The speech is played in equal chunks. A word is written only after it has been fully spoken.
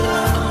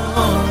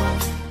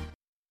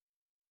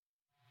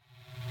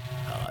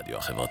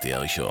החברתי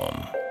הראשון.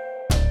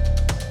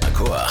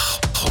 הכוח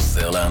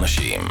חוזר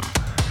לאנשים.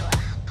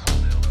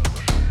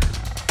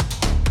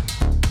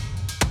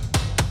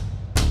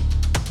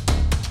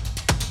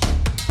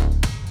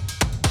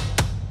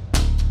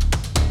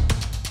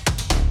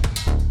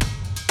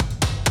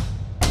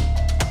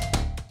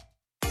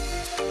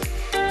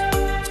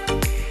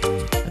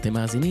 אתם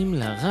מאזינים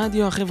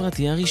לרדיו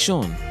החברתי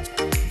הראשון.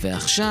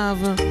 ועכשיו,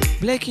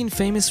 Black in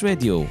Famous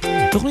Radio,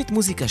 תוכנית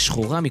מוזיקה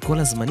שחורה מכל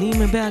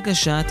הזמנים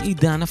בהגשת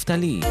עידן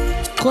נפתלי.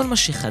 כל מה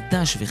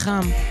שחדש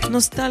וחם,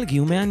 נוסטלגי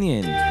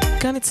ומעניין.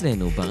 כאן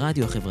אצלנו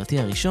ברדיו החברתי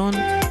הראשון,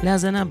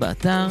 להאזנה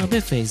באתר,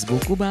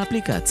 בפייסבוק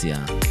ובאפליקציה.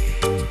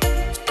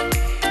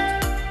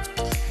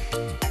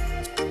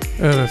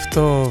 ערב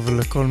טוב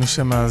לכל מי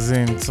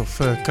שמאזין,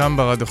 צופה, כאן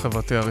ברדיו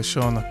החברתי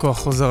הראשון. הכוח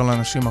חוזר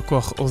לאנשים,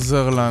 הכוח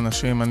עוזר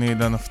לאנשים. אני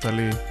עידן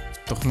נפתלי,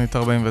 תוכנית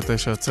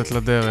 49 יוצאת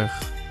לדרך.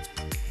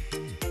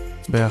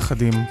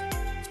 ביחד עם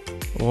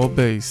רוב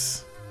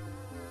בייס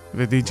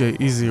ודי-ג'יי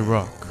איזי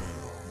רוק.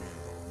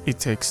 It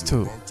takes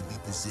two.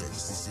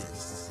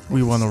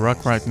 We wanna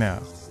rock right now.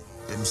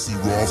 MC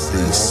Raw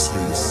Face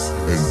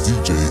and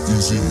DJ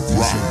Easy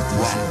Rock.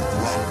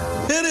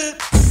 Hit it!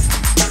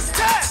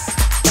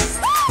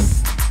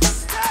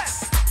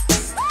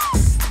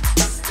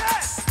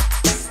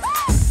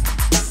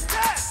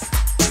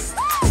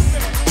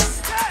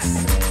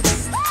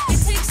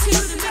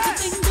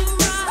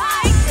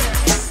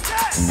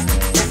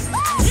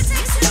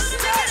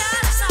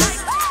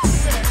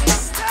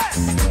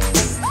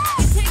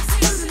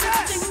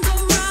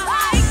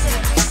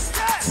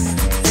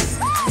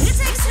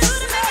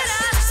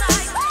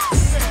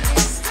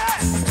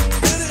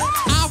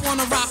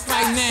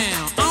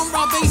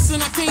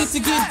 To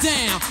get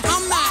down,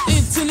 I'm not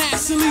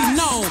internationally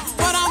known,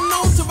 but I'm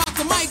known to rock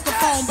the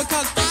microphone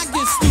because I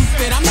get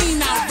stupid, I mean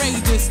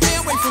outrageous. Stay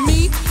away from me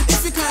if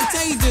you're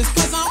contagious,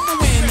 cause I'm a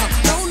winner,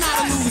 no not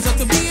a loser.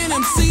 To be an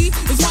MC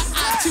is what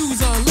I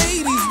choose.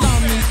 Ladies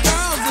love me,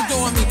 girls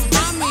adore me,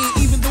 I mean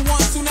even the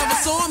ones who never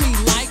saw me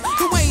like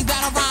the way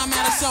that I rhyme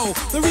at a show.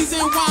 The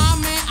reason why,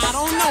 man, I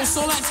don't know,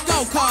 so let's go,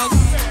 cause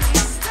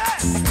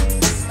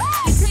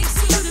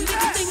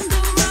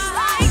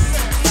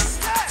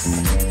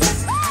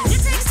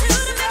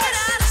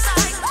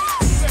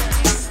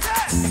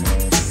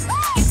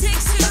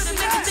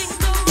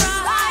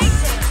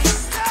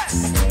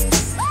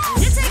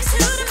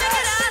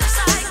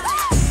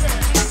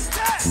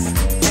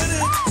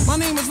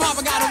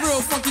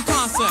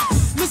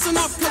listen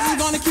up, cause I'm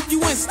gonna keep you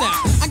in step.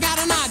 I got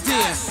an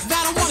idea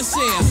that I wanna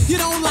share. You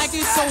don't like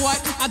it, so what?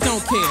 I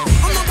don't care.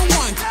 I'm number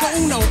one, the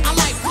uno, I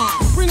like pump.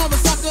 Bring all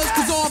the suckers,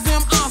 cause all of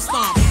them I'll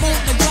stomp.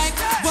 Won't neglect,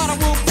 but I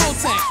will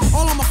protect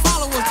all of my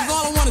followers, cause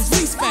all I want is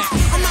respect.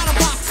 I'm not a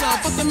boxer,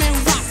 but the man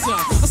who rocks ya.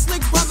 A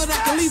slick brother that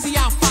can easy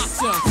out fox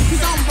ya.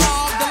 Cause I'm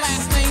Bob, the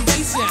last name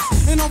Basis.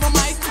 And over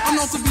mic, I'm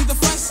known to be the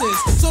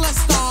freshest. So let's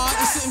start,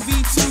 it shouldn't be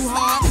too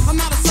hard. I'm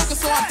not a sucker,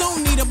 so I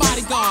don't need a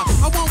bodyguard.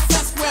 I won't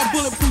flex, wear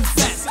bulletproof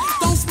vest.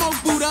 Don't smoke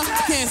Buddha,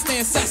 can't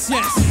stand sex,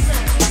 yes.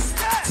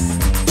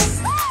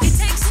 It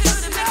takes two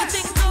to make a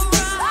thing go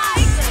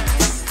right.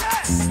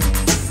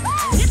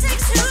 It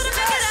takes two to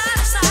make it out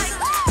of sight.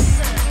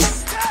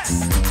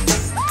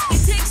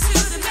 It takes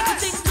two to make a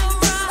thing go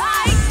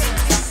right.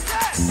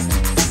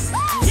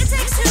 It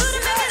takes two to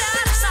make it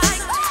out of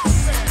sight.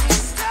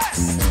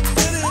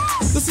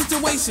 The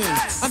situation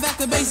that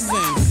the bass is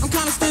in, I'm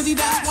kinda stingy,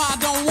 that's why I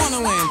don't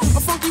wanna win.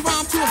 A funky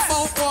rhyme to a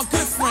foe or a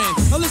good friend.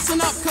 Now listen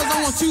up, cause I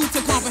want you to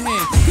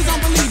comprehend. Cause I'm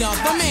the leader,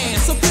 the man,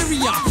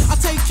 superior. I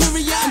take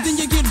curia and then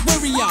you get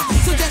wearier.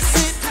 So that's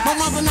it, my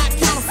mother not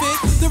counterfeit.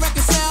 The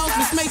record sells,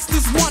 which makes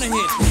this one a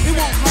hit. It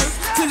won't hurt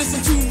to listen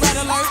to Red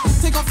Alert.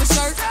 Take off the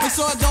shirt, make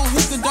sure I don't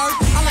hit the dirt.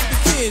 I like the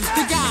kids,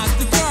 the guys,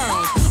 the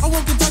girls. I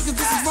won't get done cause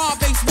this is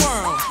raw-based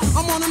world.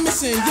 I'm on a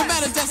mission, you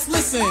better just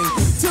listen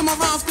to my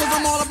rhymes cause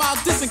I'm all about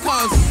dissing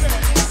cause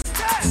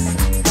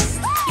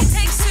it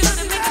takes two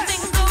to make a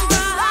thing go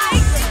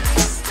right.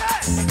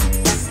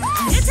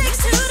 It takes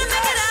two to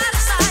make it out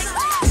of sight.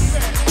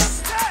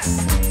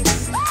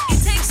 It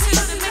takes two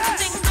to make a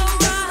thing go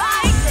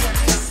right.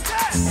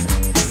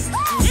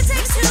 It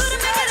takes two to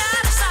make it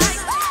out of sight.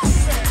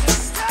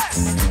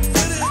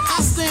 I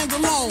stand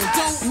alone,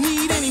 don't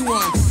need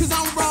anyone, cause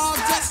I'm raw,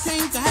 just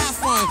came to have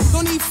fun.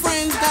 Don't need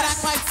friends that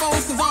act like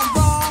foes, cause I'm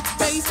raw,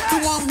 bass, the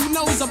one who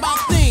knows about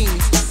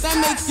things that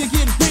make you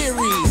get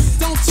weary.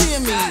 Don't cheer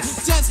me,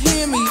 just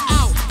hear me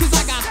out, cause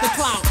I got the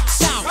clout,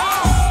 shout.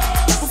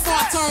 Before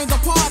I turn the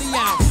party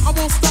out, I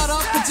won't stutter,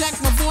 project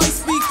my voice,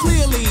 speak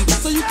clearly,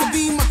 so you can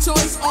be my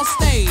choice on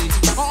stage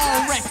or on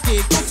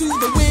record. Go to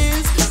the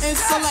whiz and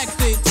select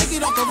it, take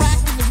it off the rack,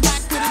 if it's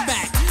whack, put it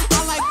back. I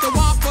like the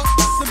Whopper,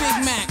 the Big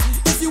Mac,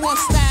 if you want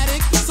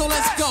static, so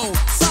let's go.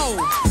 So,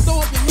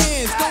 throw up your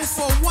hands, go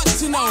for what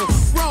you know.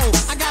 Bro,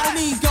 I got an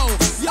ego,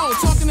 yo,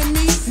 talking to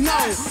me? No,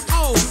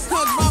 oh,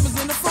 cause Robbers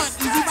in the front,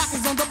 Easy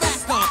Rockers on the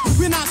back up.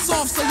 We're not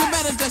soft, so you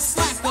better just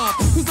slack up,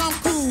 cause I'm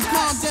cool,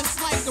 calm,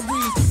 just like a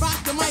breeze. Rock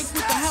the mic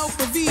with the help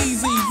of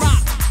Easy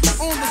Rock.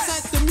 On the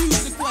set, the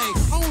music play,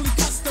 only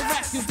cuts the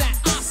records that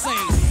I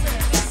say.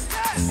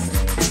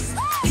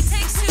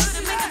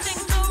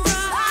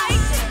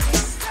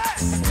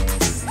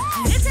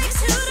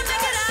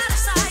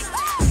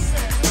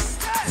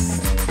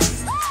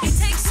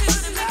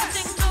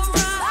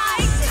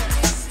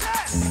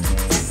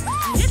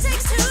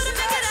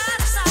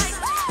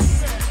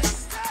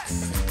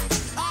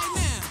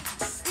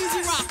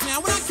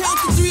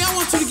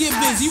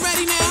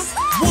 ready now?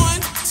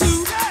 1,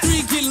 2,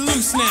 3, get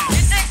loose now.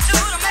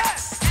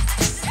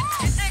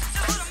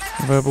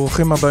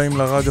 וברוכים הבאים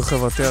לרדיו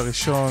חברתי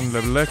הראשון,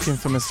 לבלק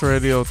אינפמס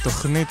רדיו,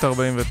 תוכנית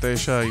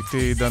 49, איתי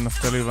עידן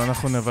נפתלי,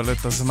 ואנחנו נבלה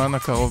את הזמן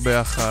הקרוב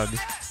ביחד.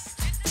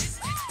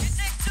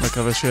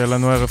 מקווה שיהיה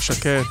לנו ערב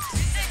שקט.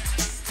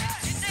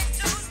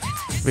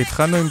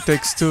 והתחלנו עם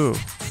Takes 2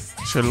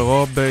 של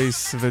רוב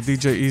בייס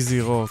ודי-ג'יי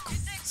איזי רוק,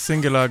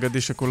 סינגל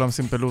האגדי שכולם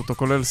סימפלו אותו,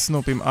 כולל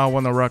סנופ עם I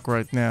Wanna Rock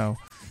Right Now.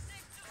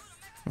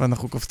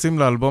 ואנחנו קופצים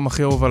לאלבום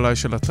הכי אהוב עליי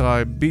של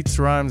הטרייב, Beats,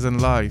 Rhymes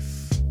and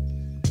Life,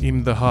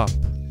 עם The Hop.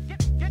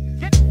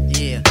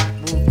 Yeah,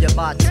 move your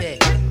body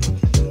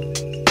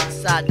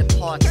inside the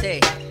party.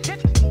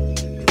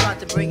 We about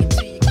to bring it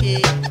to you,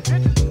 kid,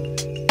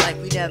 like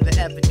we never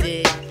ever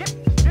did.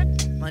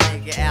 My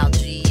nigga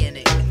Al-G in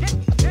it,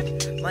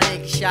 my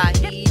nigga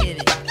Shaheed in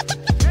it.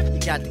 You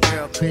got the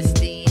girl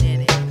Christine in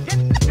it,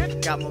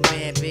 got my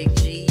man Big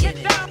G in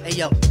it. Hey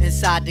yo,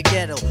 inside the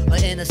ghetto or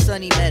in a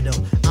sunny meadow,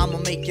 I'ma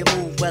make you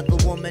move whether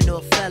woman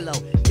or fellow.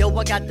 Yo,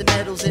 I got the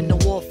medals in the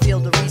war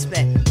field of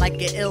respect, like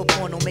an ill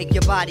porno make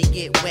your body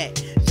get wet.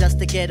 Just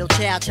a ghetto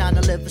child trying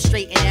to live a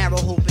straight and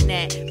narrow, hoping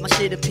that my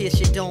shit'll pierce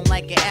your dome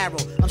like an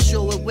arrow. I'm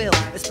sure it will,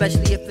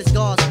 especially if it's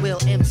God's will.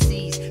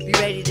 MCs, be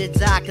ready to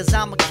die, cause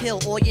I'ma kill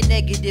all your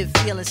negative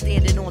feelings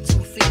standing on 2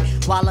 feet,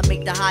 while I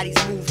make the hotties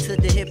move to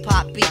the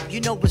hip-hop beat.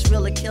 You know what's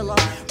real, a killer,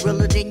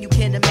 realer than you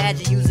can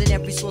imagine, using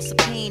every source of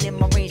pain in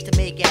my range to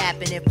make it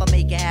happen. If I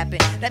make it happen,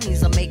 that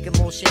means I'm making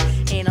motion,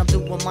 and I'm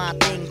doing my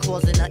thing,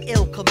 causing an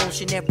ill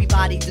commotion.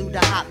 Everybody do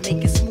the hop,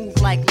 make it smooth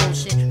like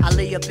lotion. I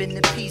lay up in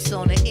the piece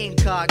on an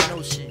incog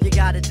notion. You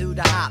gotta do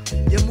the hop.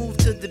 You move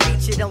to the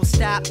beat, you don't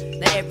stop.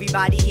 Now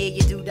everybody here,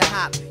 you do the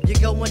hop.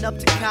 You're going up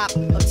to cop,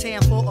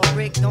 uptown for a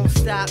brick, don't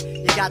stop.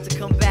 You got to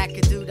come back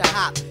and do the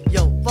hop.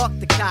 Yo, fuck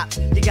the cops.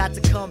 You got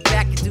to come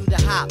back and do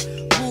the hop.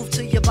 Move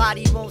till your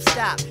body won't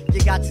stop.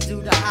 You got to do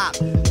the hop.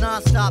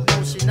 Non-stop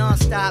motion,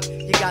 non-stop.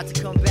 You got to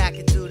come back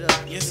and do the...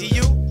 You see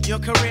you? Your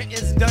career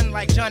is done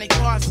like Johnny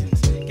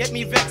Carson's. Get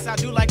me vexed, I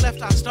do like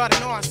left, I start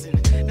an arson.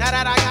 Now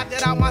that I got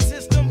that out my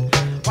system,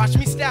 watch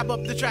me stab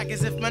up the track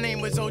as if my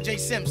name was O.J.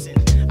 Simpson.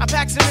 I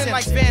pack some in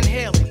like Van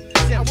Halen.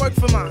 I work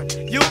for mine.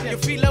 You're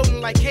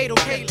freeloading like Kato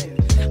Kalin.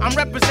 I'm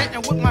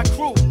representing with my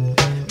crew.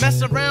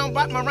 Mess around,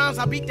 bite my rounds,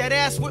 I beat that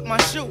ass with my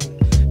shoe.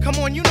 Come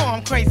on, you know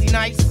I'm crazy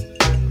nice.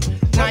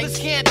 Brothers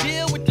can't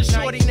deal with the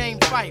shorty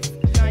named Fife.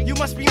 You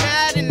must be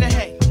mad in the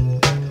head.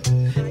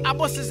 I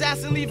bust his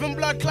ass and leave him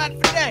blood clot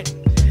for dead.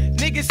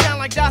 Niggas sound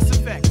like DOS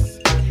effects.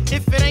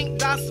 If it ain't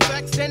DOS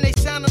effects, then they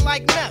soundin'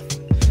 like meth.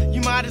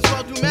 You might as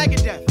well do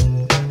Megadeth.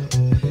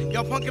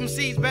 Yo, punk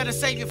MCs better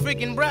save your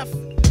freaking breath.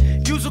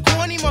 Use a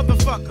corny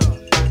motherfucker.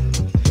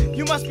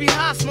 You must be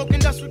high smoking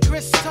dust with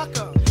Chris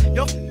Tucker.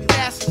 Yo,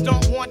 asses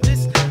don't want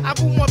this. I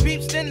boo more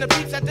beeps than the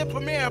beeps at the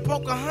premiere of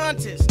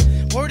Pocahontas.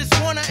 Word is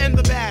Warner and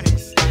the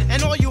baddest.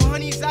 And all you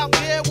honeys out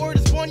there, word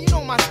is born, you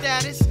know my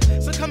status.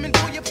 So come and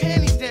pull your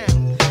panties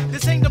down.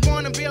 This ain't the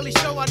Barn and Bailey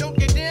show, I don't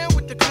get down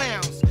with the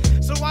clowns.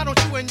 So why don't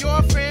you and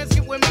your friends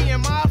get with me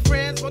and my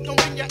friends, but don't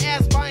bring your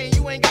ass by and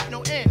you ain't got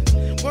no end.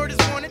 Word is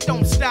born, it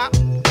don't stop.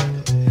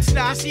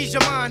 Stop, just ease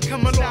your mind,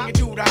 come along and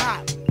do the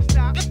hop.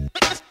 Stop.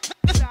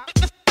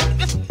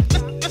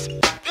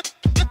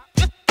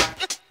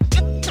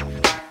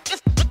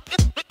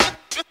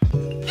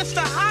 It's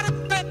the hottest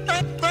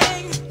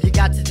thing. You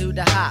got to do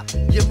the hop.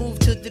 You move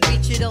to the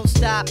beat, you don't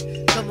stop.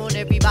 Come on,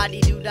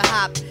 everybody, do the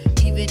hop.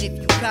 Even if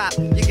you cop,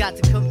 you got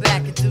to come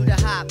back and do the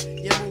hop.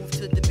 You move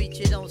to the beat,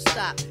 you don't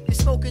stop. You're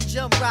smoking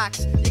jump rocks,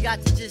 you got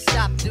to just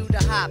stop, do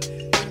the hop.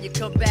 When you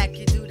come back,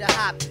 you do the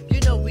hop. You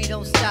know we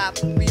don't stop.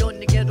 We on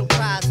the ghetto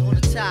prize on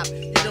the top.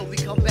 You know we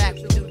come back,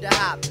 we do the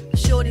hop. The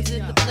shorties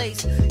in the place,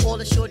 all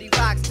the shorty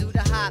rocks do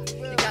the hop.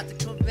 You got to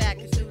come back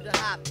and do the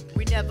hop.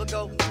 We never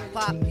go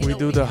pop. You We know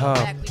do we the come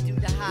hop. back, we do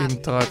the hop. עם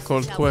טראק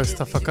קולד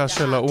קווסט, הפקה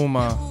של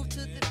האומה,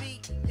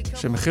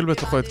 שמכיל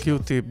בתוכו את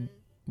קיוטי,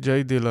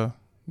 ג'יי דילה,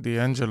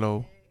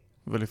 דיאנג'לו,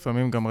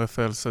 ולפעמים גם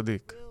רפאל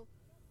סדיק,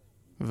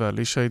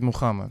 ועלי שהיד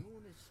מוחמד.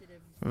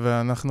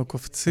 ואנחנו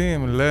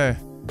קופצים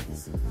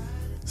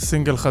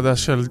לסינגל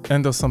חדש של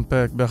אנדרסון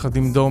פק, ביחד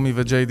עם דומי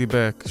וג'יי די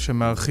בק,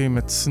 שמארחים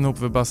את סנופ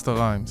ובאסטר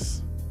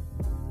ריימס.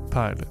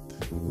 פיילוט.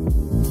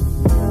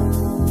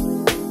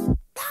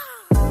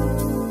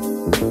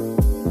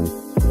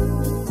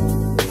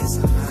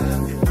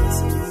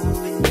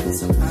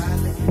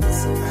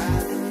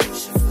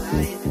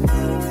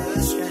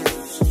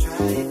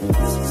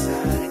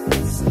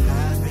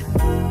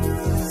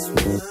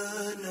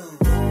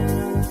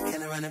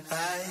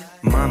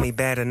 Mommy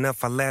bad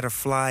enough, I let her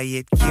fly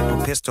it. Keep a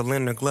pistol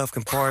in her glove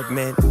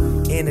compartment.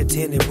 In a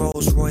tinted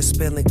Rolls Royce,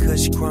 spilling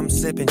Kush crumbs,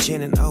 sipping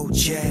gin and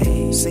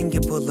OJ. Sing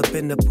you pull up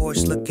in the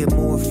Porsche, looking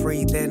more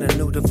free than a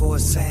new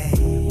divorcee.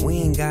 We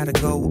ain't gotta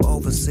go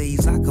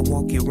overseas, I can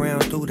walk you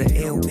around through the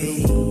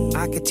LB.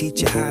 I can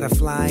teach you how to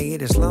fly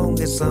it, as long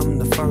as I'm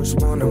the first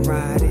one to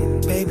ride it.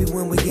 Baby,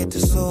 when we get to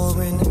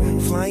soaring,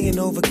 flying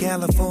over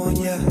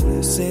California,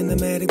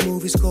 cinematic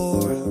movie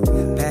score.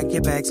 Pack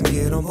your bags and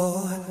get on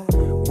board.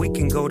 We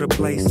can go to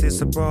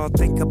places abroad,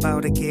 think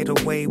about it, get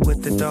away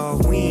with the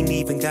dog. We ain't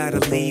even gotta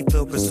leave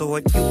the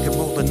resort. You can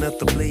roll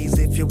another blaze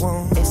if you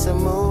want. It's a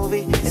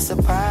movie, it's a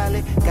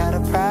pilot, got a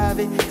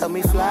private, help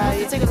me fly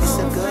it. It's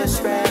a good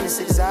strand, it's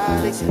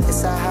exotic,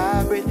 it's a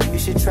hybrid, you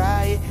should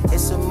try it.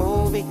 It's a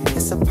movie,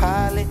 it's a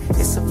pilot,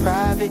 it's a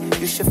private,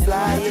 you should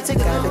fly it.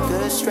 Got a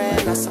good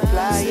strand, I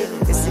supply it.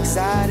 It's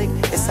exotic,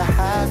 it's a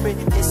hybrid,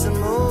 it's a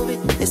movie,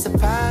 it's a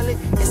pilot,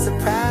 it's a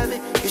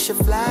private, you should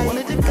fly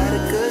it. Got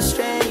a good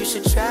strand, you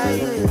should try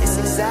it. It's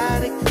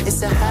exotic,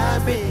 it's a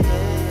hybrid.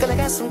 Girl, I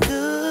got some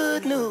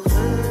good news.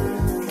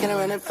 Can I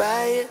run it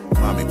by you?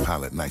 Mommy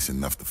pilot nice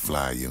enough to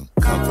fly you.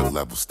 Comfort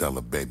level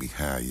stellar, baby,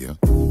 how you?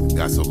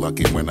 Got so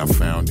lucky when I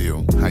found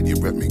you. How you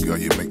rep me, girl,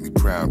 you make me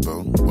proud,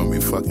 bro. When we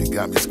fuck, you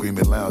got me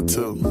screaming loud,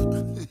 too.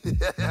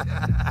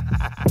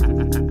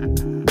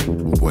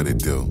 What it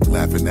do?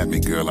 Laughing at me,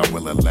 girl, I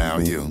will allow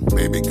you.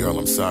 Baby girl,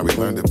 I'm sorry,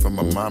 learned it from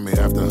my mommy.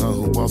 After her,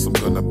 who else I'm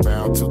gonna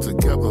bow to?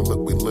 Together,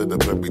 look, we lit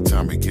up every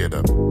time we get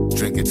up.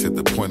 Drink it to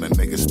the point a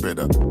nigga spit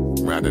up.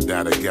 Ride or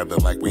die together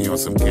like we on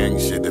some gang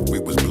shit. If we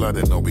was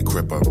blooded, or we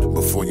crip up.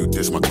 Before you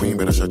dish my queen,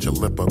 better shut your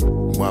lip up.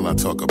 While I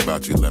talk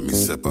about you, let me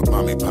sip up.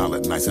 Mommy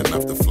pilot, nice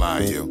enough to fly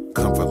you.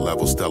 Comfort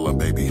level stellar,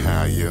 baby,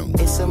 how you?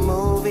 It's a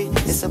movie,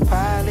 it's a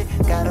pilot,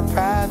 got a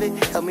private,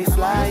 help me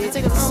fly it.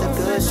 It's a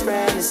good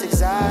strand, it's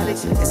exotic,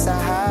 it's a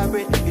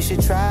hybrid, you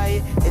should try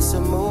it. It's a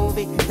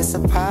movie, it's a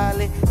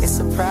pilot, it's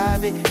a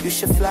private, you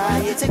should fly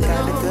it.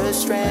 Got a good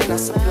strand, I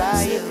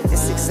supply it.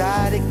 It's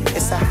exotic,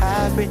 it's a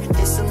hybrid,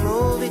 it's a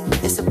movie,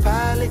 it's a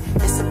pilot,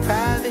 it's a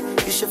private,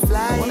 you should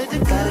fly it.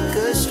 Got a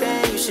good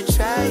strand, you should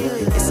try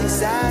it. It's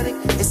exotic,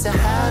 it's a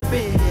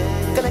hybrid.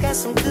 Girl, I got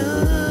some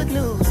good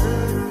news.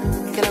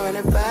 Can I run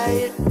it by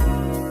you?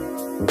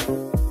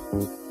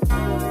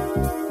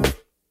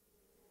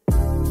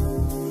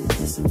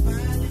 It's a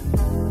pilot.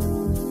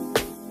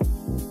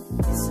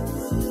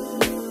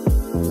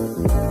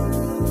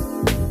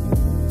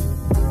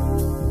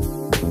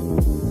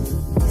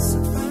 It's a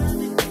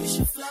pilot, you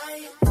should fly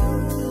it.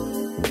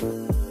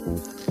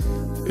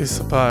 It's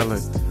a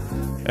pilot.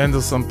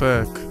 Anderson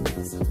Paak,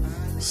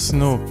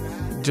 Snoop,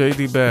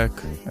 JD Beck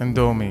and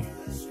Domi.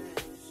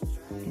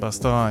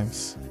 בסטה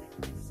ריימס.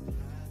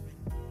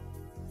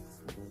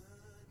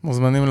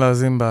 מוזמנים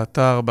להאזין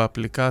באתר,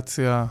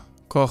 באפליקציה.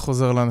 כוח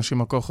חוזר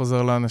לאנשים, הכוח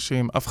חוזר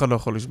לאנשים. אף אחד לא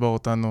יכול לשבור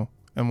אותנו.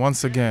 And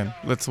once again,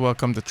 let's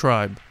welcome the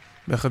tribe.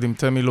 ביחד עם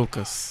תמי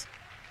לוקאס.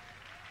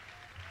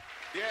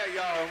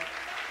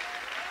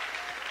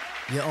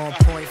 You're on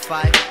point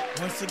five.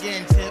 Once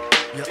again, Tip.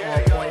 You're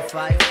on point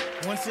five.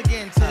 Once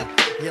again, Tip.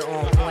 You're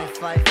on point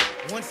five.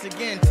 Once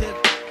again, Tip.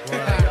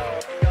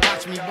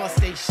 Watch me bust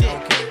they shit.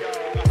 Okay.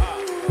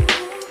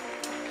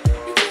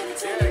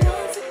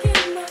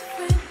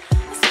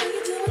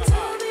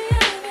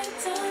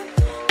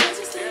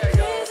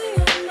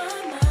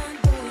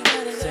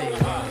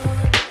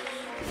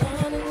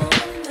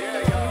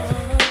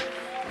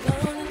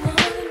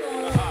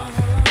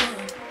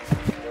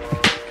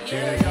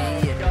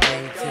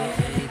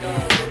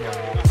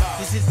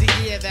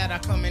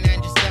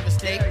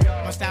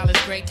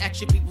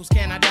 Action peoples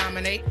can I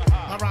dominate?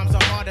 My rhymes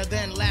are harder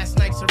than last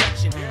night's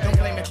erection. Don't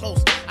blame it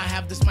close, I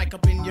have this mic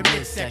up in your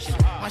midsection.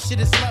 My shit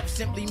is love,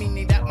 simply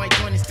meaning that my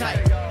joint is tight.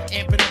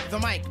 Amping up the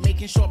mic,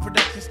 making sure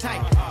production's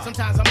tight.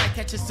 Sometimes I might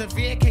catch a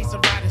severe case of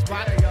writer's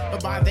block,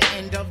 but by the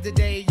end of the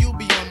day, you'll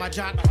be on my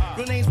job.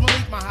 Real name's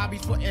Malik, my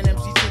hobby's putting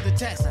MCs to the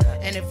test.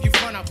 And if you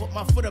front, I put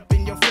my foot up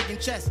in your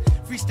friggin' chest.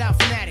 Freestyle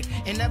fanatic,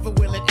 and never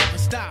will it ever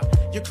stop.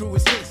 Your crew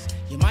is his.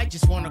 You might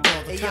just wanna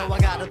call the Hey cop. yo, I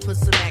gotta put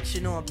some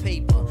action on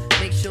paper.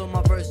 Make sure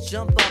my verse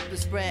jump up and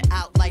spread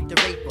out like the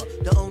raper.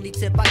 The only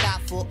tip I got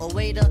for a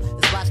waiter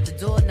is watch the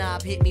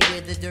doorknob hit me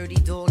where the dirty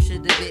dog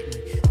should have bit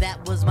me. That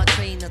was my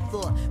train of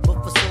thought,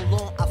 but for so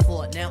long I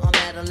fought. Now I'm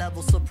at a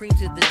level supreme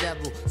to the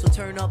devil. So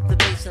turn up the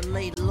bass and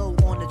lay low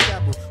on the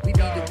treble. We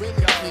be the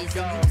Willie kids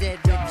and you dead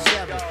with the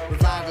shovel.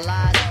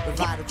 Revitalize,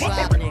 revive the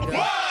tribe,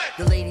 nigga.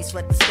 The ladies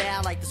sweat the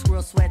style like the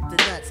squirrel sweat the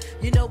nuts.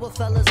 You know what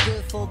fella's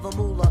good for the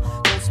moolah.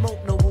 Don't smoke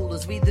no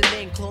rulers. We the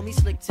men, call me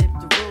Slick Tip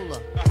the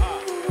ruler.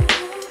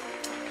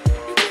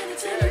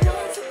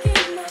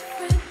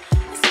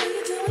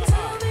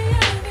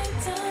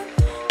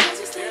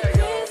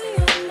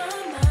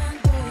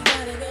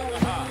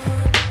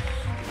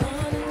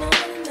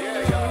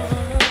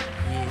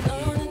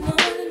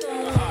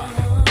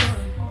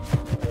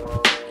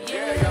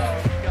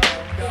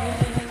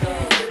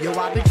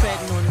 I've been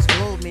treading on this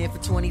globe, man, for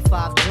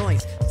 25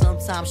 joints.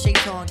 Sometimes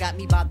Shaitan got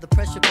me by the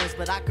pressure points,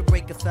 but I could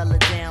break a fella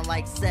down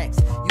like sex.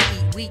 You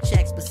eat wheat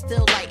checks, but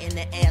still light in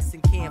the ass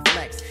and can't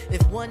flex.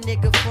 If one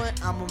nigga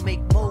front, I'ma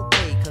make more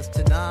way, cause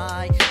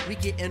tonight we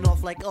getting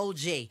off like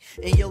OJ.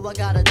 And yo, I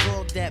got a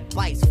dog that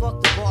bites,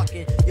 fuck the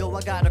barking. Yo,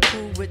 I got a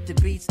crew with the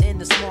beats and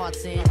the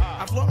smarts in.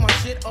 I float my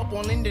shit up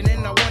on Linden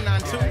in the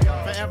 192.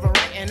 Forever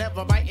writing,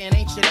 ever biting,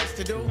 ain't shit else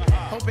to do.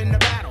 Hoping to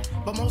battle,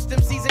 but most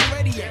MCs ain't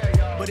ready yet.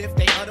 But if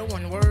they utter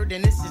one word,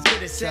 then this is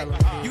good as set.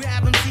 You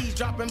have MCs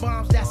dropping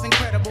bombs, that's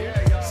incredible.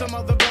 Some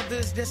other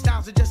brothers, their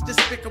styles are just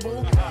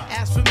despicable.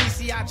 As for me,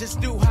 see, I just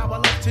do how I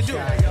love to do.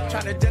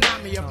 Try to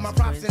deny me of my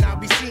props and I'll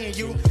be seeing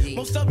you.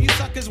 Most of you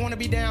suckers wanna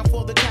be down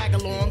for the tag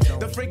along.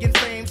 The friggin'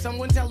 fame,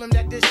 someone tell them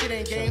that this shit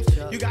ain't games.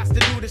 You got to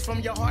do this from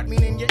your heart,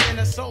 meaning your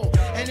inner soul.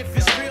 And if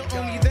it's real,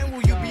 only then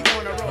will you be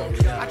on a roll.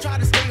 I try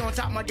to stay on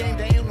top of my game,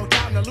 there ain't no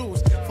time to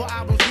lose. For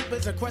albums, deep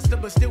as a quester,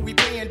 but still we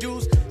paying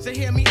dues. So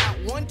hear me out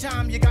one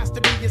time, you got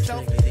to be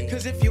yourself.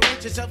 Cause if you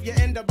ain't yourself, you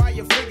end up by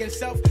your friggin'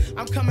 self.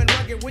 I'm coming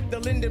rugged with the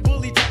Linden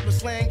Bully type of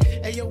slang.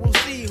 Hey yo, we'll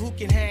see who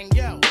can hang.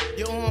 Yo,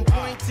 you're on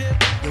point tip.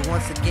 You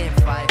once again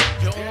fight.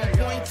 You're on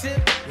point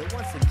tip. You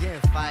once again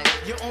fight.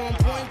 You're on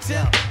point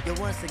tip. You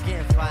once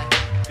again fight.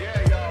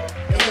 Hey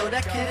yo,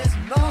 that kid is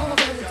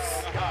marvelous.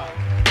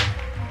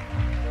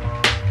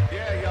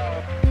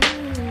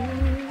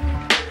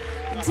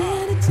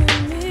 Did it to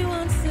me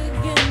once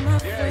again, my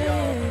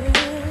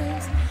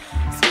friends.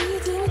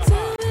 Sweet to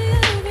tell me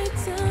every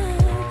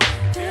time.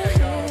 Hey,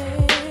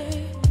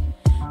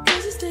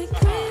 cause you stay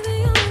crazy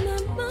on my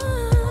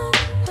mind.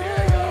 Oh,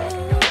 boy,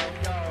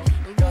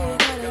 you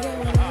gotta go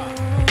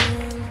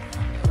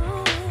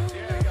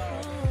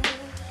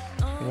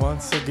on.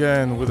 Once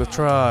again with a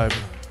tribe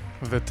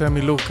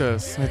ותמי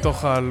לוקאס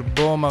מתוך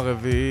האלבום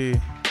הרביעי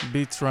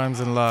Beats, Rhymes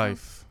and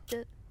Life.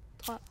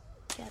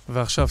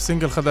 ועכשיו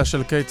סינגל חדש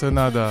של קייט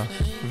רנדה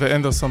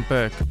ואנדרסון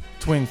פק,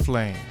 Twin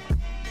Flame.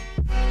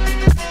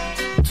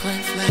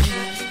 Twin flame.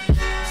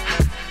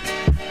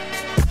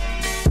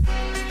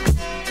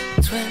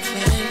 Twin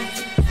flame.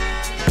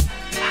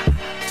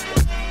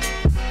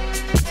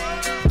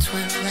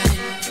 Twin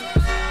flame.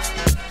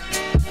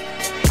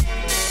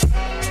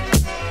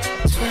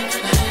 Twin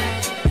flame.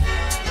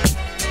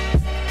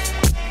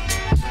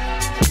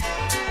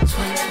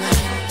 Twin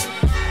flame.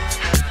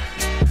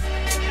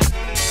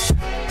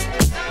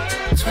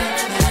 Twin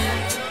flame.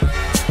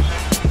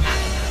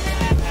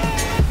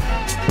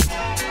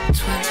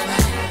 Twin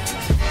flame.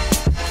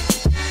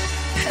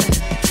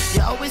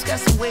 You always got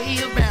some way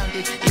around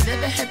it. You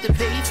never had to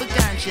pay for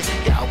ganja.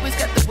 You always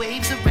got the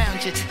waves around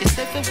you. You're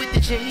surfing with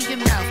the J in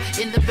your mouth,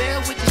 in the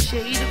barrel with the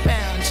shade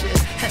around you.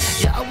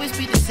 You always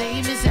be the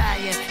same as I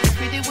am. You're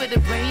pretty with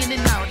a brain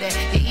and all that.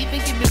 You even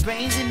give me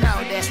brains and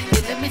all that. You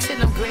let me till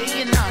I'm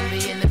graying on me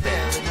in the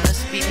barrel. It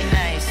must be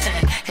nice.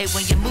 Hey,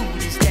 when your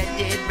mood is that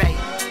dead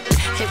right.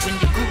 Hey, when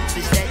your groove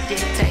is that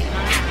dead tight.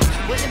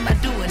 What am I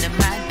doing? Am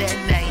I that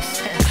nice?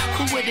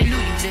 Who would've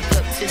knew you live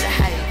up to the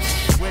hype?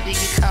 What do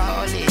you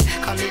call it?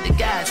 Call it a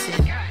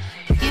godsend.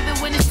 Even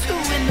when it's 2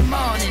 in the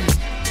morning,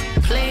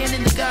 playing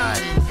in the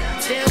garden,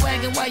 tail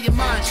wagging while you're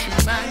marching.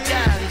 My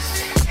goddess.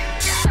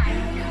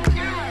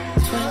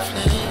 Twin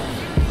flame.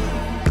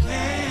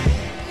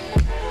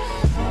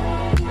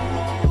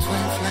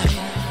 Twin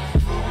flame.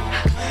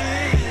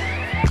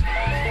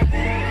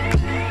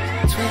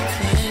 Twin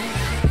flame.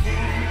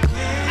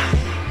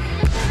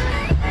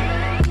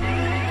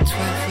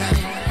 Twin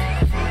flame.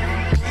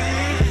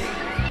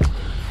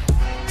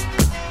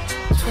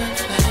 Twin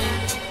flame.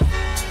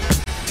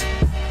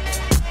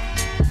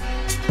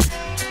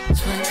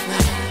 Twin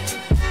flame.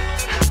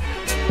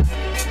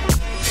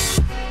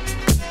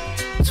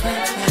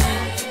 Twin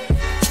flame.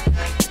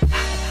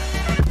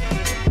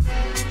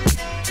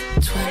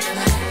 Twin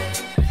flame.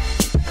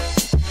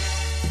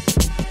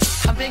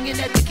 I'm banging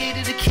at the gate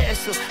of the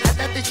castle. I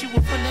thought that you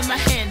were pulling my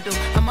handle.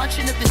 I'm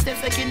marching up the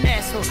steps like an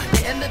asshole.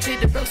 The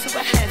elevator broke, so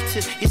I have to.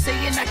 You're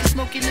saying I can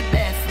smoke in the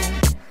bathroom.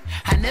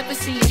 I never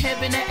seen you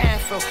having an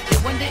afro. You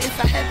wonder if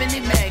I have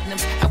any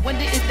magnums. I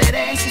wonder if that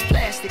ass is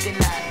plastic or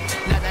not.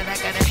 Now that I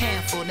got a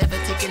handful, never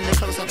taking the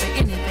clothes off of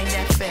anything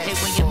that fast. Hey,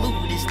 when your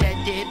mood is that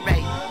dead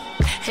right.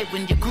 Hey,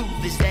 when your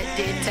groove is that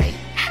dead tight.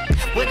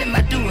 What am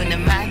I doing?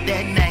 Am I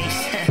that nice?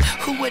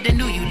 Who would've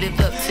knew you live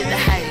up to the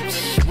hype?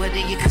 What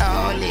do you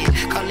call it?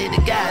 Call it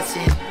a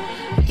godsend.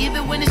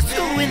 Even when it's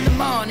 2 in the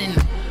morning,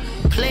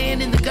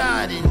 playing in the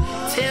garden,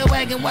 tail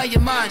wagging while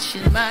you're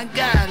marching. My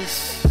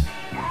goddess.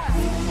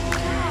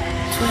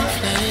 Twin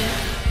flame.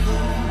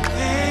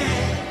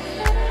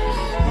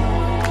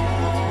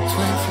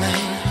 Twin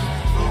flame.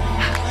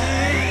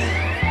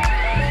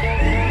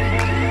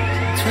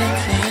 Twin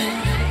flame.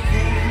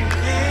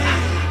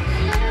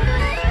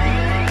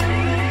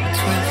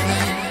 Twin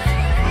flame.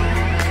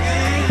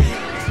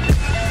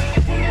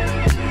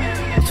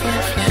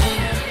 Twin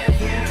flame.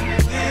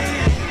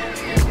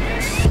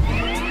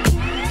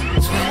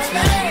 Twin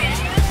flame.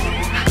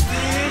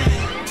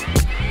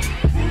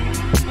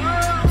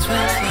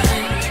 Twin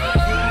flame.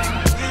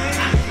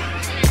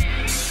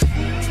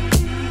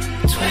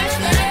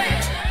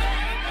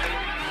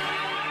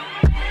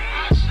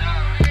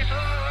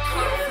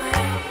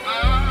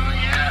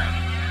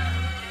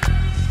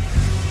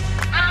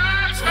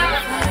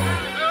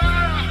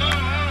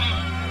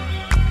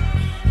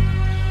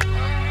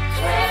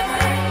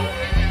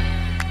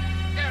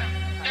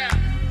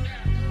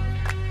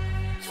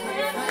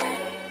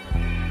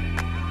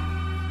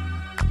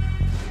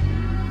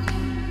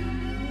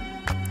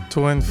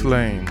 Twin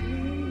Flame,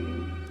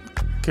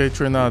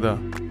 קייטרינדה,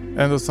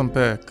 אנדרסון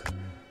פק.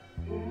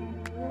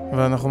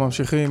 ואנחנו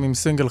ממשיכים עם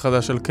סינגל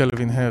חדש של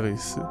קלווין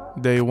הריס,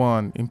 Day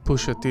One, עם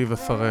פושה טי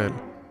ופרל,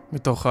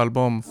 מתוך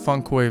האלבום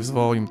Funk Waves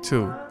Volume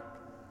 2.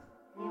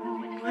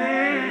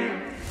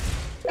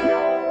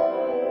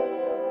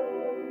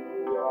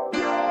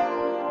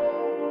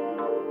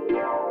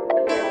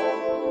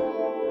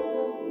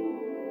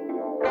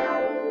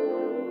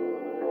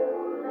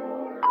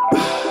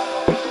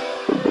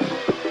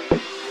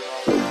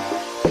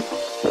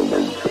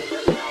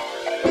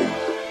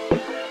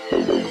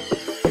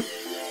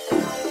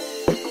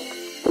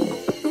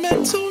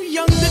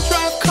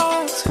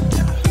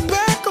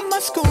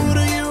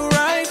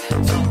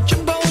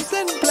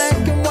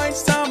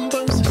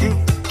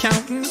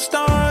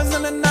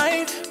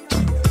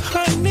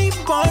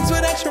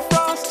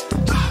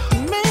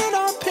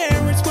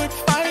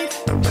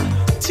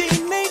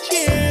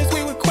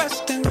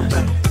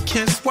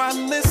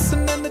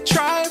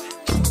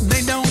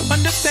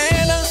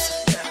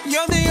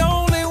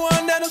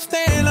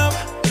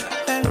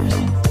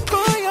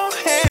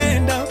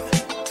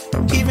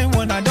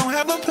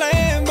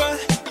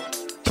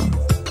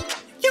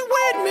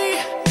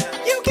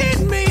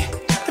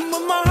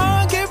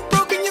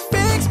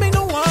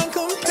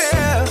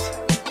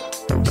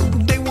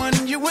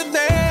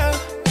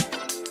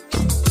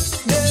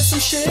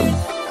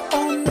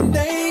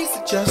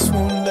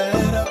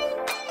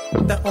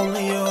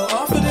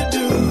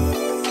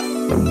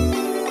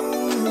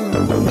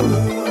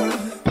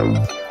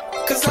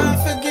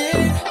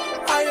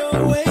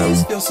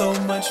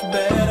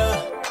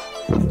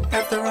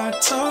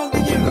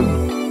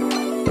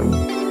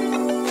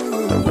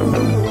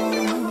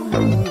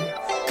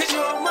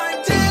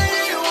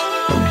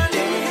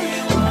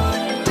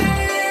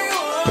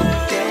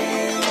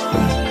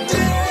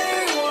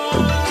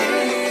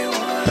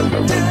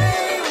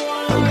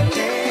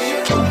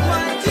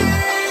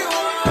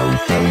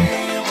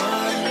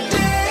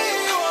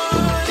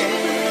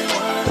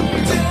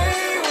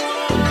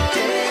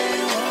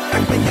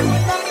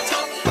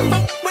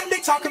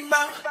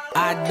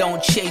 I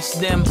don't chase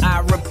them, I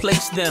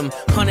replace them.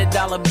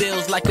 $100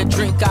 bills like a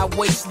drink, I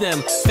waste them.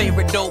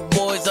 Favorite dope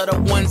boys are the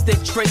ones that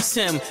trace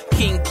him.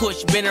 King Push,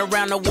 been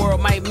around the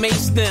world, might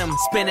mace them.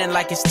 Spinning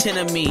like it's 10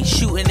 of me,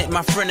 shooting at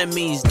my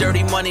frenemies.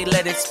 Dirty money,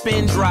 let it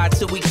spin dry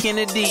till we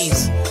Kennedys.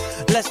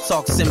 Let's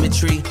talk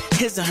symmetry.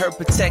 His and her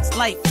protects,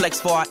 light flex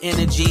for our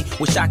energy.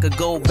 Wish I could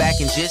go back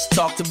and just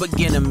talk to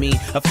beginner me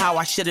of how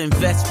I should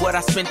invest what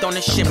I spent on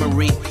the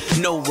shimmery.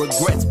 No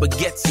regrets, but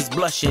gets is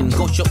blushing.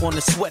 Gosha on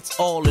the sweats,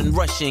 all in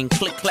rushing.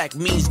 Click clack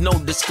means no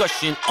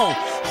discussion.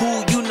 Who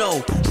you know?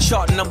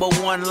 Chart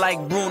 #1 like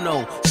Bruno.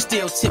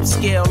 Still tip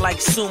scale like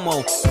sumo.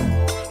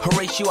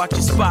 Horatio out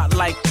your spot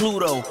like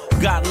Pluto.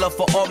 Got love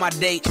for all my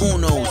day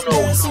unos.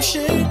 There's some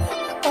shit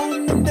on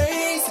the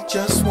days that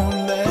just won't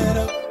let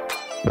up.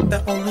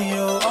 That only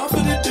you'll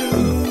offer to do.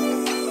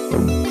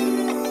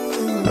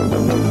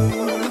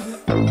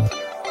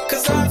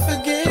 Cause I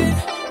forget,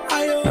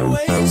 I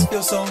always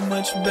feel so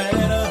much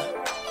better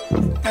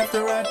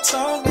after I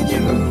talk to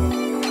you.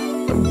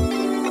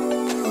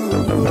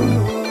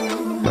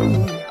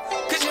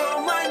 Cause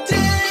you're my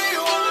day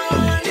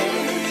one,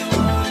 day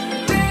one,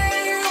 day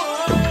one, day one,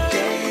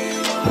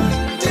 day one, day one, day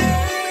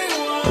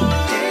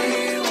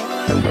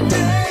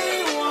one,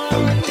 day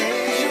one.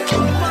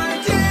 You're my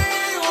day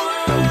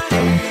one, day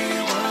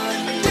one, day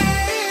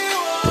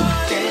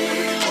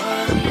one, day one,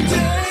 day one.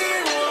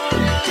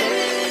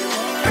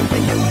 I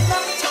think you and I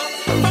talk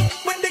about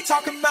when they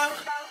talking about.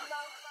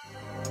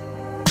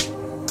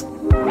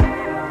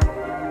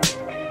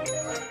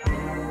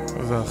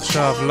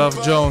 ועכשיו Love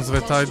Jones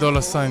וטי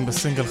דולה סיין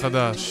בסינגל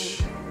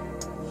חדש.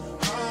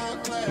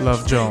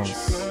 Love Jones.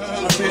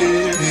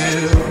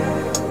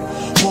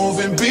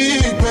 Moving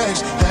big bags,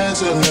 had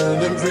to learn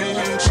them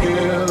big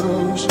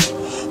skills.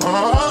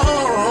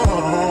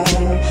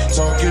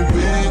 Talking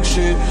big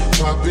shit,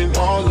 popping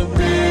all the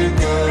big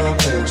girl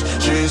pics.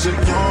 She's a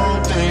young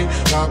thing,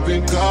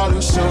 popping, got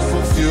herself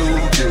a few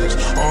years.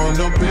 On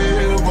the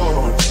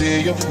billboard, see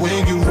you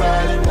when you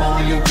riding on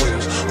your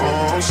whips.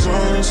 On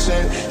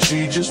Sunset, she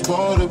just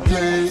bought a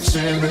place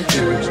in the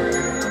hills.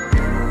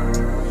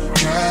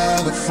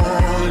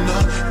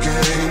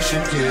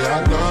 Californication, yeah, I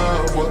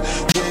love what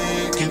we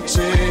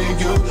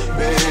continue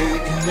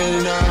making,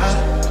 and I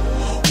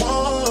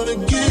wanna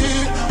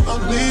get a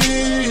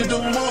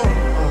little more.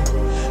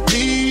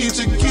 Need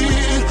to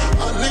get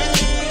a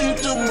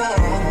little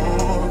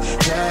more.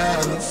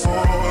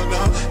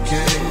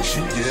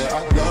 Californication, yeah,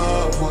 I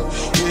love what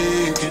we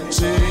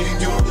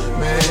continue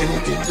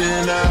making,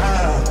 and I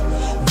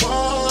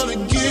wanna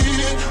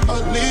get a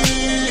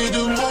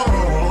little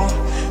more.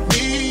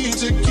 Need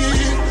to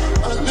get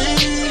a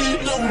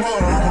little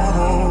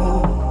more.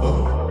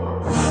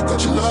 Got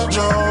your Love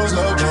Jones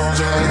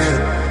right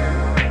here.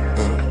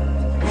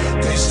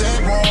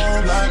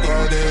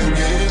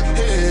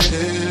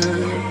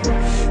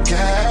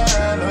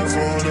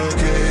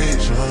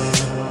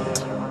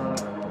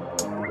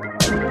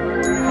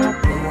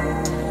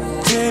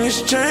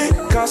 this chain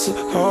costs a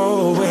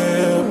whole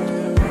whip.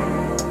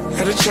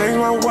 Had to change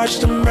my watch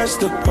to match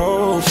the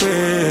whole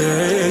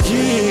fit.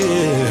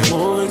 Yeah,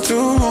 moving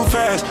too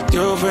fast.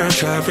 Your van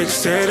traffic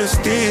steady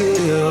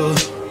still.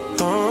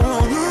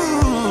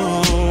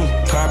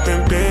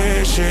 Popping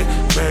big shit,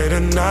 made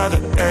another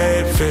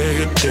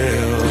 8-figure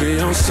deal. We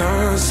on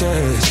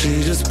Sunset,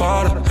 she just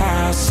bought a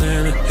house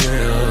in the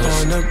hills.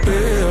 On the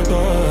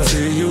billboard,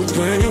 see you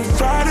when you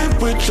riding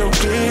with your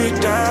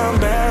big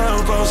down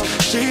elbows.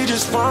 She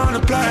just wanna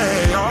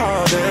play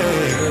all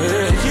day.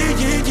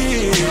 Yeah, yeah,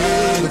 yeah.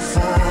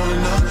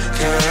 California,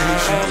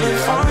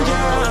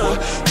 California,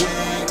 we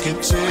can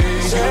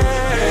take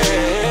it.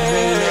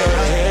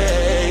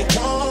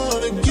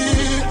 Wanna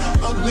get,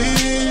 I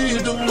need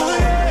the more.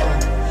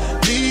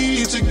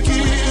 Need to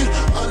get,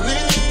 I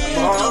need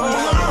the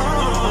more.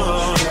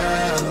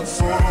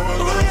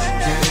 California,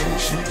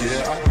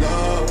 yeah, I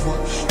love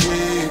what we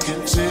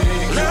can take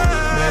it.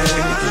 Make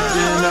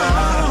it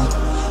now.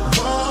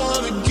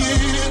 Wanna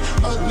get,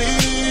 I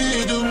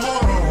need the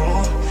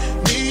more.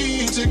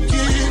 Need to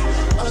get,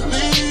 I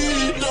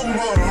need the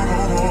more.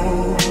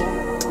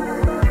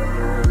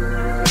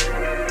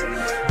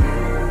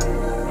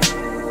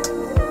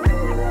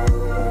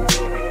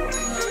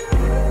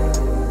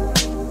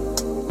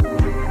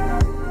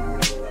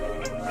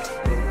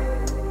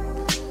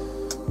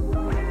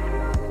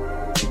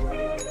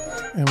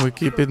 And we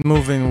keep it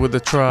moving with the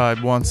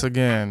tribe once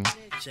again.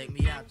 Check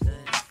me out then.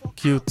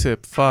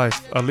 Q-Tip,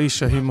 Fife, Ali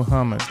Shahi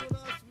Muhammad.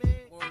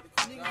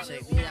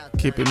 Check me out.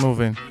 Keep it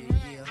moving.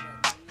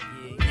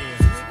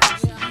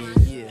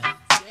 Yeah.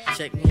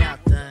 Check me out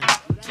then.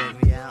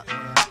 Check me out.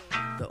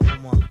 The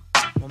Uma.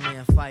 My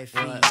man Fife.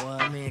 What?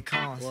 My man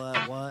Cons.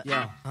 What?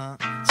 Yo, huh?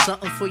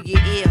 Something for your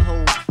ear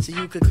hole so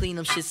you could clean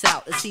them shits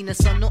out. It seen that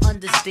some don't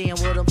understand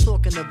what I'm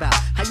talking about.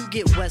 How you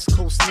get West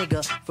Coast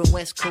nigga from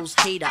West Coast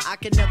hater? I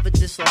can never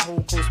diss a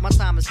whole coast. My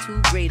time is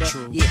too greater.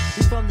 True. Yeah,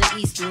 we from the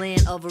East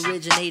land of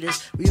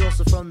originators. We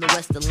also from the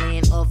Western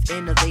land of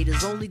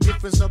innovators. Only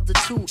difference of the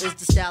two is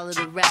the style of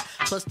the rap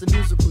plus the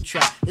musical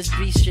track. This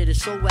beat shit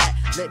is so whack.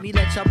 Let me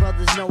let y'all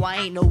brothers know I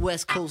ain't no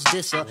West Coast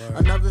disser.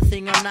 Another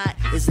thing I'm not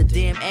is a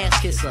damn ass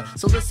kisser.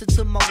 So listen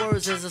to my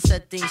words as I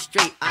set things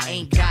straight. I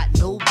ain't got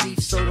no beef,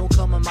 so don't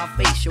come in my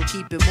face. Yo,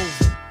 keep it moving.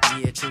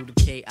 Yeah, to the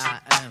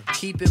K-I-M.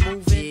 Keep it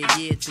moving.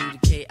 Yeah, to the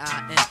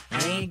K-I-M.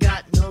 I ain't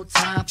got no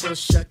time for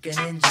shucking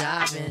and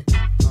jiving.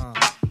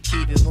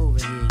 Keep it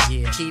moving.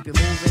 Yeah. Keep it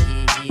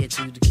moving. Yeah,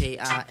 to the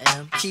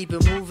K-I-M. Keep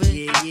it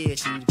moving. Yeah,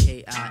 to the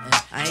K-I-M.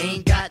 I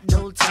ain't got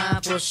no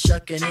time for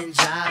shucking and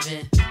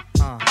jiving.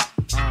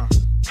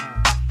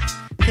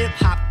 Hip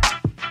hop,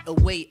 a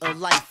way of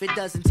life. It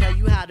doesn't tell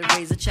you how to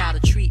raise a child or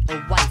treat a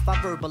wife. I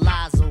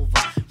verbalize over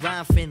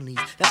rhyme friendlies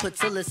that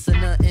puts a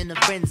listener in a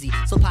frenzy.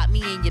 So pop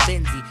me in your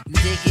Benzie. You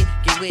dig it?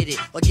 Get with it.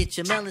 Or get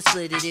your melon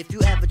slitted. If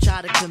you ever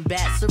try to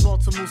combat Sir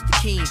Walter Moose the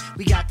King,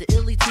 we got the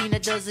illy teen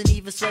that doesn't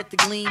even sweat the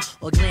gleam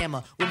or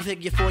glamour. We'll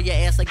figure for your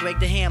ass like Greg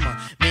the Hammer.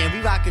 Man,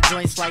 we rockin'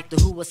 joints like the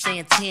Who or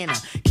Santana.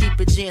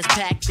 Keep it jams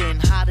packed in,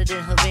 hotter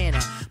than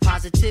Havana.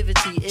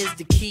 Positivity is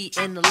the key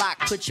in the lock.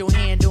 Put your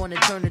hand on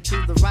it, turn it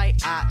to the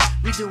right eye.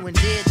 We doing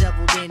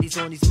daredevil dandies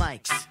on these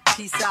mics.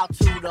 Peace out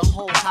to the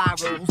whole high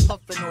road who's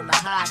puffin' on the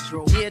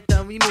hydro. Yeah,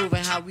 then we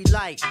moving how we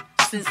like.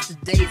 Since the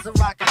days of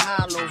rockin'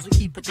 hollows, we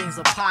keepin' things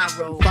a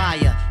pyro.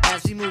 Fire,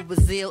 as we move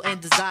with zeal and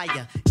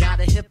desire.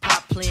 Got a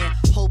hip-hop plan,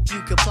 hope you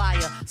comply.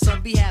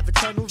 Some be having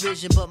tunnel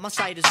vision, but my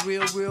sight is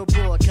real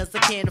broad. Cause I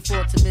can't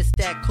afford to miss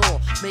that call.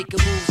 Making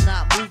moves,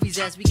 not movies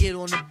as we get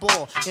on the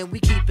ball. And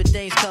we keepin'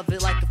 things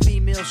covered like a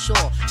female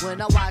shore.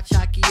 When I watch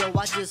hockey, yo,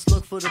 I just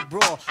look for the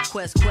brawl.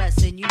 Quest,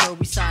 and you know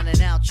we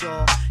signing out,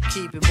 y'all.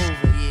 Keep it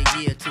moving,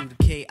 yeah, to the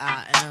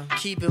K-I-M.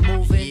 Keep it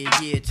moving,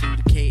 yeah, to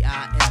the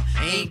K-I-M.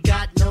 Ain't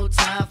got no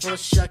time for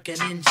shucking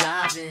and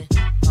jiving.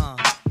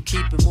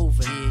 Keep it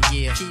moving,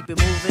 yeah. Keep it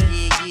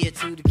moving, yeah,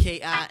 to the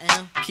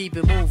K-I-M. Keep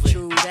it moving,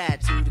 true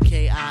that, to the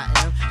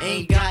K-I-M.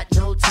 Ain't got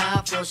no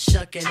time for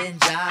shucking and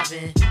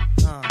jiving.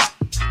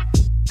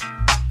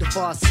 The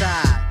far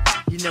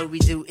side, you know we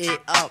do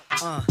it up,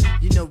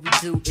 you know we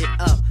do it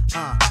up,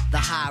 the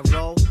high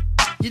roll.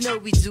 You know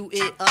we do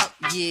it up,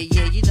 yeah,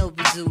 you know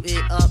we do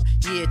it up,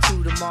 yeah,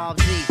 to the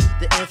Mob Z,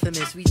 the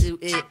infamous, we do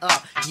it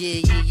up,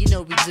 yeah, you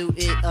know we do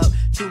it up,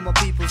 to my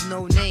people's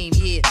no name,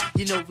 yeah,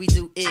 you know we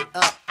do it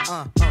up,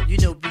 you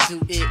know we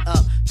do it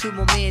up, to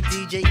my man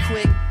DJ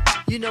Quick,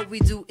 you know we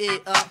do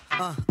it up,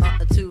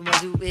 to my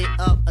do it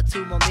up,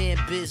 to my man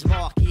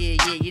Bismarck, yeah,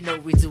 you know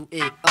we do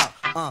it up,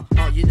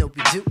 you know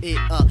we do it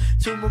up,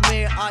 to my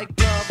man Ike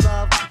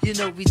Love, you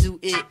know we do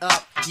it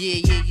up, yeah,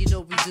 you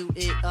know we do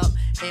it up,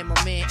 and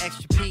my man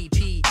Extra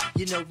PP,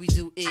 you know we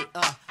do it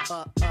up,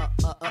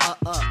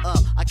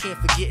 I can't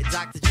forget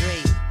Dr.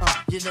 Dre,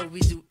 you know we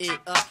do it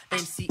up,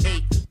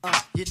 MC8,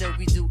 you know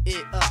we do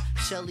it up,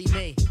 Shelly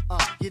May,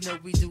 you know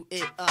we do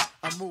it up,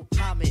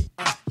 Muhammad,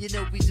 you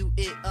know we do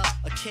it up,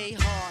 a K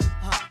Hard,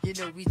 you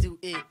know we do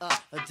it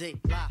up, a Day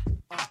Lie,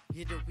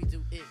 you know we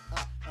do it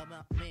up,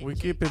 We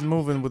keep it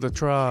moving with the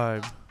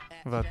tribe.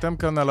 ואתם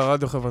כאן על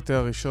הרדיו חברתי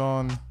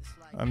הראשון,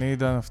 אני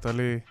עידן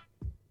נפתלי.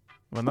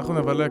 ואנחנו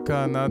נבלה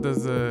כאן עד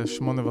איזה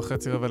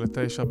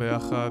 8:30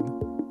 ביחד.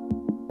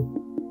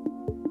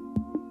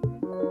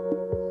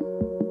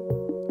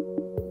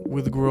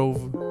 With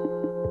Grove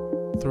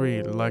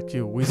 3, Like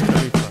You, Wiz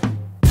Khalifa.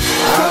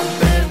 I've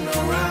been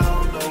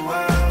around the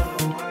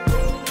world.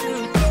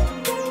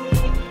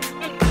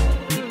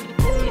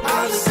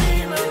 I've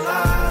seen a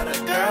lot of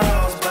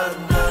girls, but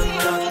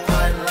none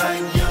quite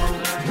like you.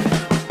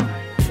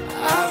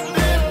 I've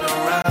been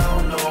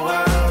around the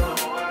world.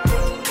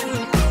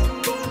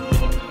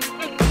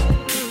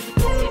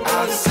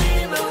 I've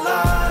seen a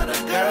lot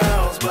of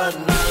girls, but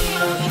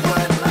none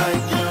quite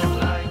like you.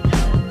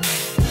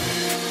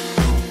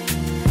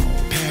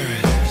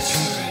 Paris,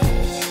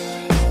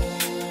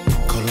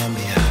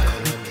 Colombia,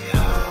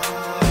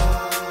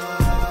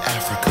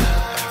 Africa,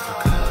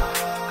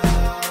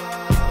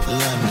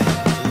 London,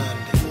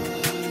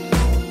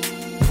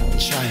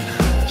 China,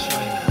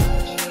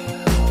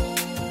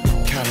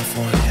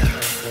 California,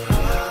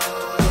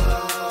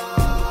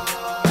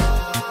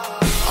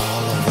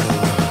 all over the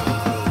world.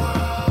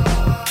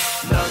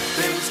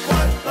 Nothing's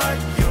quite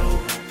like you.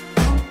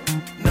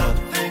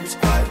 Nothing's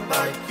quite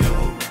like you.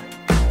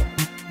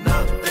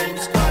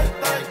 Nothing's quite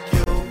like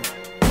you.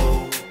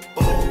 Ooh,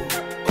 ooh,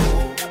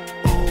 ooh,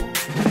 ooh,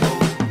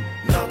 ooh.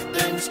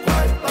 Nothing's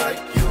quite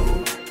like you.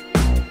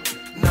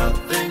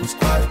 Nothing's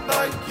quite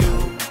like you.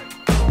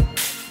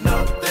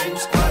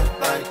 Nothing's quite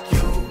like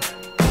you.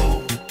 Ooh,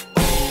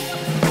 ooh,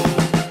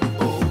 ooh,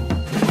 ooh.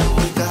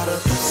 We gotta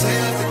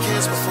save the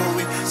kids before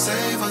we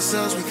save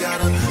ourselves. We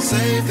gotta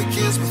save the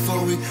kids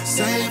before we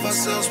save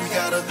ourselves. We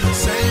gotta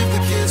save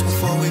the kids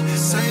before we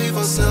save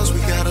ourselves.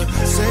 We gotta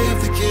save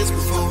the kids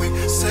before we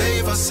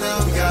save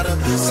ourselves. We gotta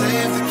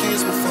save the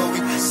kids before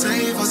we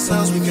save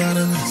ourselves. We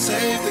gotta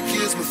save the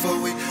kids before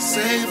we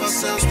save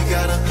ourselves. We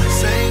gotta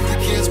save the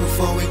kids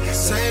before we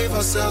save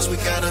ourselves. We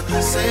gotta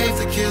save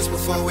the kids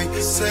before we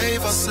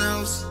save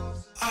ourselves.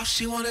 All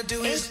she wanna do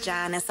is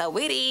John and so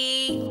witty.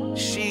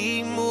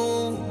 she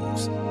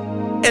moves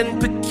in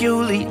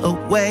peculiar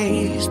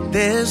ways.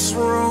 This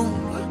room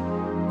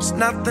is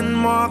nothing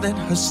more than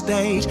her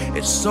stage.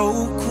 It's so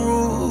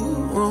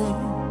cruel.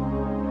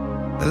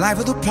 The life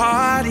of the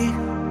party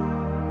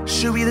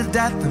should be the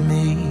death of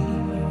me.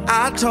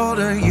 I told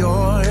her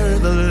you're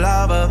the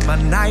love of my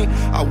night.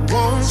 I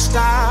won't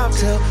stop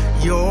till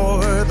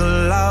you're the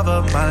love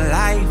of my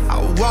life. I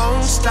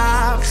won't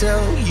stop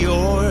till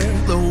you're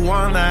the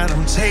one that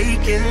I'm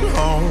taking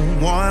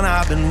home, one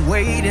I've been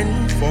waiting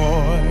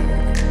for.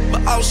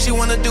 But all she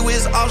wanna do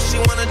is, all she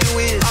wanna do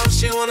is, all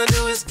she wanna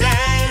do is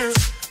dance.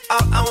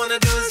 All I wanna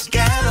do is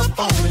get up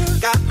on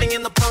it. Got me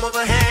in the palm of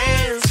her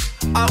hands.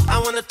 All I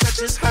wanna touch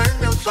is her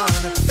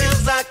nirvana.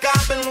 Feels like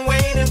I've been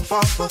waiting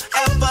for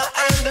forever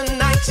and a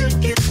night to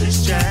get this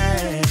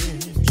chance.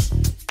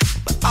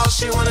 But all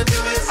she wanna do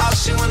is, all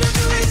she wanna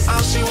do is,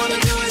 all she wanna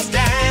do is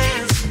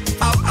dance.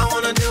 All I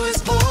wanna do is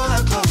pull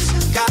her close.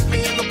 Got me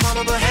in the palm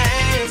of her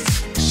hands.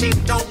 She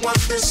don't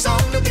want this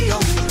song to be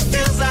over.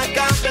 Feels like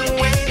I've been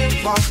waiting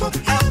for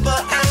forever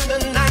and a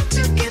night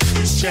to get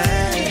this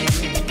chance.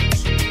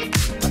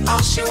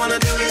 All she wanna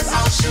do is,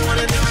 all she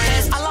wanna do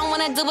is, All I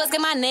wanna do is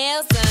get my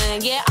nails done.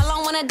 Yeah, all I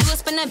wanna do is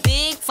spend a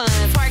big fun.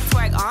 Twerk,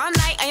 twerk all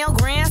night on your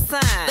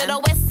grandson.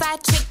 Little west side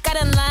chick out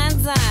in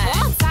London.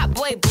 I'm top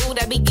boy boo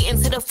that be getting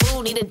to the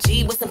food. Need a G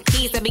with some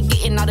keys that be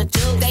getting all the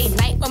juice. Day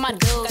night with my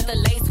dude, got the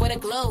lace with a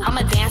glue.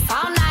 I'ma dance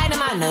all night in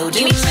my new jeans.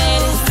 Give me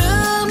credit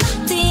through my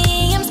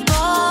DMs,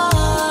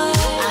 boy.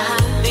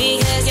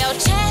 Because your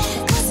check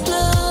was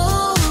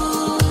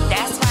blue.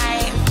 That's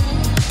right.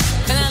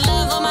 And I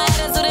love all my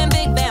attitude and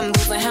big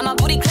bamboo. And have my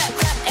booty clap,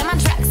 clap, and my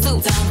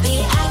tracksuit. Don't be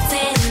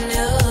acting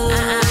new.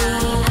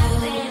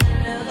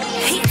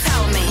 He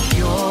told me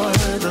you're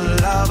the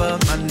love of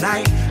my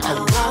night. I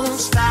won't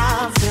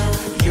stop till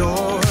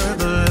you're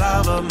the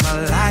love of my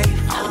life.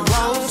 I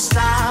won't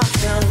stop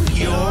till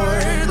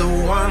you're the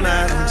one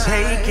that I'm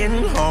taking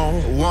home,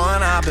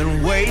 one I've been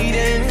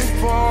waiting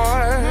for.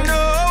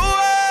 No,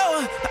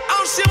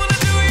 all she wanna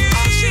do is,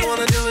 all she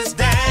wanna do is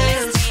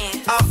dance.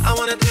 All I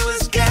wanna do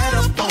is get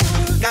up on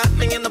her. Got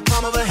me in the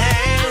palm of her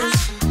hands.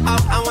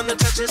 All I wanna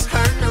touch is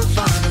her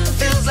nirvana.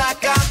 Feels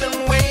like I've been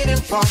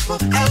waiting for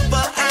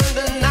forever and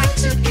a night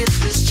to get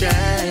this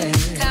chance.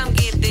 come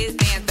get this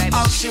dance, baby.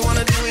 All she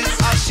wanna do is,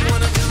 all she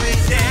wanna do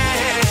is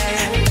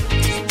dance.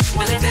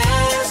 Wanna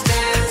dance,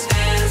 dance,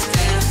 dance,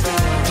 dance,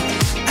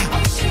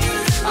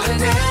 wanna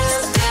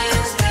dance,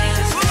 dance,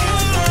 dance,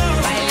 dance,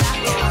 Baila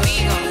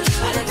conmigo.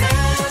 wanna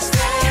dance,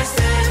 dance,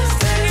 dance,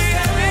 dance.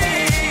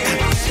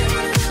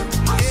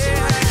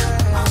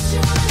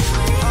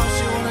 All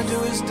she wanna do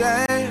is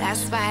dance.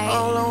 That's right.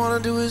 All I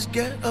wanna do is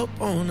get up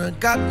on her.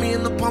 Got me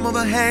in the palm of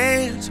her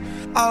hands.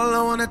 All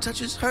I wanna touch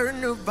is her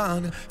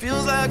nirvana.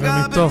 Feels like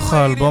I've been ומתוך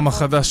האלבום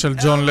החדש של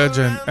ג'ון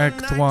לג'נד,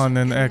 Act 1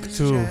 and Act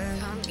 2,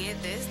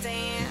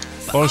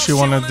 All She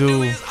Wanna Do,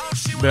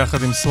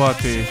 ביחד עם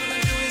סואטי.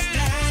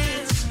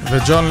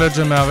 וג'ון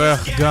לג'נד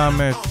מארח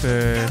גם את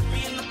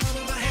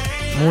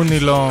מוני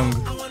לונג,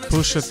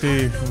 פושה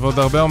טי ועוד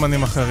הרבה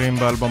אומנים אחרים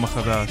באלבום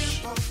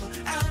החדש.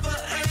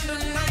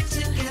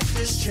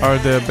 are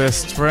the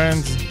best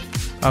friends,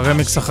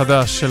 הרמיקס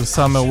החדש של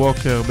סאמר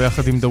ווקר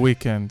ביחד עם The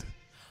Weeknd.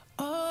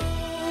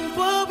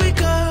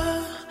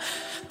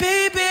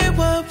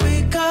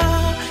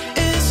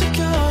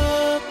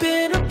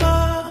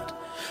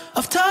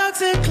 Of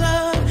toxic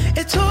love,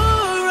 it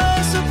tore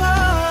us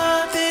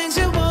apart. Things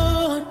you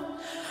want,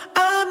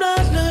 I'm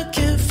not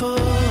looking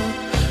for.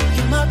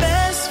 You're my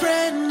best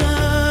friend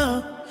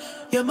now.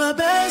 You're my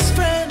best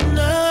friend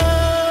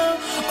now.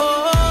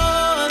 Oh,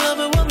 I love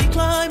it when we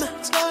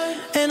climax,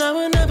 and I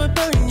will never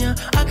burn you.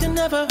 I can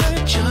never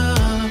hurt you.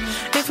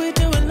 If we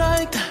do it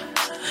like that,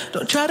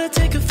 don't try to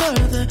take it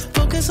further.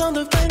 Focus on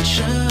the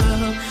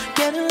friendship.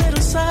 Get a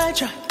little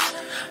sidetracked.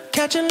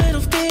 Catching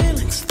little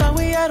feelings, thought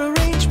we had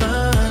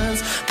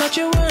arrangements. Thought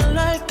you weren't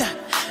like that,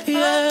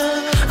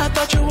 yeah. I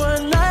thought you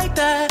weren't like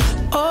that.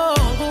 Oh,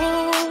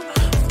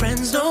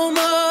 friends no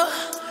more.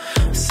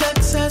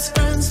 Sex as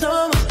friends no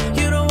more.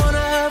 You don't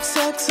wanna have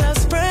sex as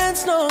friends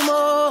no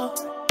more.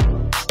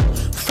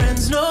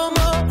 Friends no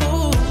more.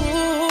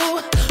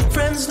 Ooh,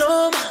 friends no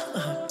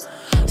more.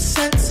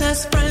 Sex as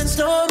friends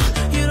no more.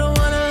 You don't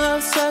wanna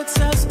have sex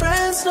as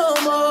friends no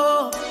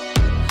more.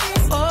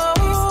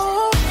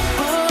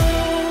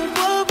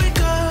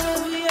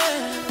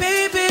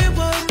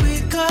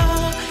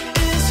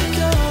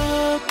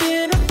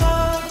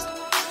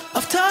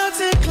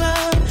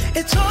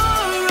 It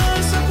tore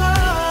us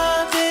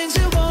apart, things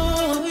you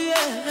want,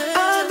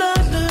 I'm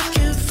not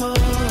looking for.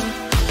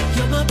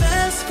 You're my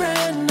best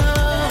friend now.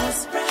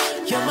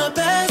 You're my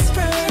best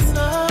friend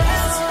now.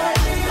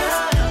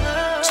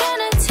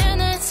 Tryna turn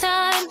the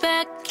time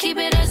back, keep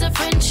it as a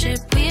friendship.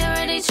 We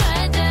already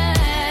tried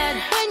that.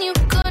 When you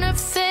gonna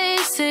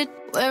face it?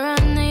 We're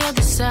on the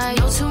other side.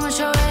 Know too much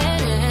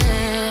already.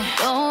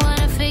 Don't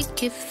wanna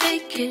fake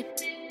it.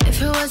 If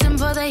it wasn't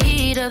for the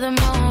heat of the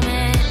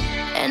moment.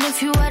 And if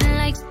you hadn't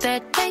like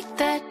that,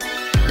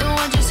 then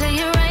won't you say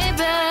you're right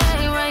back,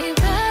 right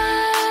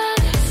back?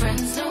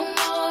 Friends no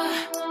more,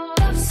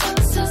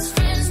 just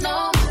friends no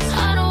more.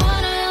 I don't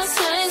wanna have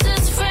sex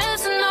as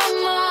friends no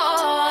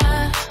more.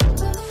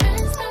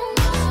 Friends no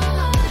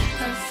more,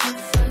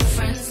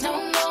 friends no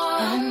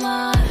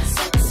more.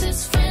 Sex as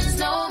friends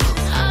no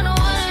more. I don't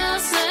wanna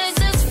have sex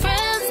as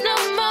friends no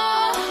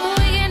more.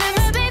 We can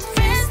never be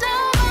friends no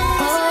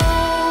more.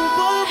 Oh,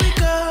 what we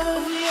got,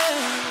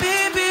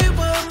 baby,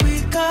 what we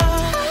got.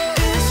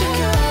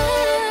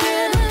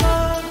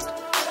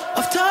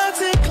 Of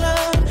toxic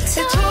love,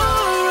 it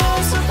tore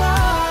us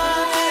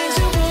apart. Things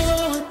you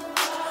want,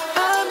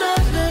 I'm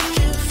not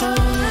looking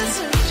for.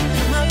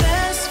 You're my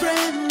best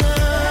friend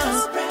now.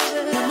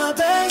 You're my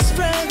best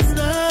friend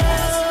now.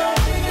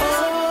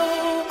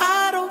 Oh,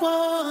 I don't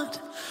want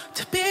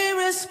to be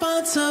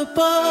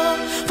responsible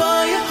for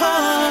your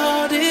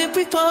heart if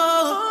we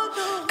fall.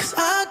 'Cause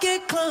I get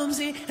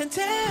clumsy and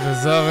tear.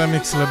 וזה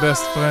הרמיקס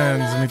לבסט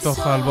פרנדס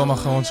מתוך האלבום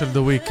האחרון של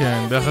The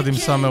Weeknd ביחד עם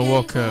סאמר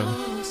ווקר.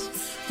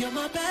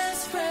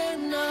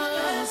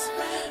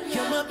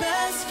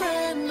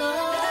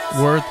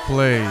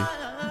 Wordplay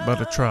by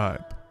the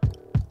Tribe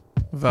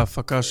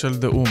וההפקה של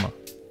The Uma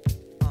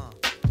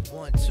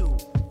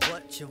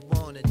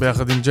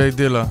ביחד עם ג'יי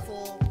דילה,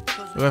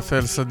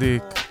 רפאל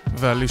סדיק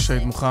ואלישה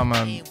עיד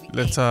מוחמד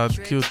לצד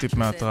קיוטיפ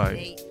מהטרייב.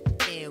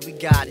 We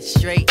got it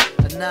straight,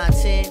 a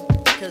 9-10,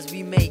 cause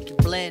we make it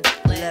blend,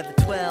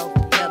 11-12,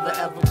 never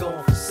ever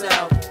going for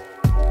self.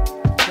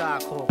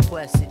 Charcoal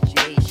quest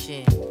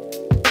situation,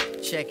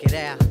 check it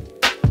out,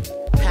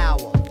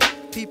 power.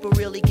 People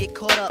really get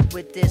caught up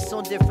with this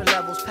on different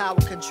levels.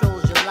 Power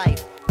controls your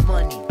life,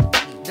 money,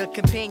 the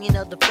companion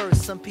of the first.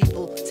 Some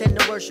people tend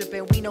to worship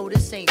and we know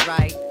this ain't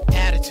right.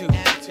 Attitude,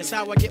 it's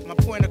how I get my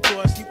point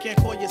across. You can't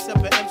call yourself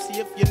an MC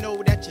if you know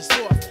that you're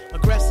soft,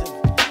 aggressive.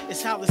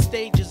 It's how the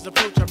stages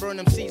approach. I burn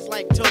them seeds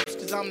like toast,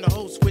 cause I'm the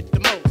host with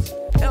the most.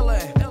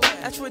 LA,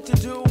 that's what to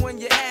do when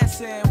you're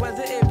asking,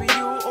 whether it be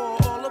you or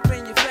all up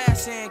in your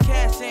fashion,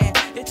 cash in.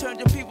 It turned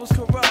your people's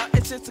corrupt,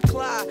 it's just a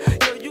clock.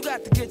 Yo, you got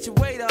to get your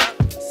weight up.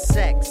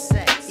 Sex,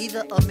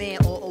 either a man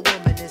or a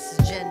woman, this is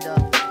gender.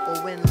 Or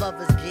when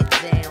lovers get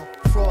down,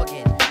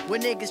 frogging. When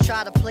niggas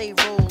try to play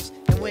roles,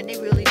 and when they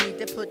really need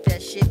to put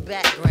that shit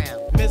background.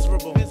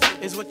 Miserable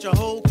is what your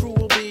whole crew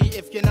will be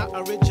if you're not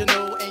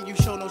original and you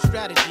show no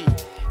strategy.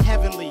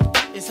 Heavenly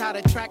is how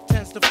the track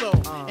tends to flow.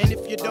 And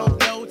if you don't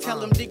know, tell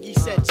them Diggy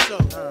said so.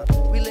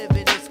 We live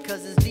in this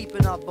cause it's deep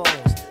in our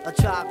bones. A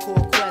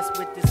tribe-core quest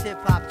with this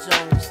hip-hop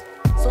Jones.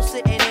 So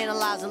sit and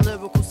analyze a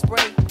lyrical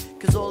spray,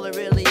 cause all it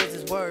really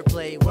is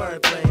wordplay.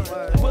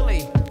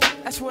 Willie,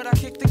 that's what I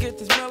kick to get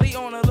this Millie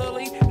on a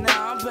lily. Now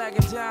I'm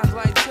bagging jams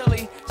like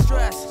chili.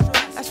 Stress,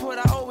 that's what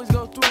I always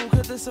go through,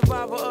 cause the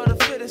survivor of the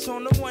fittest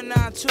on the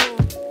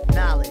 192.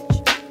 Knowledge,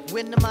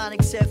 when the mind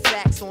accept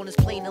facts on this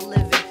plane of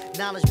living.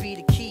 Knowledge be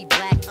the key,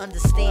 black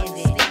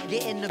understanding.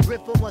 Getting the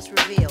grip of what's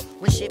revealed.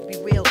 When shit be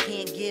real,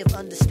 can't give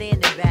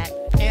understanding back.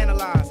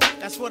 Analyze,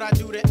 that's what I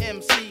do to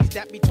MCs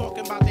that be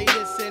talking about they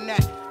this and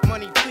that.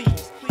 Money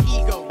please,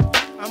 ego.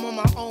 I'm on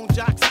my own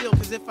jock still,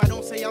 cause if I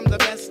don't say I'm the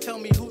best, tell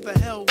me who the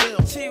hell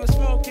will. She was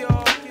smoke,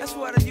 y'all, that's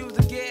what I use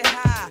to get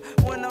high.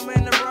 When I'm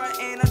in the right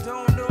and I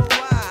don't know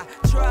why.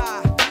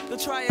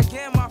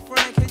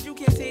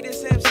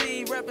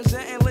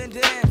 representing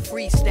Linden.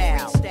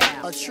 Freestyle,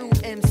 a true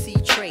MC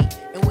trait.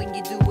 And when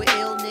you do it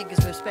ill,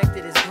 niggas respect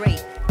it as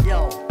great.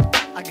 Yo,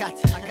 I got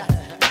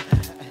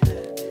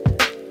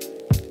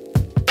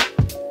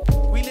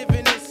We live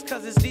in this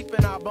cause it's deep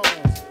in our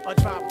bones. A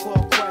Tribe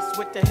Called Quest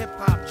with the hip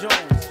hop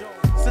Jones.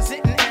 So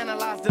sit and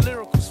analyze the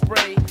lyrical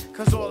spray,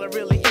 cause all it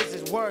really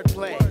is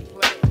wordplay.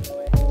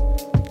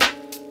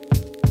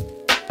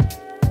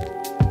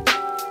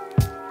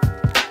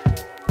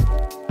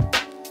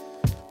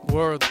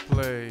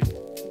 wordplay.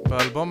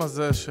 באלבום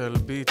הזה של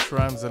Beat,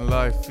 Rhymes and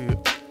Life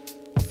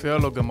הופיע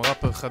לו גם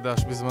ראפר חדש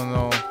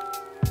בזמנו,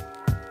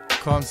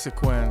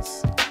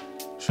 Consequence,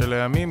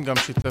 שלימים גם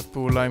שיתף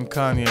פעולה עם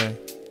קניה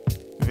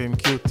ועם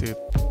קיוטיפ.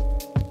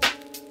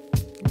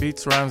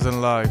 Beats, Rhymes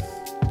and Life,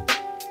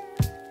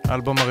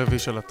 האלבום הרביעי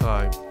של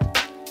הטרייב.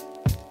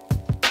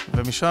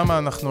 ומשם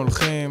אנחנו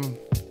הולכים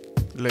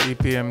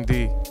ל-EPMD,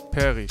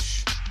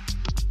 פריש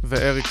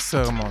ואריק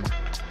סרמון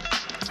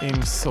עם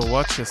So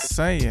What You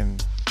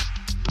Saying.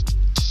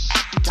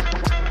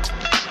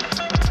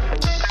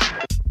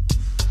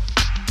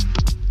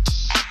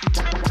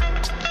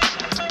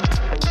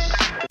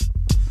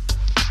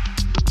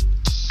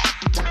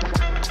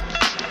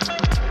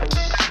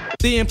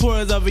 The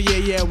importance of a year,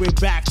 yeah, we're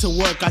back to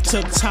work. I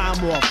took time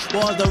off,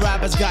 all the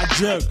rappers got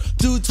jerked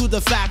due to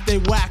the fact they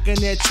whacking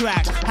their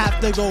track.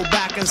 Have to go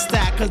back and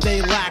stack cause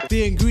they lack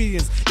the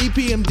ingredients,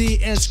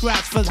 EPMD and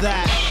scratch for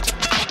that.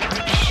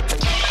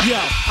 Yo,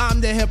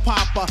 I'm the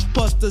hip-hopper,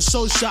 plus the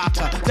show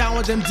shocker. Down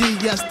with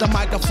MD, yes, the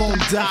microphone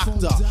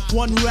doctor.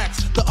 One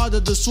Rex, the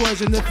other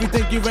destroys, and if you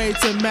think you're ready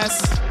to mess,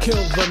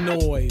 kill the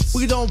noise.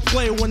 We don't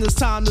play when it's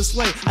time to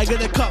slay. I get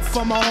a cut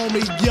from my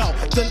homie, yo,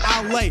 then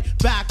I lay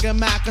back and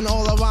mac and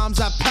all the rhymes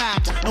I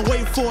pack and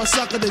wait for a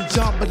sucker to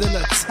jump and then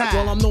attack.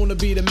 Well, I'm known to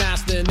be the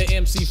master in the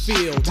MC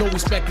field. No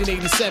respect in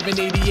 87,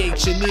 88,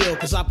 Chanel,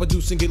 cause I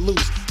produce and get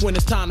loose when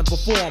it's time to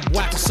perform.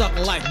 Whack a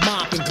sucker like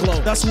Mop and Glow.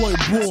 That's what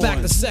it born.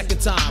 Back the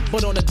second time,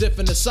 but on a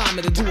different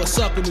assignment to do a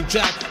sucker new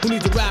jack who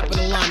needs a rap in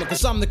alignment,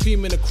 cause I'm the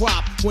cream in the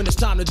crop when it's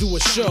time to do a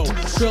show.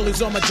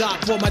 Girlies on my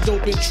job for my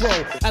dope intro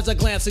as I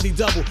glance at the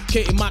double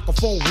K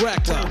microphone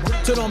wrecker.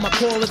 Turn on my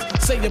callers,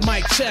 say your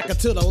mic checker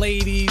to the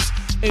ladies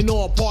and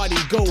all party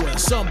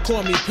goers. Some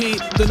call me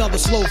Pete, another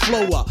slow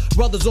flower.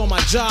 Brothers on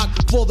my jock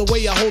for the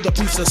way I hold a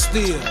piece of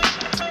steel.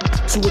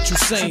 So what you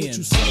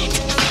saying?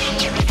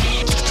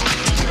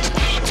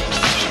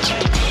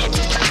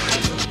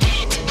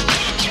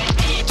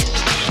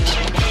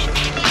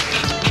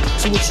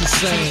 So what you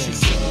saying?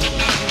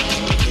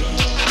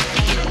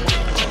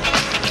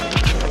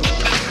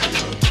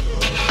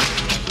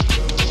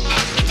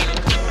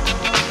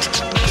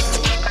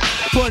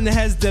 Putting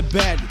heads to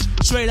bed,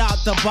 straight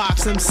out the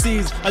box.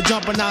 MCs are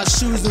jumping out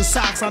shoes and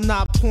socks. I'm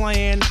not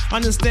playing.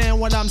 Understand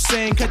what I'm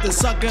saying? Cut the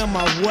sucker in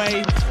my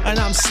way, and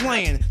I'm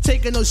slaying.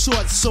 Taking no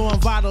shorts, showing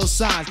vital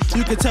signs.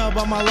 You can tell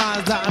by my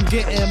lines that I'm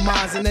getting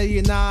mines in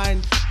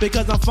 89.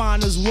 Because I'm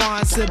fine as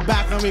wine, sit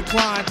back and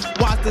recline.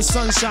 Watch the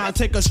sunshine,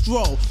 take a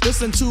stroll.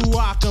 Listen to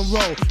rock and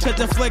roll. Cut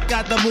the flick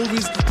at the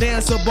movies,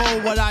 dance a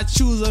bowl. What I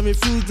choose and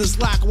refuse to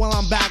slack. While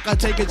I'm back, I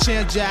take a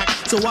chance, Jack.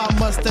 So I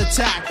must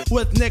attack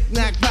with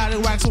knick-knack,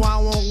 paddywhack, so I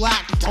won't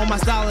lack. All my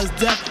style is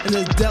death and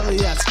it's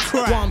deadly as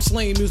crack. While I'm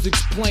slaying,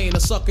 music's plain, a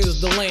sucker is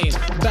the lane.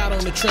 Battle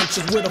in the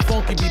trenches where the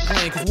funky be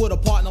playing. Cause with a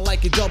partner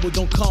like your double,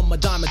 don't come a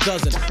dime a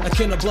dozen.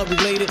 Akin or blood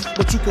related,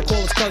 but you could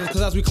call us cousins.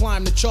 Cause as we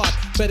climb the chart,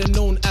 better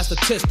known as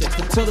statistics.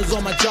 Brothers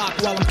on my jock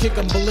while I'm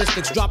kicking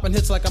ballistics. Dropping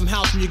hits like I'm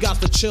house and you got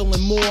to chillin'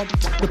 more.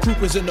 The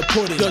proof is in the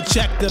pudding. Yo,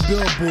 check the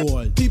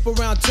billboard. People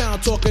around town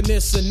talking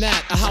this and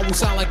that. How we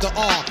sound like the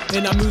R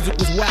and our music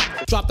was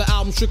whack. Dropped the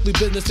album Strictly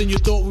Business and you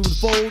thought we would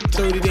fold.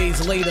 30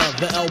 days later,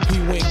 the LP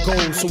went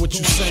gold. So what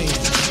you saying?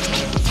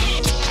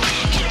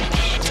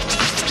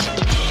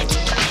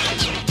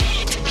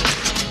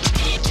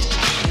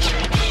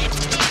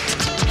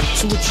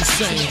 So what you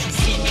saying?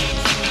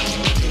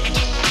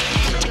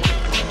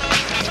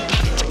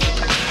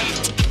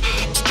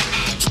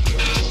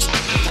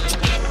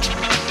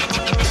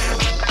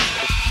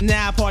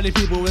 Now party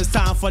people, it's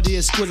time for the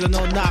exquisite.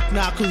 No knock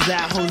knock, who's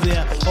that, who's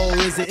there? Oh,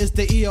 is it? It's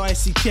the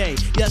E-R-I-C-K.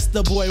 Yes,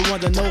 the boy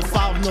wonder. No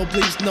foul, no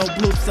bleeps, no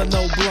bloops, and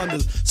no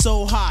blunders.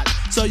 So hot,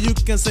 so you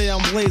can say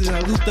I'm blazing.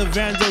 And Luther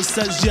Vandross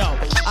says, yo,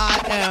 I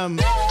am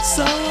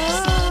so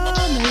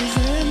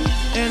amazing,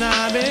 and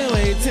I've been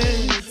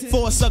waiting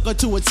for a sucker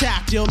to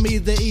attack. Yo, me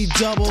the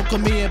E-double,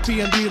 come me and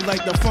P&D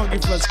like the funky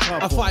first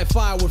couple. I fight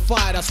fire with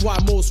fire, that's why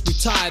most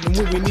retired. And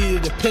when we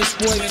needed a piss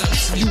boy,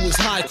 you was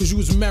high cause you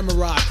was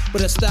memorized.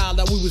 But the style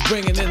that we was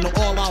bringing in the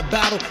all-out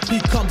battle,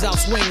 he comes out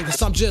swinging.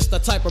 Cause I'm just the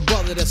type of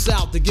brother that's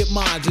out to get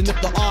mines. And if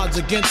the odds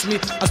against me,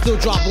 I still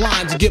drop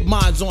lines and get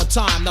mines on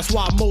time. That's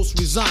why most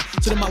resign.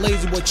 Sit in my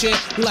lazy boy chair,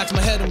 relax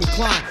my head and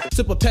recline.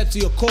 Sip a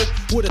Pepsi or Coke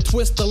with a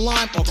twist of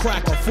lime or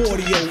crack a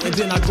 40-o. And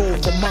then I go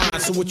for mine,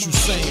 so what you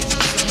saying?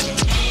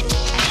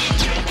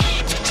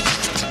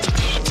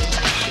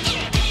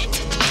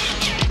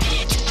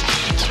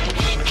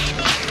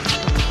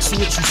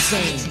 What you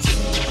saying?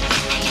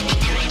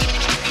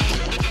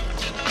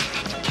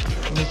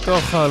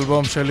 מתוך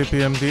האלבום של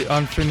EPMD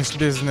Unfinished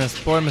Business,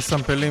 פה הם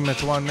מסמפלים את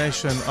One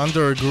Nation,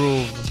 Under a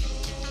Groove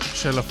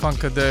של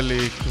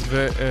הפאנקדליק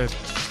ואת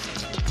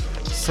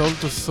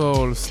Soul to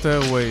Soul,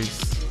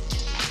 Stairways,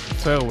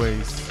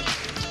 Fairways,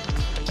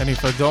 and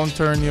If I Don't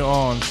Turn You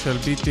On של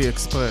BT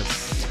Express.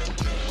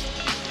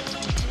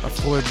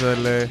 הפכו את זה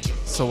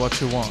ל-So What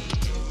You Want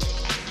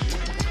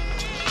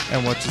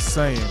and What You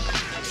Saying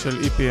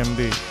של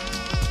EPMD.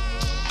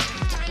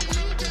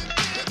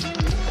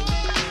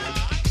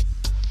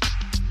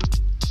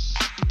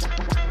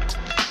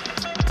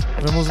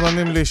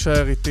 ומוזמנים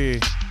להישאר איתי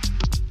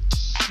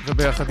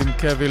וביחד עם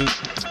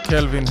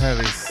קלווין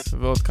הריס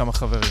ועוד כמה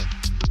חברים.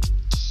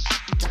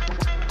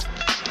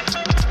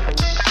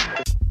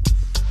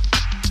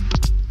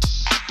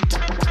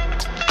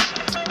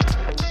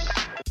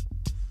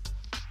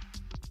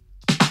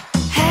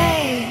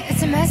 Hey,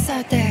 it's a mess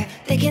out there.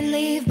 They can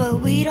leave,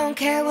 but we don't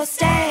care, we'll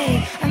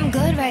stay. I'm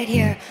good right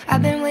here.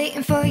 I've been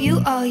waiting for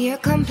you all year.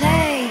 Come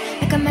play,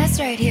 make a mess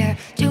right here.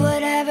 Do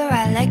whatever,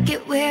 I like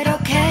it weird,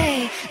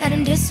 okay. Let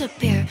him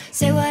disappear.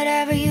 Say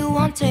whatever you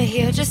want to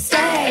hear, just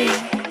say.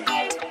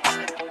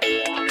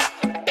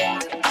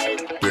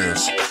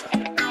 Dance.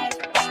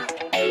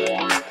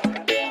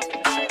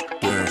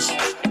 Dance.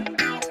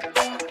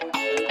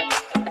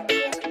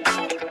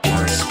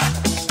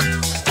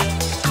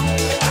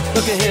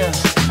 Look at here.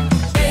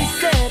 They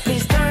said,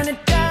 please turn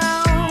it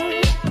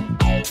down.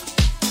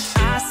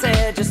 I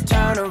said, just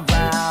turn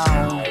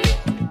around.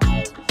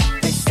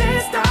 They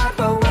said, stop,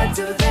 but what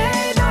do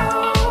they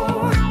know?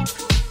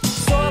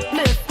 So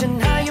uplifting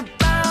how you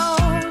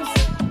bounce.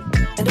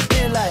 And I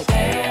feel like,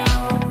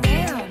 damn,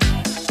 damn.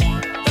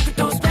 Look at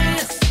those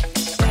pants.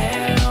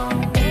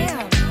 Damn,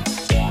 damn.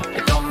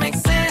 It don't make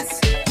sense.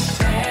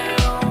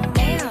 Damn,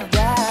 damn.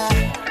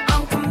 Yeah,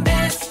 I'm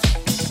convinced.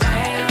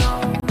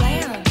 Damn,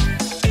 damn.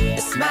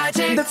 It's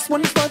magic. That's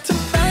one for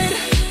tonight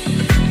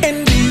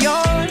and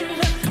beyond.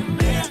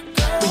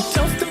 We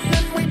toast them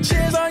and we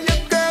cheers. All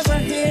your girls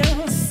are here.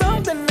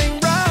 Something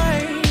ain't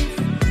right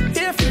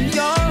if you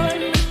yawn.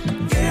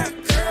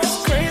 As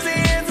crazy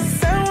as the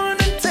sound,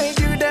 wanna take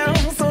you down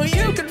so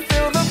you can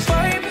feel the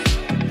vibe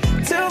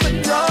till the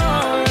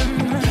dawn.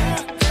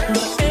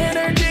 The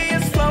energy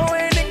is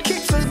flowing, it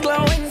keeps us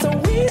glowing, so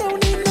we don't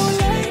need no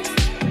light.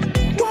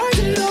 Why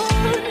it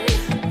on?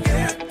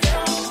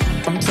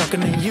 I'm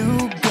talking to you,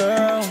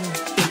 girl.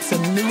 It's a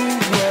new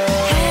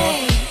world.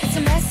 Hey, it's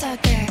a mess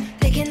out there.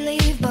 They can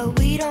leave, but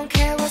we don't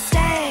care, we'll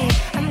stay.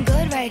 I'm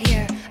good right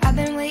here. I've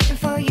been waiting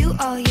for you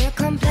all year.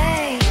 Come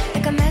play,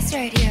 make a mess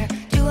right here.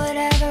 Do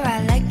whatever, I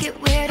like it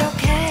weird,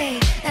 okay.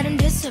 Let him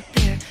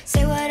disappear.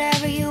 Say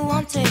whatever you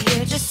want to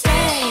hear, just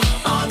say.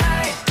 All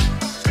night.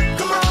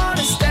 Come on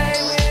and stay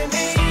with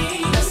me.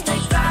 Let's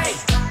take flight.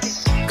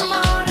 Come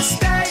on and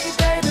stay,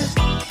 baby.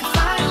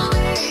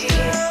 Finally.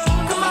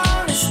 Come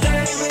on and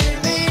stay with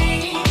me.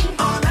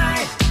 All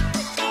night.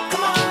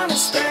 Come on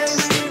and stay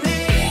with me.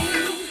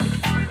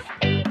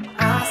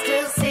 I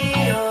still see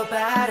your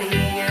body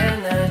in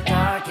the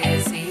dark.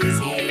 It's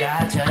easy.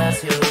 I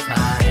just use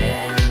my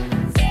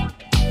hands.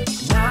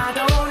 And I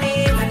don't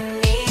even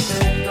need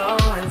to go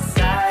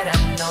inside. I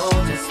know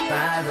just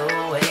by the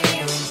way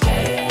you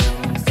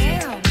dance.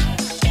 Damn,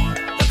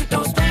 Look at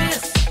those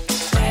pants.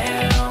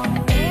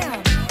 Damn, damn,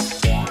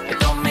 it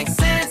don't make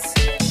sense.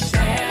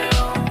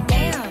 Damn,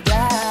 damn,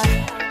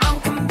 yeah, I'm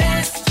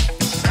convinced.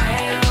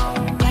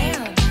 Damn,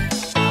 damn.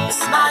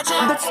 it's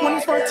magic. That's one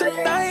for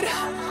tonight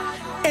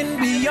and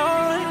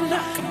beyond.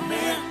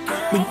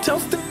 We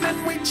toast them and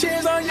we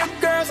cheers. All your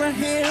girls are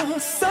here.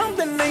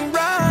 Something ain't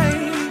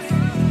right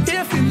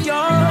if you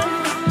yawn.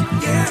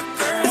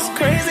 As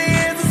crazy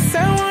as the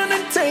sound, wanna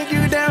take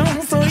you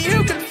down so you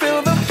can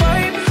feel the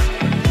vibe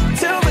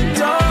till the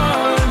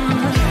dawn.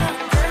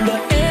 The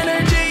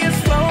energy is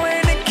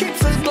flowing, it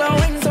keeps us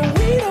glowing, so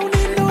we don't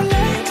need no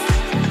light.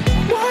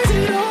 Why is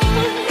it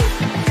on?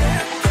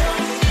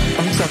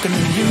 I'm talking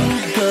to you,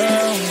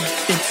 girl.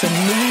 It's a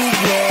new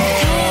world.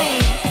 Hey,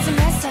 it's a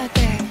mess out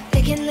there.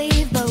 They can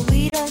leave, but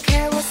we don't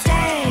care, we'll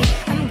stay.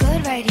 I'm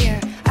good right here.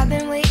 I've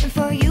been waiting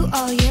for you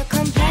all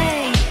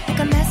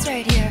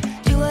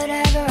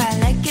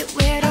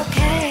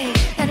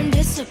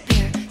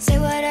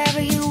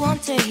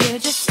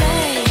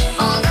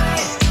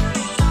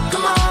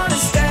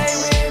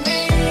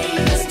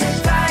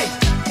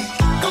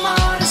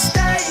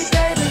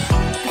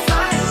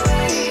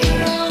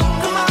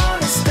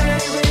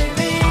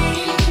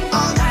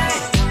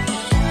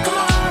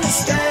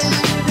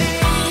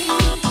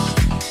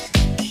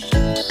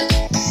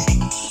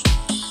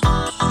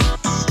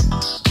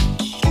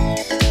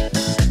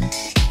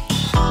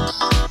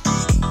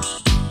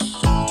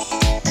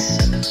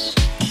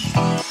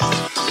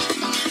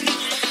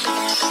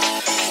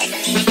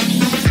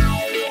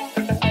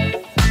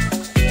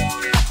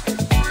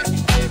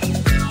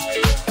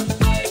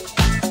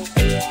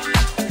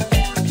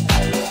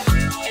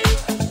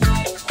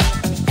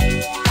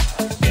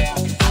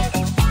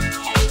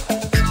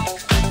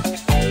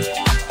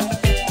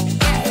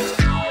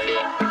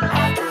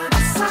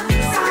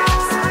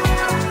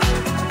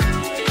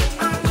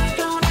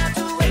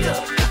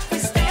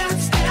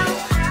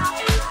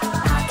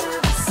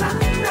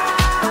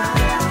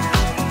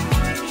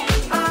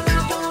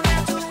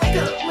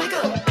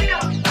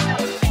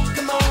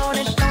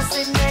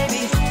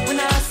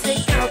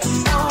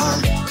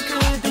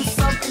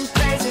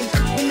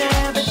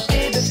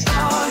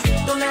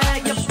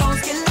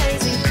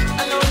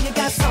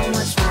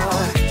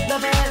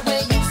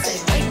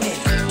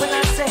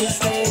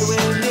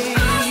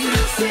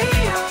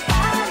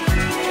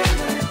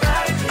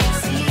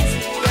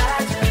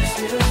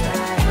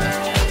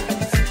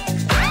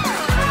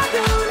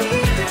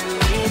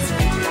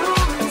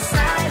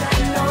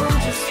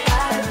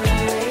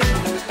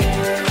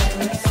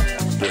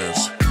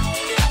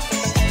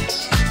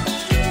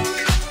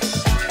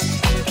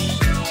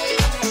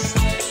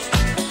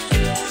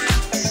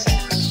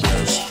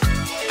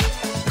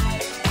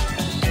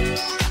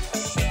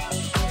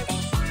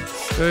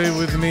Stay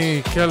with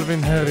me,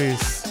 Calvin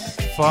Harris,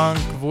 Funk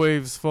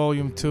Waves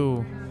Volume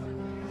 2.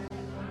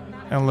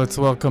 And let's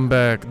welcome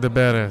back the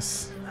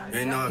badass,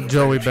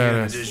 Joey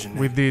Badass,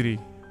 with Diddy.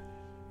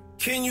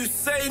 Can you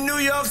say New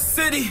York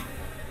City?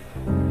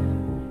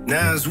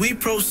 Now as we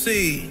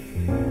proceed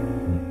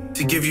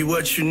to give you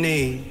what you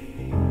need,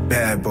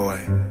 bad boy.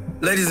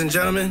 Ladies and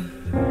gentlemen,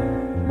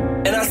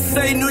 and I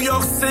say New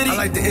York City, I'd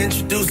like to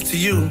introduce to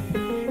you,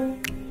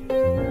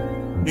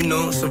 you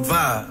know, it's a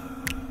vibe.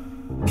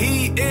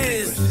 He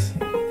is,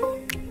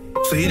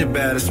 so he the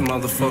baddest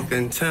motherfucker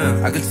in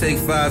town. I could take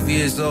 5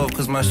 years off,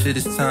 cause my shit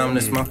is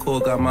timeless. My core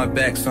got my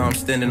back, so I'm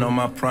standing on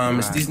my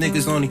promise. These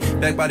niggas only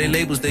backed by their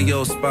labels, they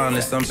all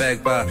spineless. I'm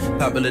backed by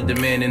popular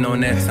demand and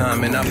on that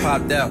time. And I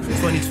popped out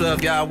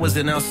 2012, y'all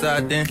wasn't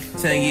outside then.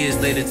 10 years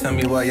later, tell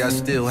me why y'all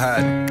still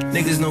hiding.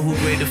 Niggas know who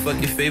great the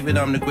fuck your favorite,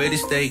 I'm the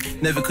greatest, they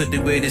never could the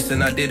greatest,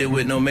 and I did it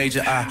with no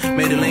major. I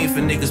made a lane for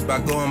niggas by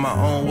going my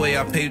own way.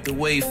 I paved the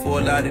way for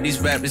a lot of these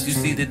rappers you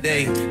see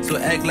today. So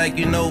act like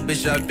you know,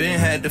 bitch, I been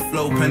had the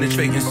flow,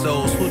 penetrating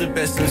souls. Who the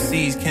best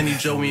MCs? Kenny,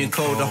 Joey, and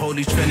Cole, the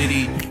Holy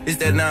Trinity. It's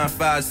that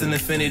 9-5s and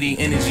infinity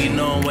energy,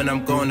 knowing when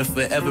I'm going to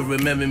forever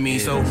remember me.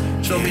 So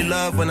show me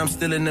love when I'm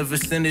still in the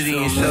vicinity,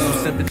 and show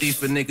some sympathy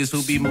for niggas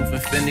who be moving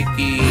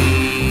finicky.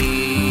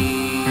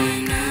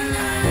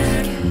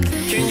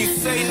 Can you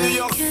say New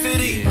York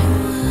City?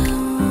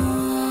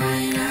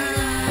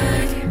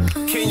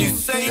 Can you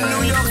say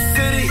New York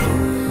City?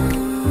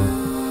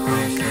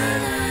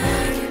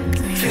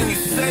 Can you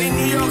say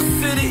New York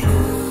City?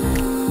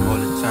 All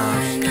the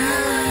time.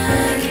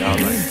 Y'all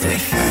like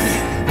that.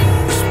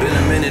 It's been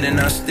a minute and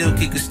I still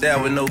kick a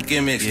style with no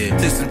gimmicks.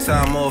 Took some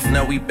time off,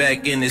 now we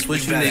back in this.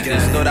 What you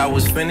niggas thought I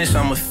was finished?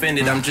 I'm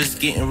offended. I'm just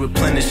getting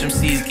replenished.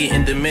 MCs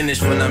getting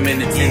diminished when I'm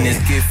in attendance.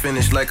 Get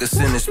finished like a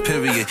sentence,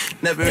 period.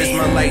 Never is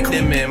my light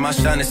dimming. My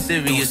shine is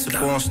serious, a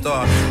born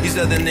star. These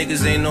other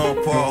niggas ain't on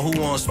par.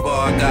 Who on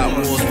spar? I got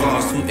war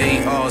scars,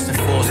 2 ARs and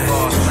 4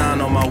 scars.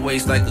 9 on my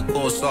waist like a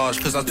corsage,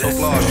 cause I talk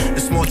large.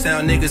 The small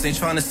town niggas ain't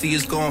trying to see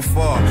us going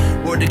far.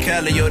 Word to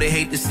Cali, yo, they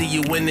hate to see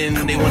you winning.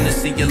 They wanna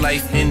see your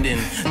life ending.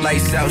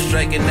 Lights out,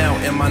 striking out,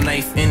 and my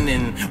knife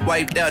ending.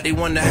 Wiped out, they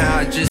wonder how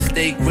I just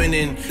stay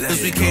grinning.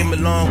 Cause we came a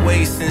long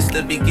way since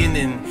the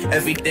beginning.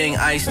 Everything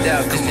iced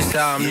out, cause this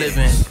how I'm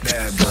living.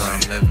 Bad boy,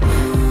 I'm living.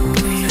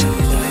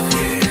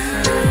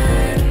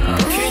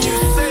 Can you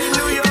say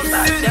New York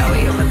City?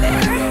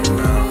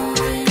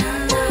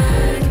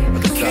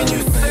 Can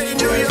you say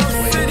New York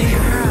City?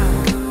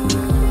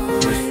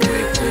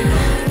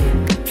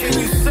 Can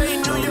you say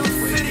New York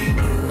City?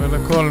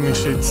 ולכל מי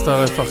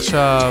שהצטרף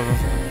עכשיו,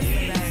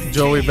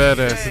 ג'וי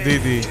בדס,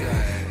 דידי,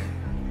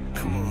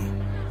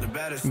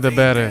 The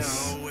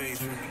Baddest.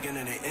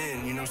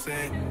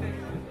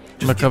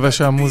 מקווה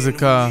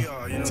שהמוזיקה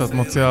קצת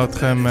מוציאה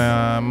אתכם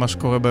ממה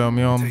שקורה ביום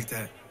יום.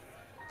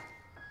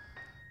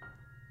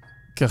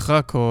 כי אחרי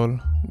הכל,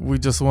 we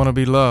just wanna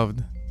be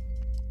loved.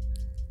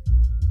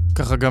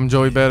 ככה גם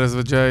ג'וי בדס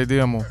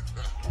וג'יי אמרו.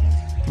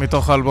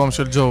 מתוך האלבום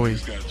של ג'וי,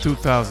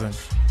 2000.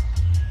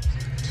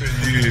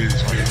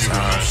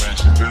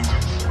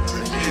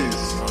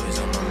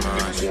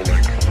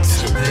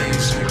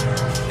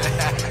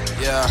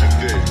 Yeah.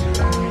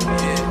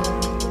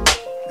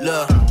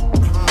 Look,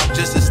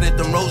 just to sniff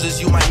them roses,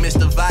 you might miss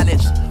the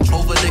violence.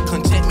 Overlook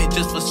contentment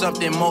just for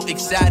something more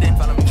exciting.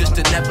 Just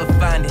to never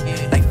find it,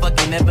 like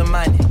fucking never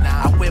mind it.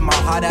 I wear my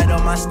heart out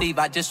on my sleeve,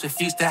 I just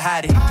refuse to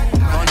hide it.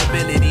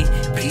 Vulnerability,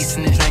 peace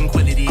and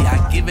tranquility. I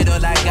give it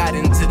all I got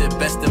into the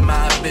best of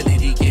my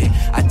ability. Yeah,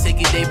 I take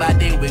it day by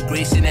day with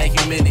grace and that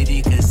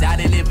humility. Cause I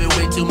done live with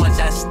way too much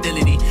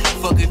hostility.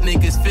 Fuck if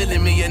niggas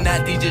feeling me or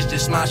not, these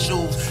just my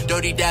shoes.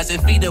 30,000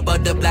 feet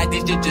above the black,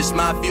 these just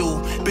my view.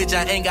 Bitch,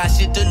 I ain't got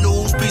shit to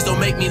lose, please don't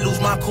make me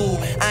lose my cool.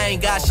 I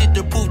ain't got shit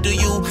to prove to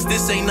you,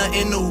 this ain't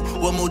nothing new.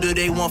 What more do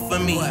they want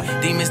from me?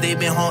 Demons, they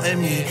been haunting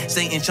me.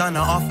 Satan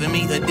tryna offer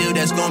me a deal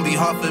that's gonna be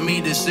hard for me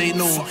to say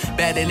no.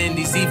 Battling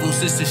these evil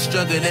sisters,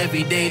 struggle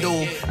every day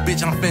though.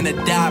 Bitch, I'm finna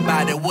die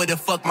by it, what the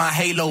fuck my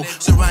halo?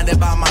 Surrounded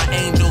by my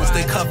angels,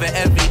 they cover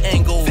every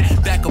angle.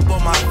 Back up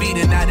on my feet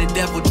and now the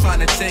devil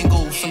tryna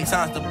tangle.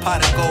 Sometimes the pot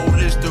of gold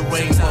is the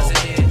rainbow.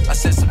 I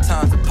said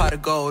sometimes the pot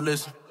of gold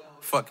is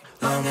fuck it.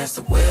 Long as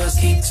the wheels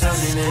keep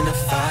turning and the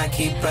fire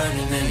keep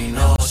burning, and you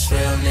know it's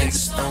real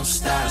niggas don't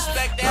stop.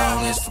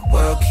 Long as the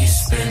world keeps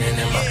spinning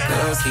and my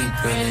girl keep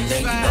grinning,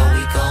 then you know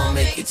we gon'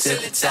 make it to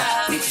the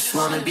top. We just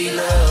wanna be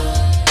loved,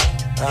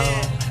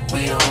 oh, we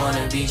don't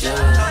wanna be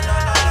judged.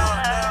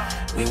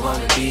 We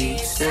wanna be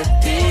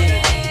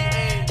accepted,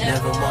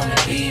 never wanna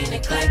be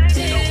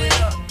neglected.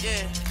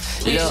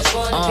 Look,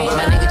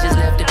 my nigga just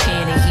left the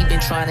pen and he been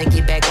trying to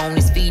get back on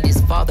his feet.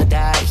 His father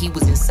died, he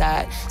was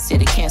inside.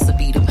 Said the cancer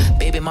beat him.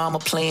 Baby mama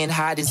playing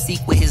hide and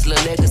seek with his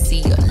little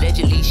legacy.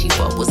 Allegedly, she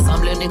fucked with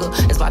some little nigga.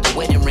 It's about the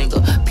wedding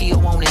ringer. P.O.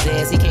 on his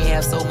ass, he can't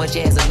have so much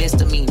as a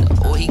misdemeanor.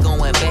 Or he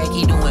going back,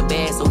 he doing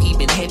bad, so he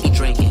been heavy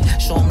drinking.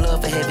 Show him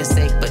love for heaven's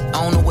sake, but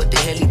I don't know what the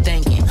hell he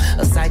thinking.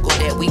 A cycle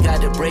that we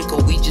gotta break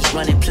or we just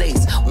run in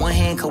place. One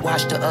hand could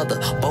wash the other,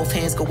 both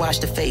hands could wash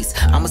the face.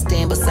 I'ma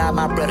stand beside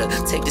my brother,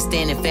 take the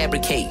stand and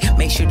fabricate.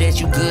 Make sure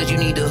that you good, you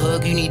need a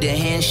hug, you need a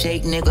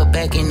handshake. Nigga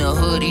back in the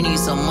hood, he need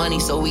some money,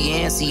 so he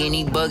antsy. And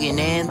he bugging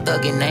and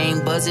thugging,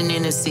 name buzzing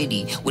in the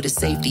city. With a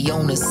safety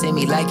on the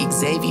semi like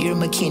Xavier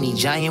McKinney.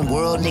 Giant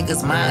world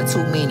niggas, mind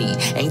too many.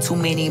 Ain't too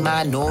many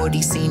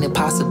minorities, seeing the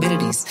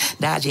possibilities.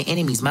 Dodging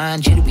enemies,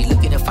 mind jittery,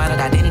 looking to find an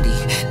identity.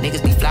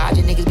 Niggas be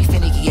flogging, niggas be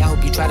finicky, I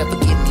hope you try to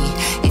forgive me.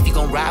 If you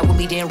gon' ride with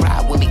me, then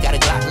ride with me. Got a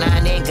Glock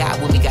 9 and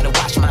God with me. Gotta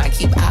watch mine,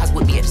 keep eyes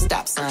with me at the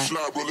stop sign.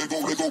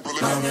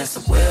 Long as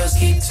the wheels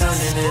keep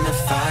turning and the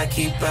fire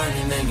keep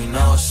burning, and you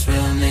know it's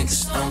real,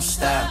 niggas don't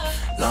stop.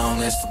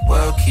 Long as the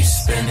world keeps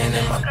spinning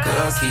and my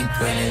girl keep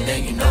grinning,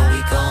 then you know we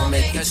gon'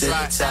 make it to the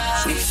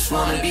top. We just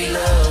wanna be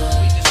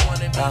loved.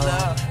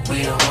 We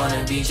don't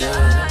wanna be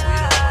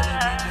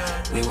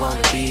judged. We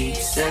wanna be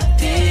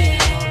accepted.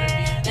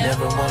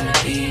 Never wanna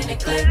be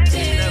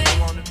neglected.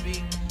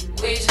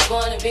 We just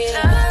wanna be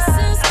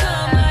lessons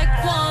come like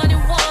one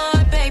and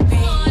one,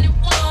 baby. When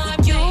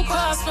you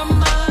cross my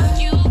mind,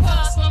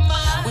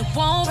 we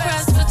won't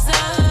press for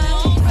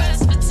time.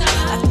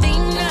 I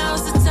think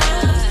now's the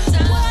time.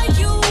 Why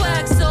you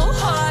act so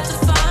hard to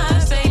find,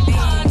 baby?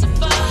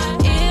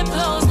 It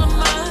blows my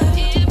mind.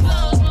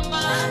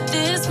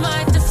 This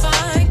might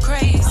define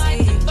crazy.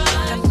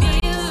 Got me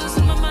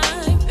losing my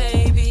mind,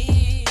 baby.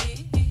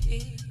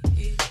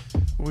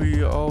 We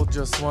all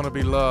just wanna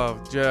be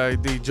loved.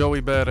 J.I.D.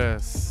 Joey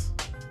Badass.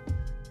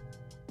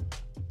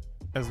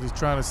 As we're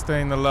trying to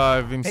stay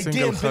alive עם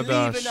סינגל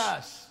חדש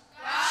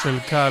של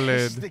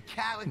קאלד,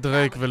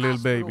 דרייק וליל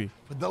בייבי.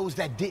 For those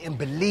that didn't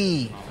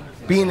believe,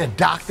 being a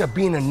doctor,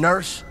 being a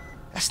nurse,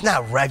 that's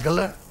not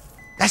regular.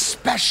 That's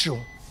special.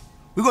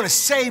 We're gonna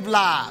save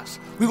lives.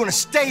 We're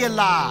gonna stay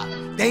alive.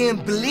 They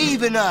didn't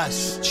believe in us.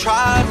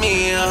 Tried me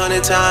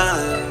 100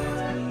 times.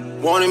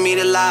 Wanted me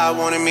to lie,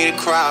 wanted me to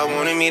cry,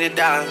 wanted me to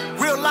die.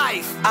 Real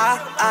life.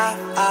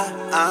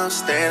 I'm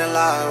staying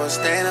alive, I'm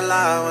staying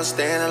alive, I'm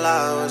staying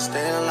alive, I'm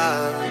staying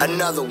alive.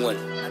 Another one.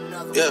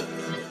 Yeah.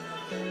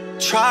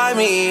 Try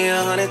me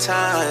 100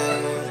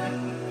 times.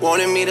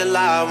 Wanted me to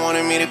lie,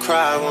 wanted me to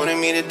cry, wanted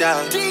me to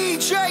die.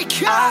 DJ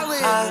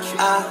Khaled.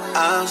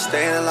 I'm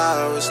staying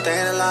alive, I'm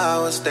staying alive,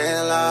 I'm staying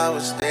alive,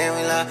 I'm staying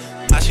alive.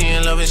 I she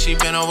in love and she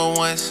been over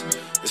once.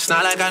 It's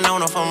not like I know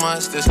her for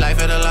months. This life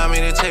had allowed me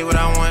to take what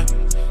I want.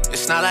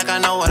 It's not like I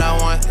know what I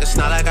want. It's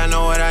not like I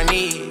know what I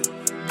need.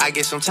 I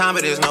get some time,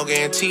 but there's no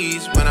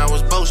guarantees. When I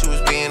was broke, she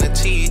was being a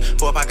tease.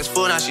 4 pockets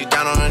full, now she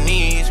down on her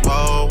knees.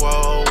 Whoa,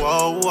 whoa,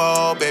 whoa,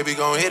 whoa. Baby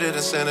gon' hit it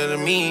and send it to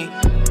me.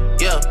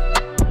 Yeah.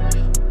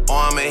 Or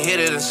I'ma hit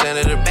it and send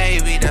it to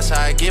baby. That's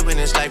how I get when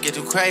this life get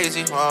too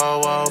crazy. Whoa,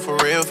 whoa, for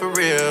real,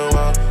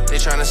 whoa. They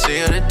tryna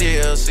seal the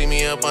deal. See me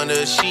up under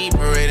a sheet,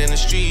 parade in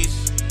the streets.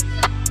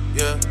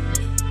 Yeah.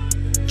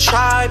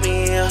 Try me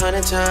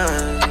 100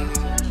 times.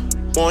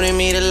 Wanted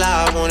me to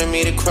lie, wanted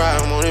me to cry,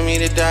 wanted me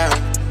to die.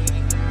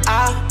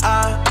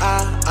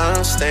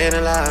 I'm staying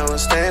alive,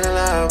 I'm staying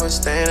alive, I'm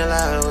staying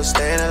alive, I'm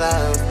staying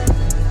alive.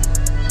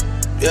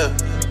 Yeah.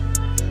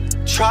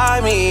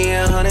 Try me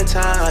 100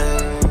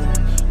 times.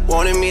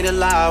 Wanted me to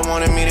lie,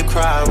 wanted me to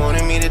cry,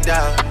 wanted me to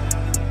die.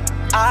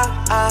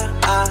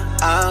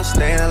 I'm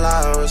staying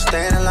alive, I'm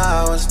staying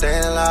alive, I'm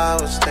staying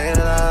alive, I'm staying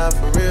alive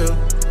for real.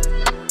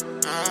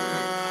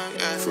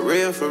 For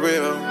real, for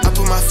real. I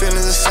put my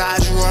feelings aside,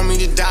 you want me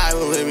to die,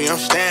 but baby, I'm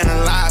staying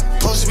alive.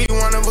 Supposed to be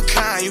one of a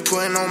kind, you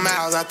putting on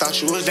miles, I thought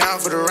you was down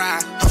for the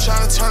ride. I'm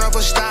trying to turn up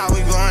a style, we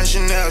going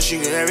Chanel, she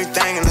get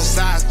everything in the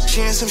size. She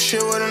in some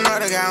shit with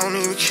another guy, I don't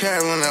even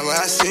care whenever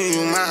I see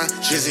you mine.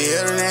 Just the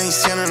other than he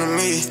sending to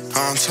me,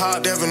 on top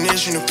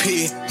definition of P.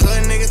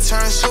 Hood nigga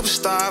turned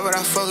superstar, but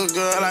I fuck a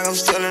girl like I'm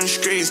still in the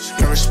streets.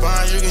 No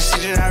response, you can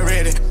see that I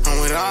read it. I'm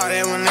with all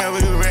that whenever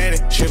you ready.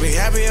 Should be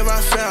happy if I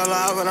fell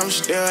off, but I'm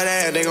still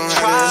there, they gon' have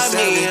to Tried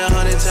me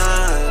 100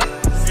 times.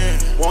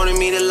 Wanted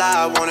me to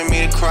lie, wanted me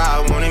to cry,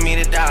 wanted me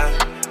to die.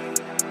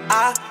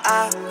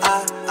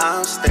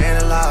 I'm staying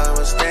alive,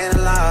 I'm staying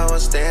alive, I'm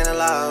staying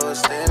alive, I'm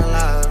staying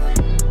alive.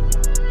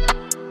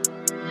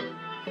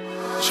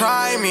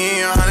 Try me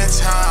 100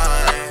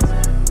 times.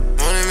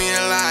 Wanted me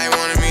to lie,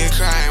 wanted me to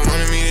cry,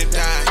 wanted me to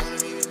die.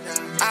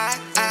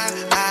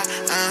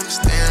 I'm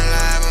staying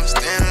alive, I'm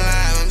staying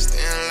alive, I'm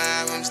staying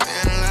alive, I'm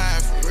staying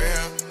alive for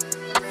real.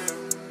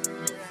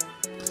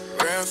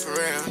 Real for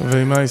real.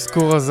 ועם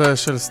האזכור הזה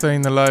של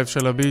Stayin' Alive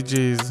של הבי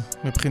ג'יז,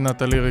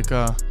 מבחינת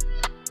הליריקה,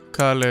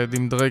 קאלד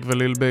עם דרייק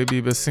וליל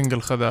בייבי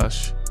בסינגל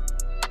חדש.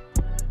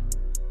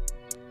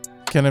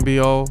 Can it be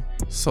all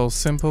so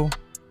simple?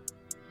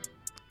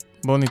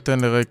 בוא ניתן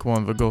לרייק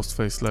וון וגוסט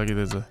פייס להגיד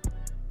את זה.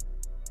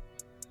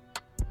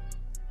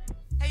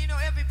 Hey, you know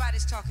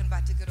everybody's talking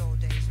about the good old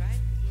days,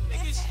 right?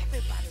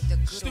 Everybody's the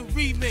good the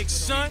remix,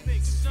 son.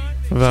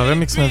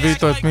 והרמיקס מביא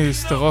איתו את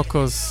מיסטר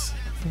רוקו's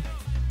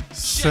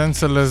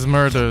Senseless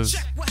Murders.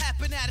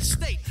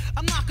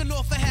 I'm knocking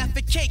off a half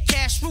a cake,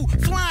 cash fruit,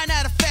 flying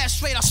at a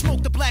fast rate. I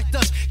smoke the black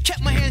dust,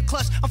 kept my hand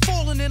clutched. I'm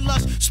falling in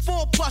lust.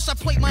 Sport plus, I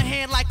plate my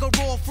hand like a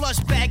raw flush.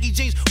 Baggy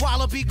jeans,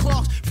 wallaby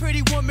clogs,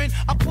 pretty woman.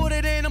 I put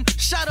it in them,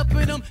 shot up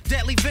in them,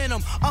 deadly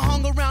venom. I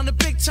hung around the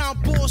big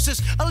town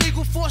bosses,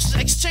 illegal forces,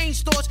 exchange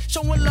thoughts,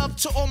 showing love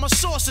to all my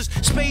sources.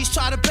 Spades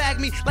try to bag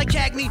me like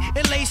Cagney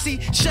and Lacey.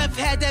 Chef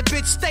had that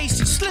bitch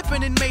Stacy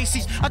slipping in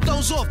Macy's. I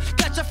doze off,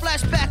 catch a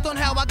flashback on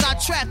how I got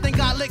trapped and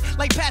got licked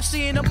like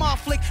Pepsi in a mall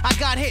flick. I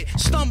got hit,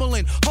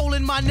 stumbling,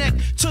 holding my neck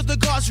to the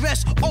guard's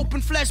rest.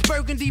 Open flesh,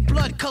 burgundy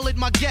blood colored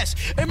my guest.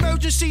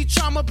 Emergency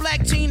trauma,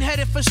 black teen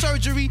headed for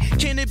surgery.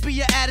 Can it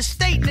be a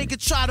out-of-state nigga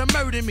try to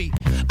murder me?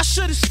 I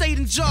should've stayed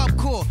in Job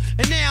Corps,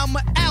 and now I'm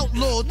an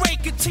outlaw. Ray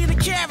Katina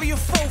carry a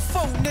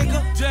fofo, nigga.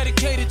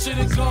 Dedicated to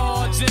the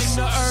gods and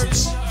the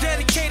earths.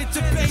 Dedicated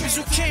to babies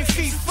who came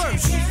feet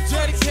first.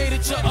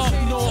 Dedicated to up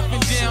north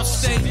and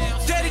downstate.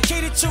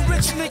 Dedicated to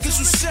rich niggas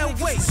who sell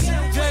weight.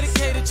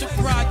 Dedicated to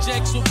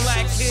projects with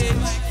black kids.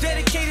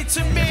 Dedicated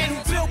to men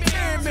who built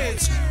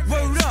pyramids.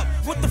 Word up,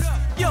 what the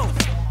yo?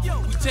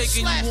 We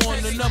taking you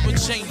on another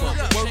chamber.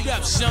 Word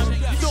up, son.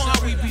 You know how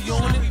we be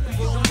on it.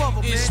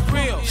 It's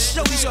real.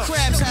 Show these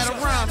crabs how to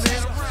rhyme,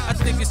 man. I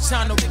think it's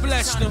time to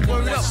bless them.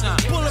 Word up, son.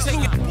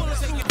 Take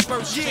it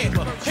first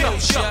chamber. Yo,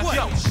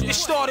 it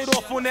started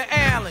off on the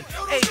island.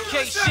 AK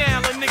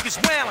Shallon, niggas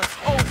wailing.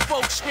 Old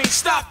folks scream,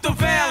 stop the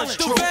violence.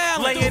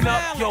 Laying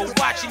up, yo,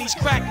 watching these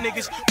crack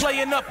niggas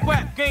playing up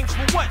rap games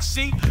for what?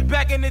 See,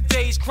 back in the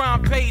days,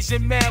 crime pays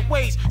in mad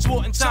ways.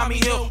 Sporting Tommy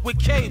Hill with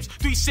caves,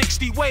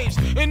 360 waves,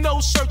 and no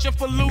searching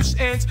for loose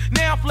ends.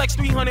 Now flex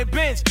 300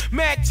 bins,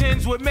 mad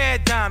tins with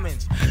mad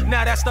diamonds.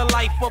 Now that's the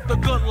life of the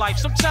good life.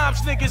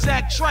 Sometimes niggas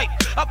act trite.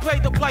 I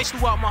paid the price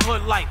throughout my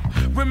hood life.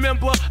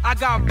 Remember, I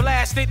got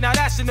blasted. Now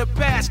that's in the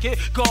basket.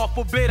 God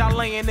forbid I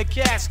lay in the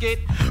casket.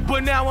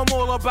 But now I'm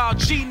all about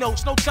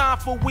G-notes. No time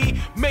for weed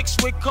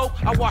mixed with coke.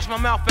 I wash my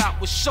mouth out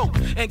with soap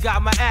and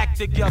got my act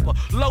together.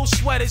 Low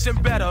sweaters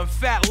and better and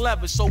fat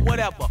leather. So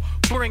whatever,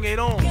 bring it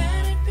on.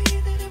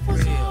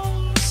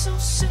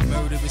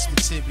 Murderous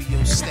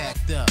material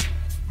stacked up.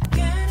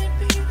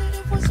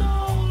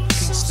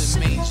 Peace to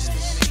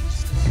majors.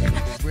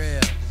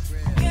 Real.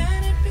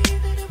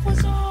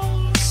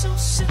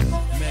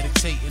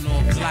 Meditating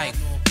on life.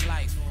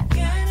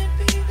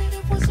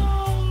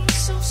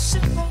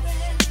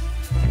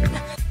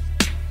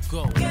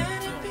 Go.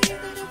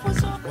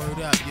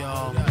 Word up,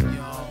 y'all.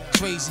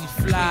 Crazy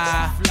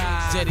fly.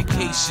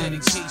 Dedication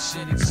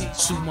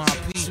to my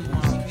people.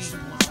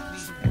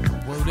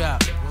 Word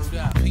up.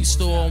 Peace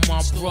to all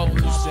my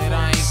brothers that I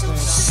ain't gonna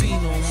see no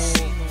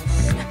more.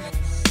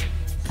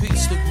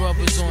 Peace to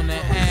brothers on the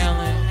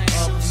island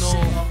up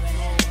north.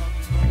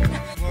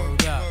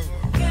 Word up.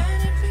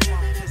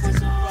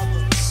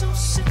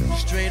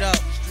 Straight up,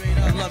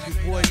 I love you,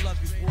 boy.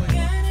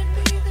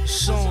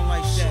 Song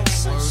like that.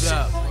 Word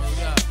up.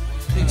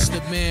 Peace to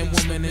man,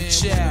 woman, and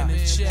child.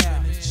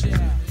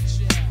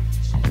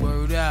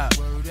 Word up.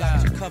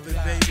 Got you covered,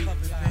 baby.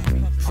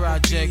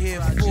 Project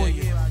here for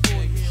you.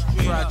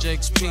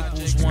 Projects,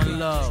 peoples, one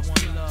love.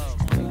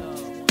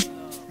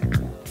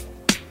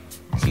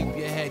 Keep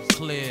your head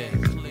clear.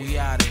 We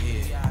out of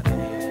here.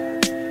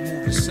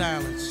 Move in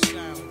silence.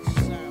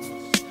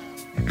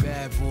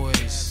 Bad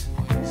boys.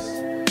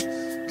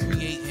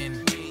 Creating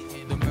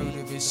the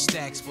murderous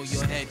stacks for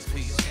your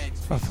headpiece.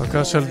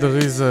 ההפקה של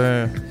דרי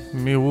זה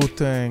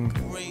מ-Wu-Tang.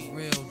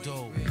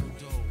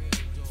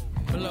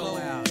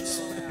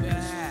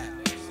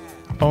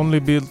 Only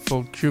built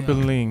for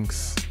Cuban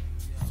links.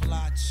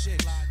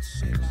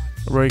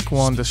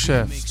 Raekwon the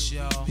Chef.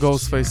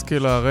 Ghostface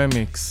Killer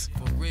Remix.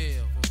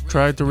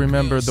 Try to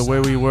remember the way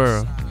we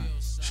were.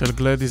 של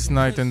Gladys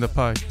Knight and the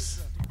Pipes.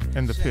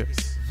 And the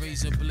Pips.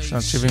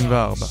 שנת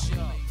 74.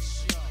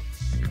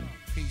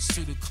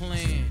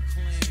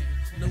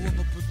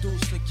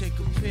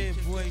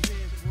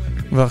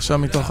 ועכשיו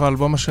מתוך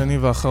האלבום השני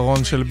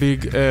והאחרון של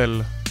ביג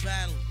אל,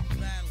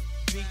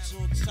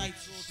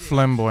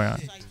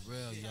 Flamboyant.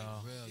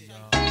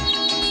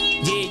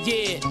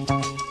 Yeah,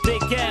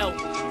 Big L,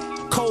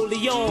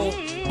 Coleon,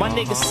 my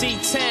nigga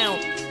C-Town,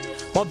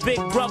 my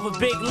big brother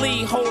Big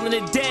Lee holding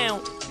it down.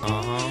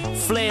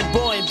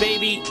 Flamboyant,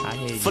 baby,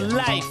 for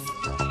life.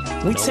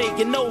 We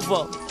taking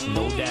over,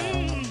 no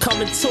doubt.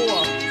 Coming to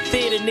a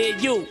theater near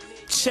you.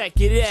 Check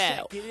it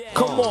out.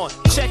 Come on,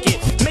 check it.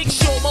 Make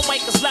sure my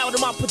mic is loud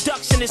and my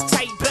production is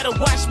tight. Better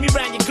watch me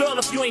round your girl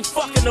if you ain't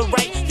fucking her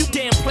right. You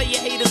damn player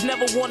haters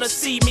never wanna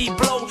see me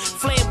blow.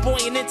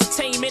 Flamboyant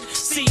Entertainment,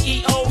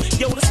 CEO.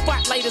 Yo, the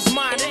spotlight is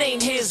mine, it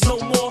ain't his no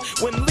more.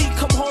 When Lee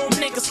come home,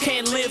 niggas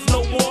can't live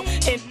no more.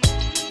 And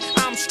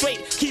I'm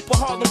straight, keep a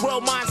Harlem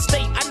World mind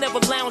state. I never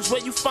lounge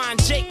where you find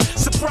Jake.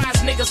 Surprise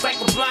niggas like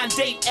a blind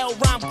date. L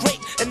rhyme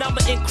great, and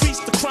I'ma increase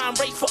the crime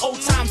rate for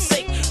old time's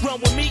sake. Run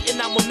with me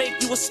and I'ma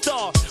make you a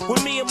star.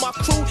 When me and my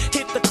crew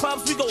hit the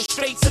clubs, we go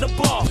straight to the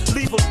bar.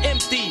 Leave them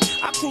empty.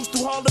 I cruise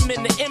through Harlem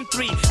in the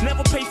M3.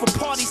 Never pay for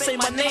parties, say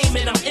my name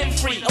and I'm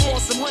M-free. I'm on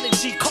some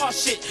 100G car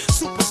shit,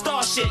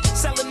 superstar shit.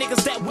 Selling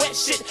niggas that wet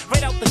shit,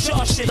 right out the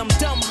jar shit. I'm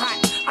dumb hot.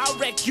 I'll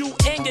wreck you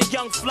and your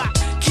young flock.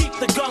 Keep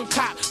the gun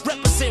cop,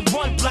 represent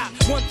one block.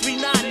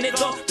 139,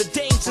 nigga, the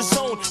danger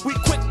zone. We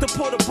quick to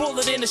put a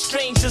bullet in a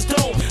stranger's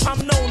dome. I'm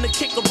known to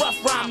kick a rough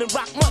rhyme and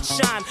rock much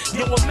shine.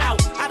 Yo, I'm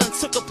out, I done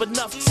took up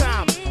enough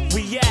time.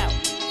 We out,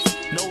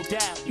 no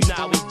doubt, you know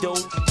how we do.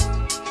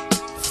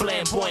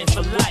 Flamboyant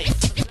for life.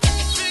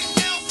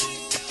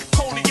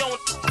 Holy on,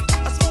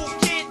 a smooth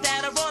kid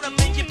that'll run up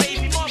in your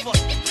baby mother.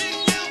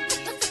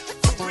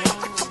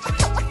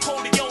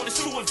 Holy on is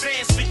too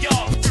advanced for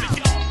y'all.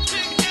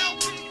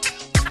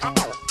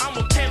 I'm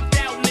a pimped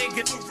out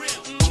nigga.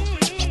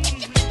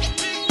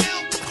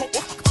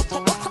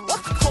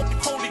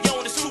 Holy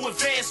on is too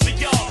advanced for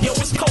y'all. Yo,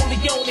 it's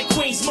Coleon and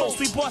Queens most.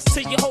 We bust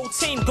till your whole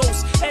team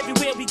goes.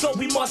 Everywhere we go,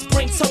 we must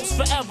bring toast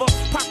forever.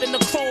 Popping the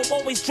chrome,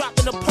 always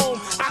dropping a poem.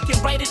 I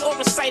can write it or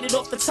recite it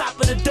off the top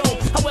of the dome.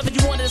 However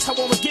you want it is how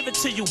I'ma give it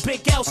to you.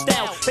 Big L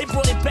style. They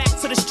brought it back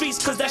to the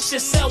streets cause that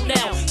shit sell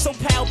now. So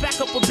pal, back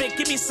up a bit,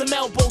 give me some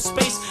elbow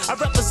space. I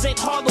represent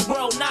Harlem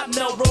World, not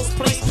Melrose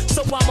Place.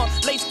 So I'ma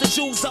lace the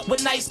jewels up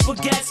with nice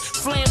baguettes.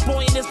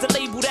 Flamboyant is the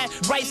label that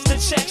writes the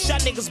checks. Y'all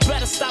niggas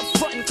better stop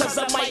frontin' cause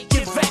I might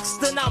get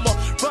vexed. Then I'ma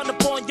run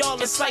up on y'all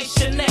and slice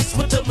your necks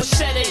with the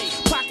machete.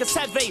 Pockets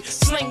heavy,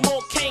 sling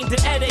more cane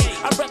than Eddie.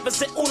 I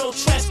represent Uno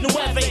Tres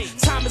Nueve.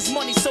 Time is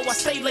money so I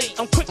stay late.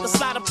 I'm quick to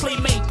slide a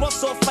playmate.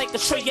 Bust off like a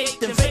tray 8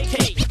 then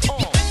vacate.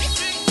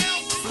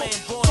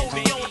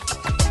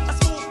 A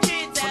smooth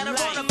kid that'll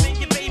run up in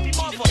your baby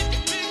mother.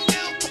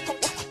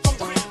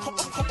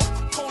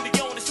 Holy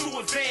on is too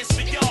advanced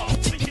for y'all.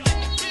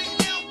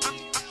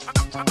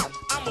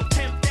 I'm a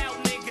pimped out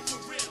nigga.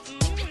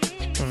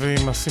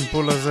 ועם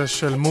הסימפול הזה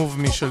של Move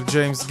Me של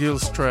ג'יימס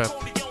גילסטראפ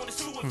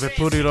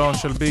ו-Put It On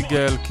של ביג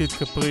אל, קיד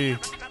קפרי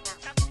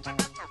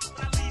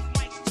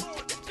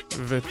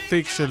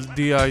ו-Thick של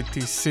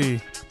DITC,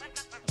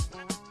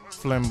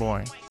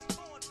 Flamboyant.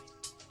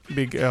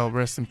 ביג אל,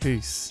 rest in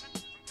peace.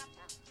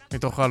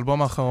 מתוך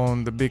האלבום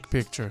האחרון, The Big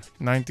Picture,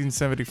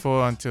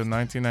 1974 until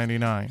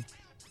 1999.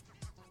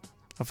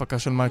 הפקה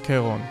של מייק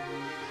הרון.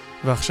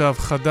 ועכשיו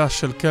חדש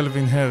של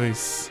קלווין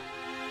הריס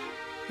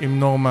עם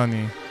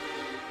נורמני,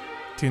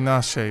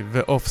 טינאשי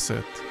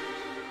ואופסט.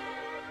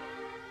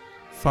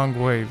 Funk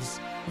Waves,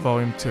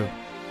 Volume 2.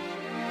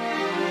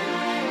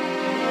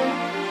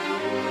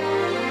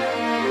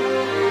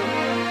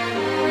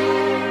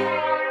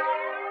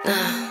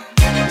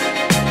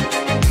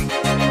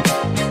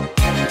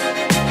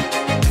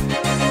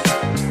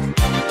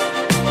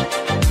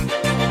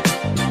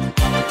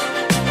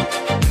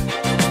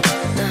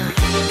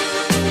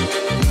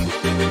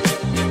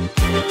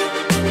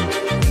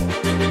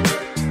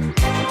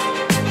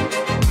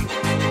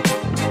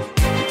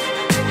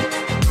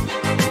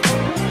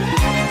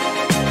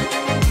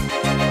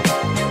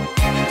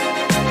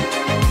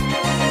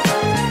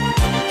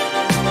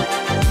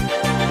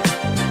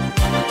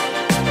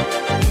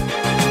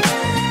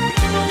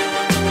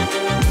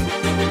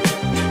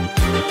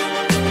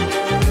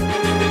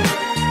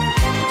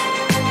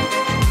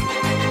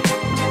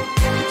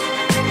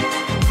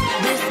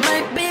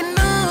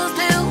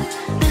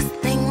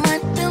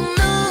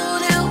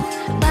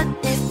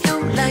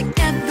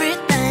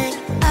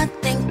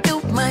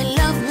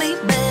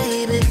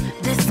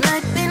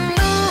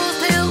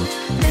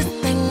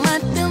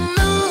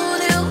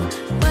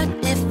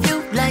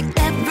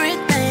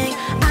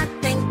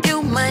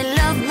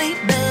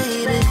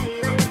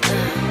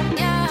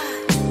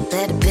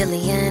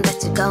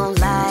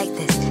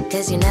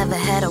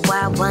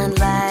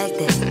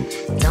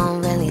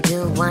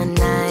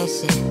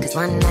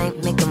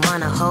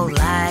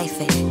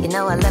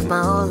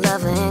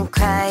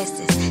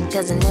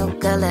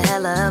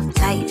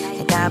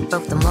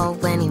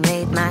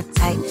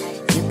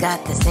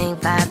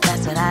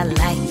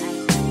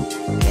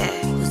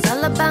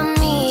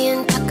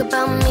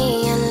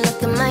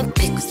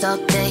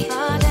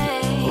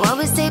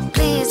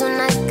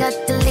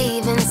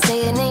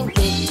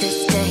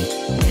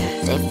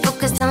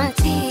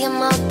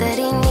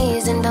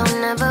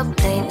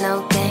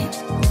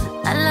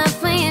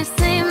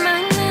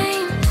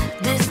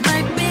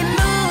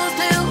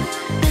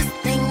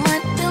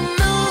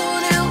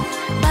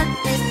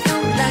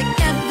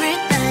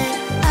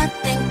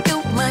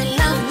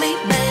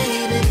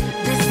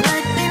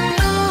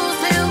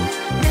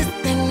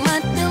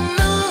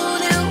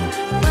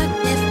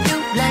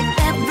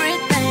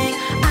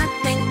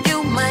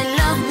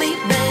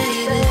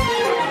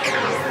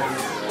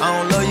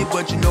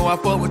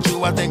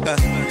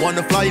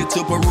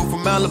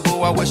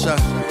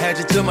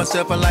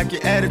 I like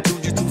your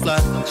attitude, you too fly.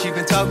 She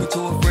been talking to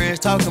her friends,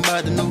 talking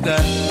about the new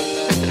guy.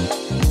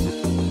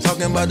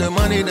 talking about the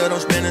money that I'm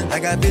spending. I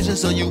got vision,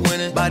 so you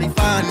winning. Body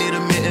fine, need a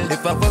mitten.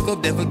 If I fuck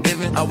up, then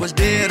forgiven. I was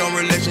dead on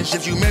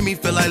relationships, you made me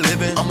feel like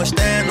living. I'ma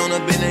stand on a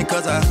business,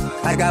 cause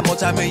I got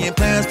multi-million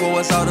plans for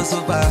us all to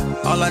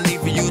survive. All I need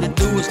for you to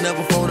do is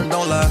never fold and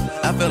don't lie.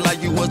 I felt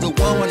like you was the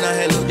one when I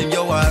had looked in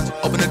your eyes.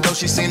 Open the door,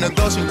 she seen a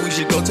ghost, and we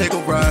should go take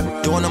a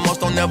ride. Doing the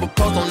most, don't never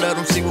post, don't let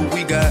them see what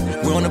we got.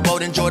 We're on the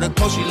boat, enjoy the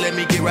coast, she let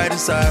me get right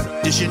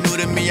inside. This shit new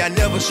to me, I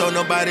never show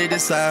nobody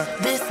this side.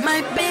 This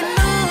might be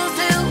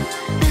Louisville,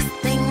 this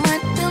thing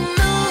might be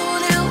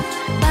Louisville,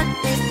 but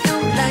if you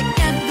like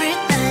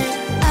everything,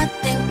 I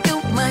think you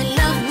might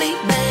love me,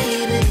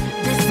 baby.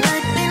 This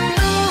might be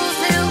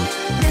Louisville,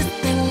 this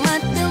thing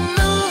might be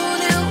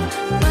Louisville,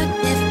 but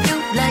if you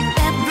like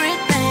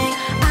everything,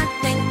 I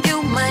think you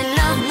might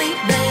love me,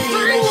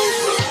 baby.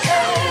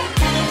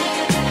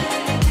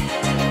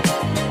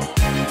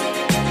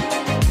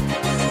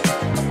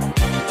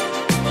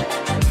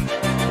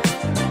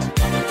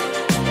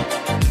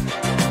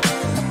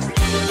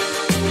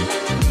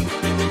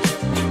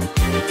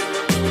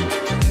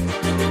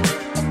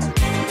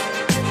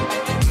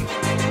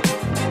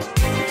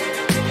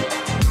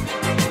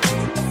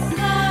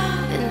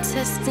 Been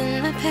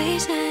testing my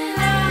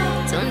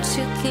patience. Don't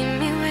you keep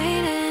me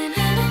waiting.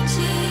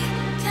 Energy,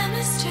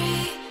 chemistry,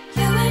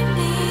 you and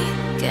me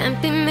can't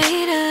be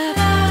made up.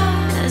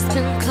 Has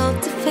been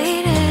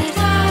cultivated.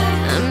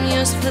 I'm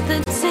yours for the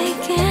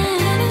taking.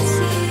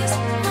 Fantasies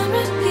on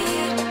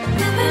repeat,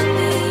 you and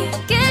me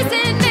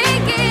getting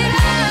naked.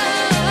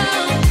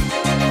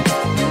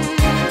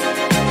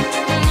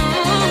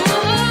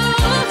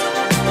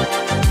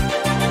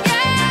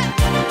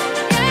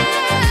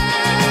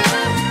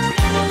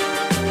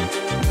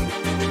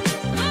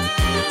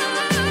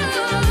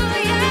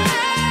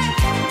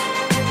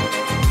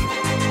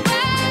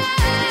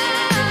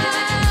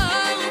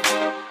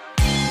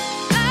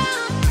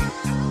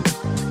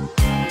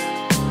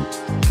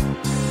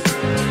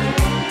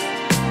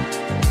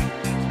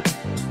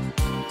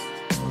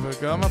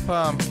 וגם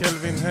הפעם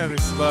קלווין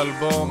הריס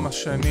באלבום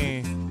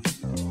השני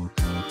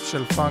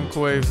של פאנק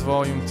ווייב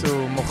ווליום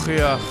 2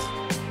 מוכיח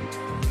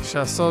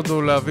שהסוד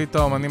הוא להביא את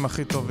האומנים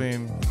הכי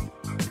טובים,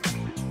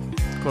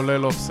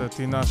 כולל אופסט,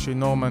 אינאשי,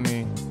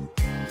 נורמני,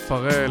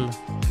 פרל,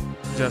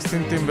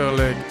 ג'סטין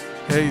טימברלג,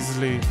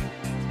 הייזלי,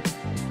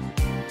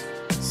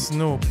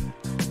 סנופ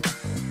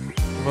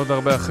ועוד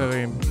הרבה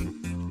אחרים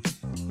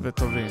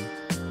וטובים.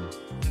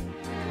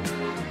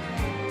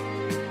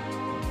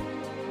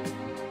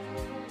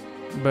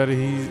 But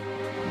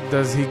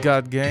does he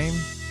got game?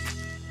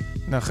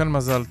 נאחל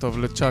מזל טוב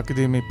לצ'אק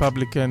די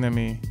מפאבליק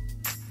אנמי,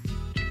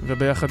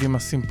 וביחד עם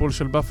הסימפול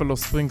של בפלו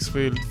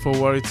ספרינגספילד For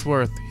What It's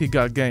Worth, He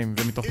Got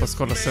Game, ומתוך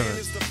פסקול הסרט.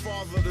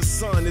 The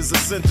sun is the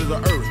center of the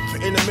earth,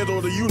 in the middle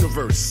of the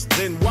universe.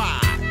 Then why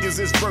is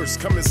this verse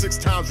coming 6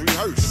 times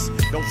rehearsed?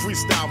 Don't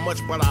freestyle much,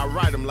 but I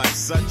write them like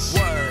such.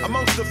 Word.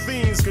 Amongst the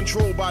fiends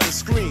controlled by the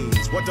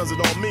screens, what does it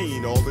all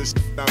mean, all this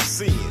I'm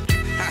seeing?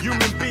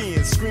 Human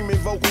beings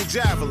screaming vocal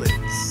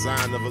javelins,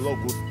 sign of a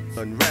local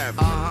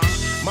unraveling.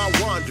 My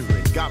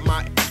wandering got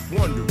my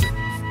wondering,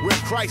 where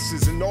Christ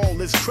is in all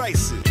this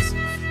crisis.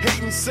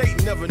 Hating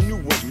Satan never knew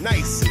what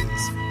nice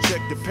is.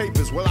 Check the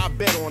papers, well I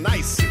bet on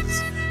ISIS.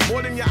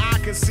 More than your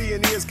eye can see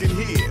and ears can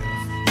hear.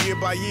 Year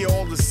by year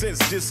all the sense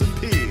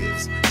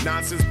disappears.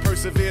 Nonsense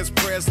perseveres,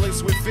 prayers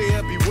laced with fear.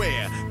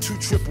 Beware, 2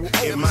 triple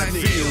O. It might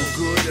feel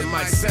good, it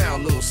might sound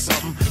a little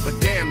something, but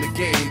damn the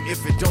game if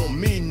it don't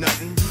mean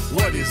nothing.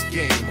 What is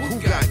game? Who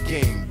got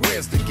game?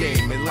 Where's the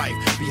game in life?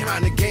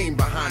 Behind the game,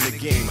 behind the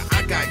game.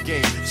 I got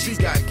game, she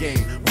got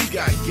game, we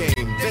got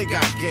game, they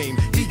got game,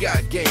 he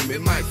got game.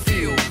 It might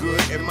feel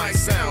good, it might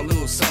sound a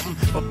little something,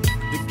 but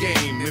the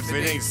game if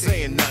it ain't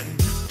saying nothing.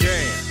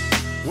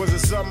 Damn, was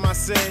it something I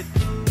said?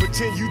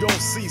 Pretend you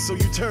don't see, so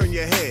you turn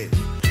your head.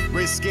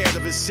 Race scared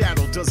of his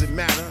shadow, doesn't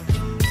matter.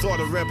 Thought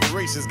of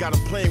reparations, got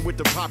him playing with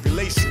the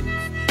population.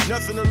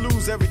 Nothing to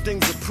lose,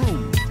 everything's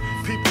approved.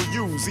 People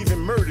use, even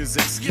murders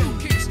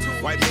excuse.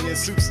 White men in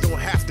suits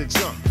don't have to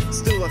jump.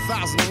 Still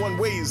 1,001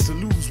 ways to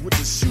lose with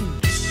the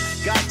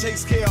shoes. God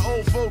takes care of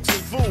old folks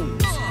and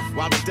fools,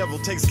 while the devil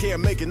takes care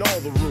of making all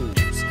the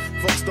rules.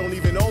 Folks don't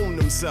even own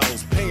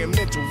themselves, paying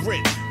mental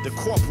rent, the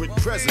corporate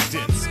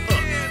presidents.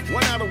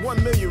 1 out of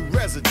 1 million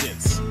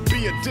residents.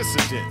 Be a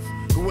dissident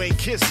who ain't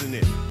kissing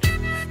it.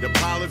 The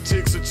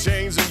politics of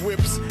chains and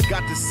whips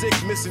got the sick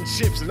missing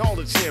chips and all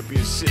the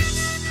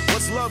championships.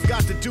 What's love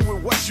got to do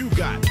with what you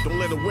got? Don't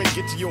let a win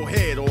get to your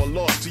head or a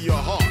loss to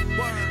your heart.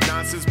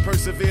 Nonsense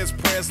perseveres,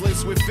 prayers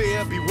laced with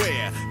fear.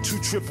 Beware, 2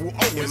 triple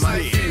O is it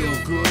might feel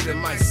good, it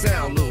might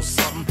sound a little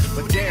something,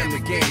 but damn the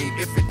game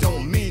if it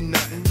don't mean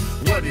nothing.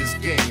 What is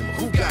game?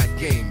 Who got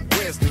game?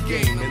 Where's the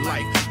game in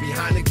life?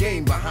 Behind the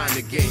game, behind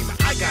the game.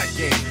 I got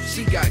game,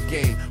 she got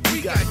game,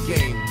 we got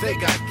game, they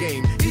got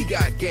game, he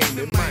got game.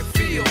 It might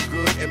feel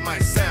good, it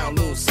might sound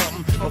a little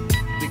something, but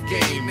the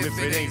game if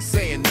it ain't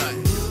saying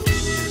nothing.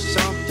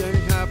 Something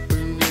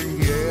happening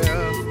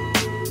here.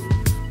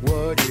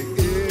 What it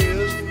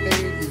is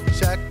ain't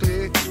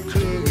exactly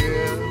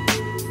clear.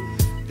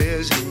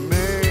 There's a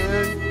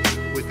man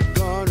with a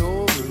gun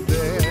over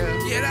there.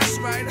 Yeah, that's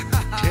right.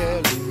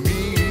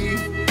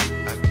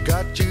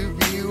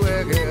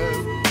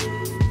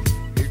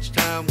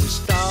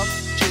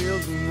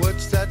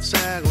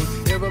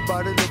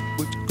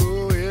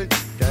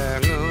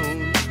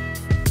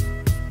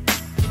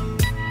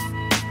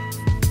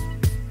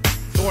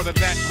 thought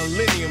of that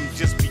millennium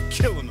just be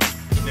killing them.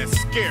 That's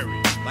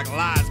scary, like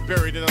lies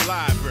buried in a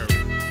library.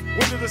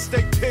 When did the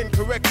state pen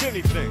correct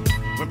anything?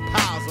 When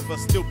piles of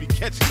us still be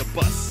catching the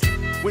bus.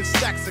 When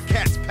stacks of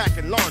cats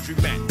packing laundry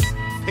mats.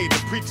 Pay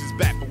the preachers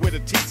back, but where the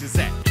teachers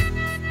at?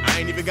 I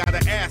ain't even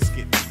gotta ask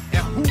it.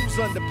 And who's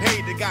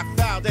underpaid that got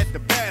fouled at the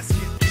basket?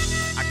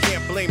 I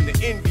can't blame the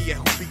envy at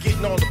who be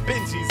getting all the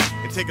Benjis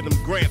and taking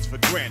them grants for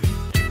granted.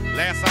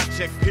 Last I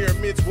checked,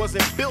 pyramids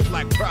wasn't built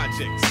like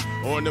projects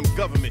or on them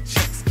government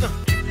checks.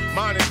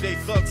 Modern day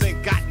thugs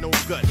ain't got no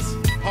guts.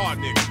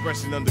 Pardon the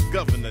expression under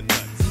governor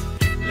nuts.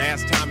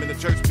 Last time in the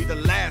church be the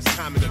last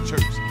time in the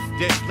church.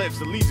 Dead pledged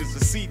allegiance to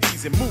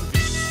CDs and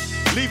movies.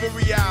 Leaving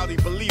reality,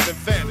 believing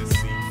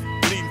fantasy.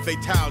 Bleeding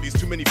fatalities,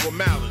 too many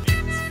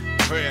formalities.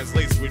 Prayers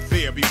laced with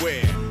fear,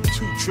 beware.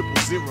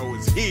 200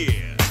 is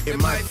here. It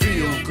might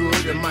feel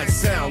good, it might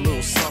sound a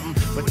little something,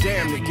 but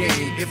damn the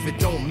game if it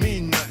don't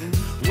mean nothing.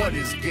 What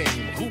is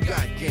game? Who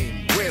got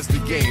game? Where's the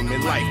game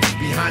in life?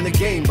 Behind the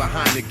game,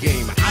 behind the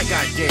game. I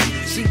got game,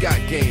 she got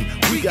game,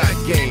 we got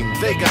game,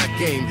 they got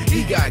game,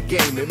 he got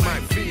game. It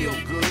might feel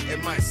good,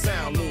 it might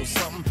sound a little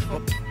something,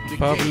 but the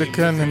פאבליק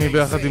קנני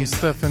ביחד עם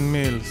סטפן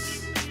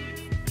מילס.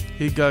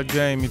 He Got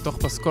Game, מתוך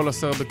פסקול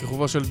הסרט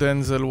בכיכובו של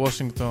דנזל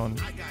וושינגטון.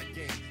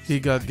 He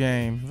Got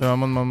Game,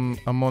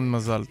 והמון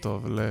מזל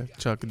טוב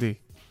לצ'אק די.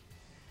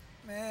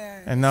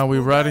 And now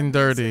we're riding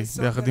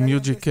dirty, ביחד עם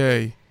UGK.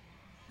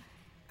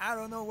 I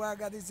don't know why I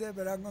got this here,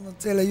 but I'm gonna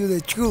tell you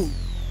the truth.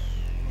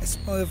 This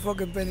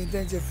motherfucking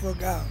penitentiary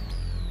fuck out.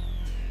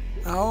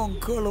 Our own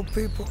color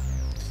people.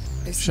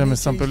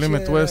 שמסמפלים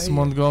את וס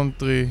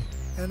מונטגומטרי,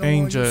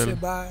 אנג'ל,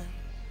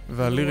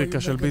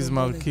 והליריקה של ביז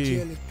מרקי,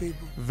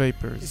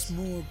 וייפרס.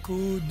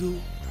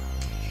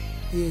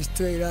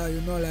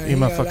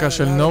 עם הפקה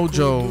של נו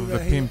ג'ו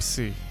ופימפ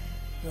סי.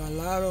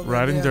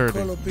 Riding Dirty,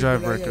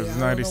 Jive Records,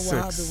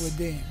 96.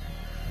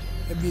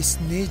 There be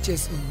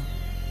snitches.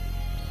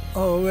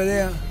 Oh, over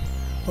there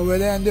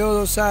on the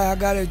other side, I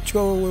got a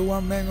trouble with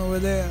one man over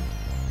there.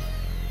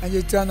 I'm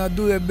just trying to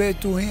do the best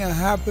to him,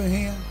 happen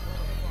him.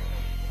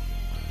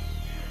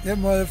 That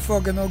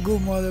motherfucker, no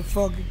good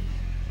motherfucker.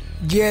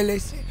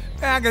 Jealous.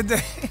 I can tell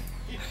you.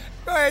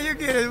 Go ahead, you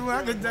get it.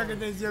 I can talk to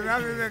this shit.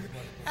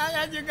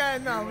 I you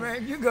guys know,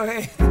 man. You go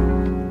ahead.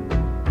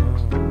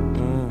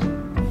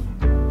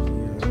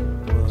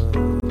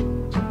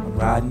 I'm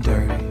riding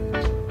dirty.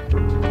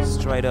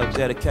 Straight up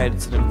dedicated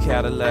to them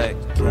Cadillacs.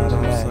 You know what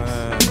I'm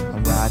saying?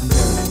 I'm riding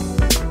dirty.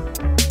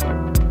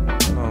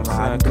 You know what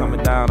I'm saying?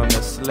 Coming down on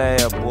that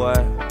slab, boy.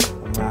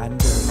 I'm riding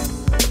dirty.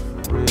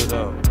 Real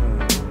though.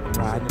 I'm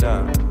riding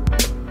up.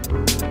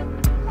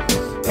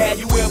 Have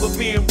you ever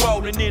been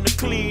rolling in a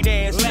clean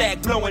ass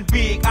sack, blowing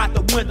big out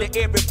the window?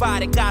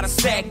 Everybody got a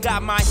sack,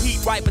 got my heat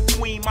right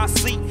between my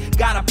seat.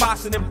 Got a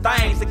box of them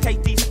things in case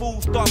these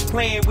fools start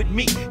playing with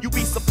me. You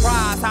be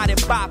surprised how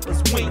them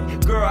boppers wink.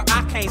 Girl,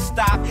 I can't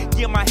stop.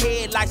 Give my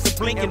headlights a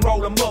blink and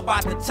roll them up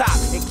out the top.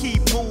 And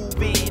keep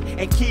moving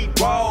and keep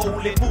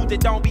rolling. Fools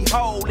that don't be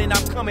holding,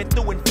 I'm coming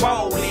through and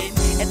folding.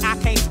 And I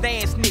can't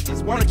stand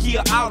snitches, wanna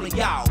kill all of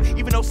y'all.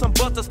 Even though some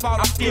busters fall,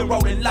 I'm still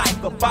rolling like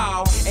a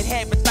ball. And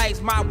having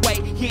things my way,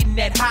 hitting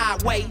that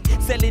highway,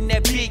 selling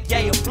that big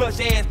yay, a plush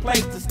ass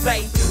place to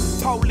stay.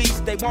 Police,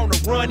 they wanna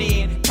run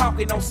in,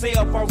 talking on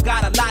cell phones,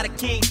 got a lot of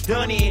kings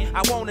done in.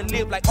 I wanna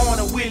live like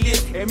Arnold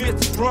Willis and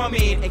Mr.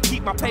 Drummond, and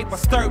keep my paper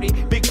sturdy,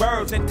 big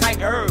birds and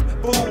tight herb.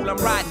 Fool, I'm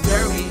riding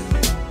dirty.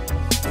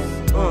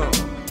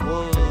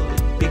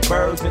 Big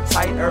birds and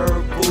tight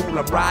herb, fool,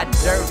 I'm riding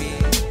dirty.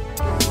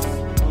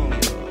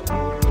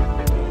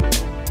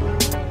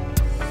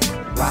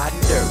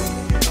 Riding dirty.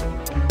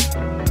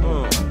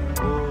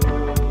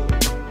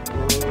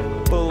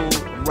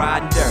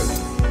 Riding dirty.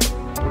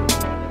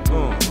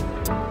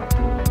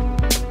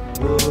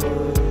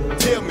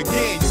 Tell me,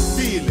 can you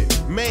feel it?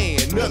 Man,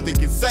 nothing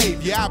can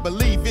save you. I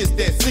believe it's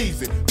that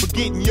season for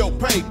getting your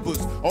papers.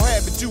 Or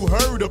haven't you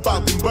heard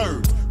about them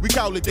birds? We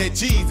call it that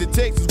cheese. In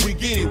Texas, we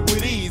get it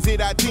with ease.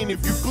 Hit I-10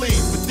 if you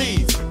please. But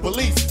these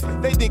police,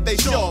 they think they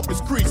sharp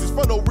as creases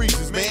for no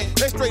reasons, man.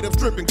 They straight up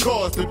stripping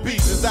cars to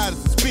pieces out of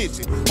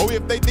suspicion. Or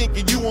if they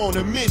thinking you on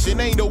a mission,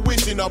 ain't no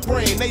wishing or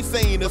praying. They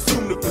saying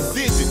assume the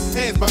position.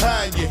 Hands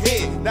behind your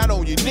head, not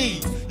on your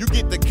knees. You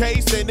get the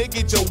case and they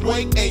get your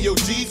weight and your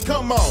G's.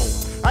 Come on.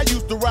 I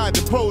used to ride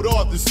the boat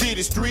off the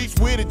city streets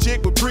with a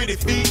chick with pretty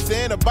feet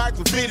and a box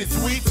with fitted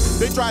sweets.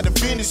 They tried to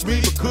finish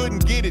me but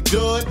couldn't get it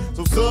done.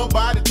 So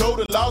somebody told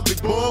the lost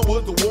big bun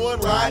was the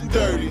one riding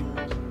dirty.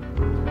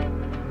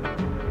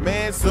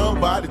 Man,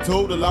 somebody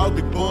told the lost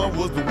big bun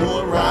was the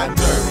one riding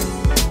dirty.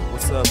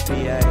 What's up,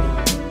 PA?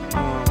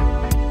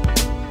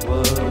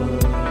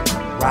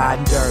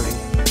 Riding dirty.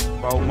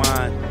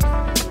 Beaumont.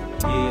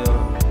 Yeah.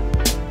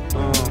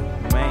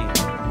 Man.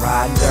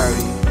 Riding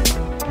dirty.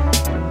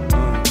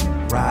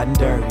 Riding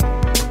dirty.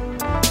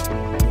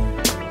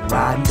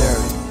 Riding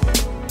dirty.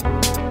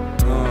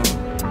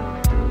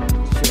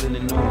 Chillin'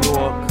 in New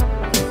York.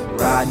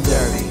 Riding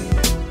dirty.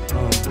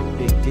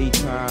 Big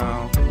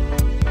D-Town.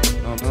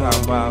 Know what I'm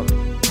talking about?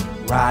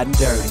 Riding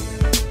dirty.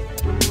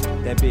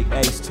 That big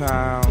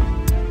H-Town.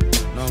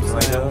 Know know what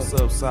I'm saying? What's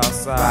up,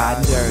 Southside?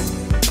 Riding dirty.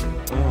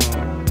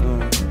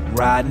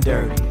 Riding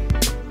dirty.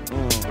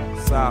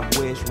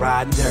 Southwest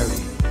riding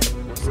dirty.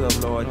 What's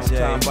up, Lord J?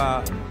 Talking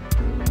about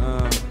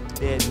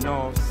that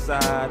north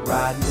side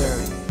riding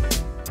dirty.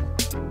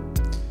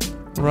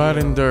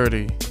 Riding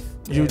Dirty,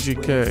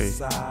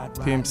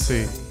 UGK, Pimp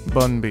C,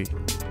 Bun B.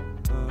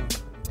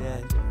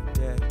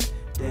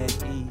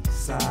 That east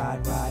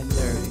side riding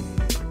dirty.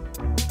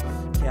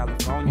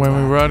 California. When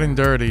we riding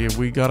dirty,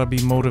 we gotta be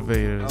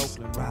motivators.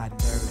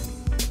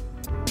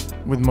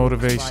 With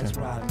motivation,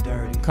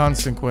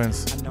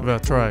 consequence, the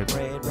tribe.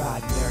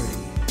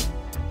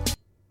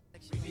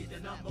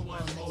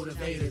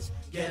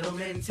 Ghetto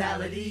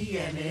mentality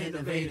and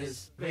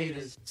innovators,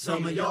 raiders.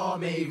 Some of y'all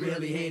may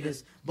really hate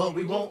us, but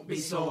we won't be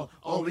sore.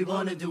 All we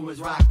wanna do is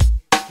rock.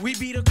 We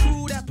be the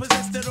crew that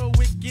possess that old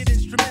wicked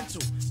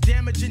instrumental,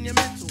 damaging your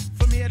mental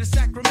from here to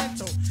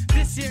Sacramento.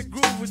 This here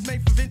groove was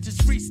made for vintage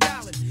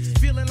freestyling,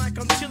 feeling like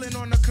I'm chilling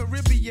on a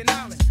Caribbean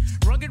island.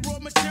 Rugged raw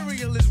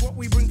material is what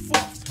we bring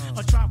forth.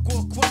 A Tribe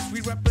Called Quest,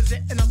 we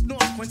representing up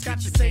north. Quince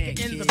got your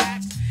Sega in the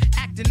back,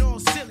 acting all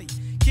silly,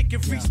 kicking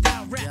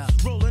freestyle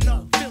raps, rolling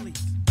up Philly.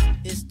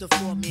 It's the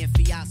four-man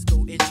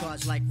fiasco, in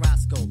charge like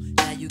Roscoe.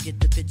 Now you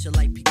get the picture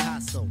like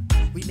Picasso.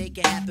 We make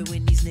it happen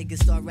when these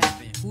niggas start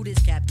rapping. Who this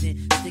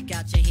captain? Stick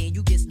out your hand,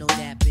 you get no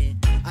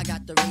dapping. I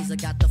got the razor,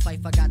 got the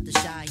fife, I got the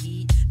shy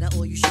heat. Now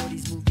all you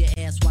shorties move your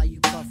ass while you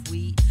puff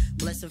weed.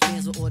 Blessing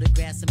fans with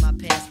autographs in my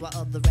past, while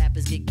other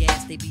rappers get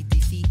gas, they be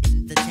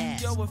defeating the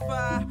task. Yo, if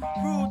I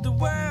ruled the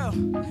world,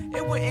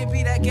 it wouldn't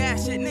be that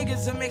gas shit.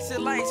 Niggas will mix it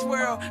like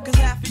swirl, cause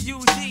half of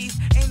you G's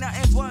ain't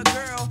nothing but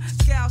girl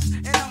scouts.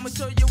 And I'ma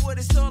show you what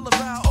it's all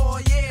about. Oh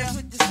yeah, that's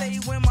what you say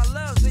when my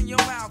love's in your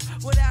mouth.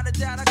 Without a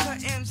doubt, I cut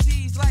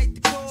MCs like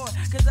the cord,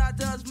 cause I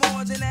does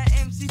more than that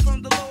MC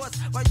from the Lords.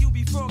 While you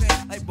be frogging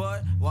like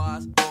Bud,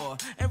 was, or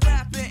and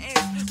rapping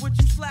is what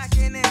you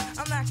slacking in.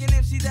 I'm knocking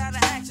MCs out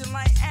of action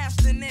like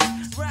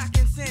abstinence.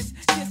 Rockin' since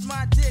kiss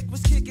my dick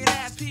was kicking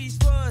at peace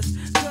fuzz,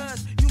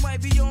 cause you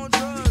might be on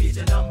drugs. We be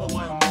the number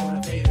one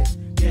motivators,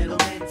 ghetto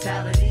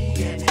mentality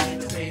and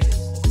innovators.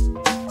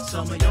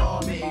 Some of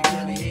y'all may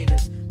really hate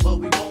us, but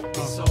we won't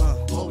be so.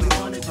 All we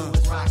wanna do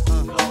is rock the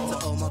floor.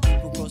 To all my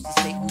people across the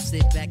state who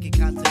sit back and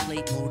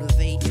contemplate,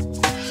 motivate. To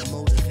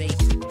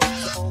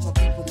all my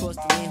people across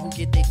the land who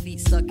get their feet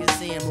stuck in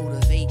sand,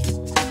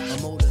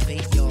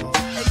 motivate y'all.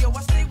 Hey yo,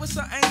 I stay with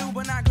something new,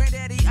 but not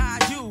Granddaddy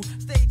I.U.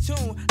 Stay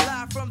tuned,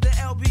 live from the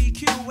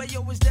LBQ, where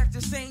yo is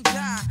Dexter St.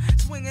 John,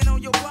 swinging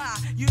on your block.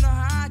 You know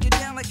how I get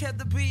down like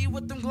Heather B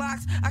with them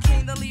Glocks. I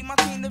came to lead my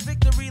team to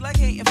victory like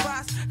Hayden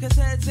Fox, cause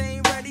heads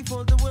ain't ready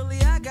for the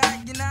Willie I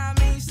got. You know what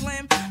I mean,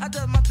 Slim? I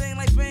does my thing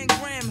like Ben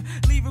Grimm,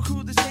 leave a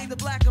crew to shade the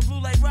black and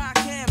blue like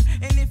Rakim.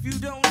 And if you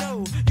don't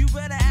know, you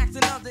better ask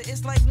another.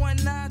 It's like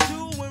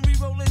 192 when we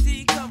rollin'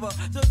 D cover,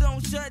 so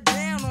don't shut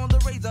down on the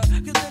razor,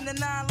 cause in the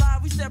 9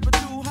 Live we steppin'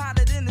 through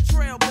hotter than the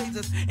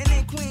Trailblazers. And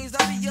in Queens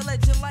I be a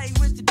legend like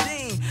Richard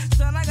Dean.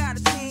 Son, I got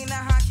a team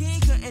now Hakeem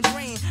couldn't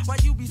dream. Why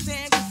you be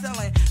saying you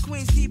sellin'?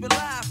 Queens keep it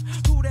live.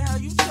 Who the hell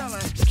you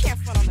tellin'? You can't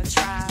front on the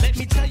tribe. Let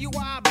me tell you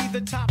why I be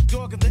the top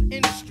dog of the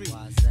industry.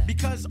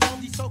 Because all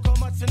these so-called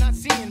mutts are not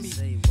seeing me.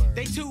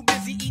 They too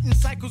busy eating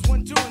cycles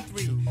 1, 2, and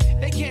 3.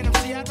 They can't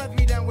MC, I'd rather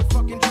be down with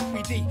fucking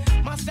Droopy D.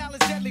 My style is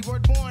deadly,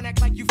 word born,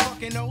 act like you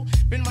fucking know.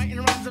 Been writing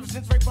rhymes ever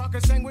since Ray Parker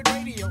sang with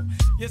radio.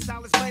 Your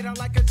style is played out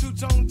like a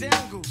two-tone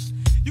down goose.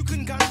 You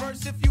couldn't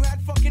converse if you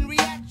had fucking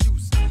react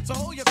juice. So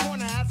hold your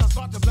corner as I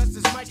start to bless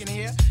this mic in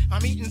here.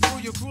 I'm eating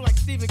through your crew like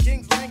Stephen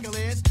King's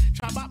Langoliers.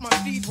 Try out my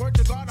steeds, word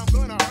to God, I'm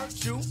gonna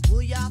hurt you.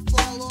 Will y'all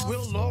fall off?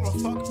 Will Laura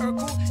fuck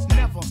Urkel?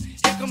 Never.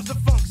 Here comes the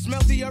funk,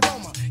 smell the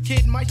aroma.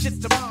 Kid, my shit's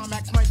the bomb,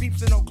 axe my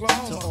beeps in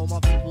Oklahoma. To all my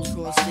people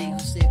across the state who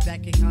sit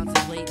back and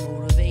contemplate,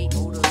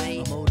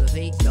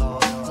 motivate y'all.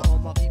 To all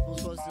my people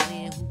across the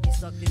land who be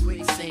stuck in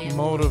quicksand,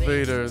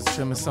 מוטיבייטרס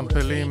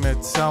שמסמפלים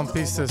את סאונד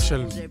פיסס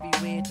של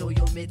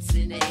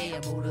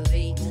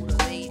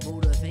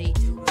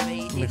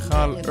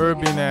מיכל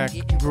ארבינק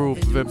גרופ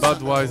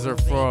ובאדווייזר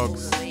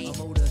פרוגס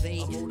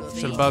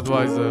של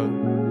באדווייזר,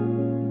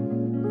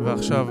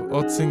 ועכשיו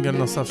עוד סינגל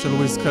נוסף של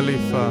וויז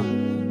קליפה,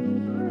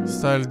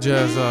 סטייל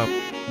ג'אז אפ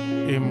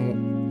עם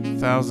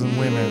 1,000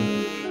 Women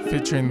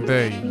featuring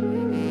They.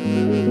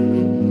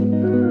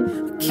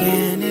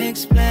 Can't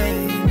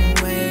explain the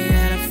way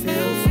that I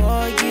feel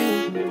for you.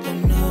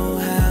 Don't know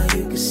how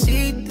you can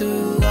see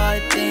through all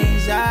the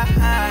things I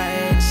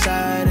hide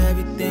inside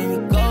everything we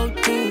go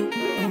through.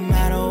 No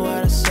matter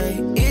what I say,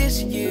 it's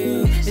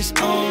you. It's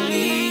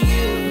only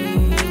you.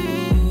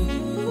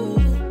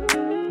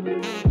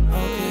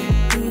 Okay,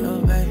 oh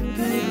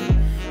baby,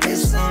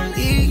 it's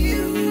only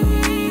you.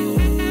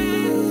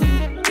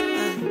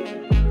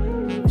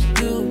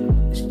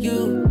 It's you.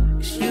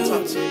 It's you.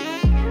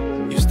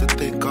 Used to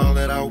think all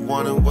that I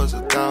wanted was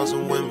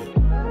 1,000 women,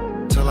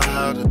 till I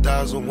had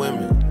 1,000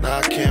 women. Now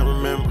I can't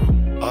remember.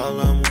 All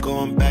of them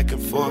going back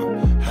and forth,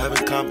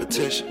 having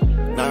competition,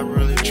 not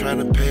really trying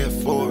to pay it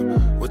forward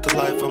with the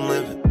life I'm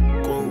living.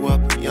 Grew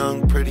up a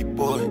young pretty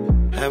boy,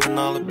 having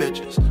all the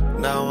bitches.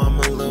 Now I'm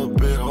a little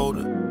bit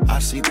older, I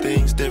see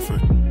things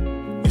different.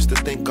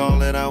 think all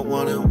that I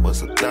wanted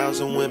was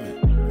 1,000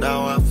 women.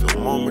 Now I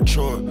feel more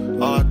mature.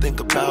 All I think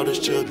about is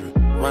children.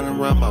 Running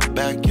around my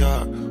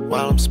backyard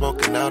while I'm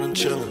smoking out and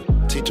chilling.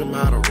 Teach them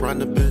how to run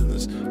the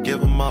business. Give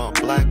them all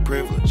black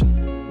privilege.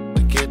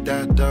 To get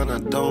that done, I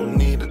don't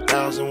need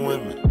 1,000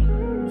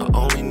 women. I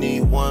only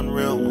need one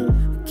real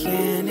one.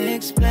 Can't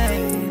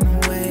explain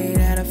the way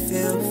that I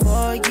feel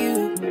for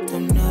you.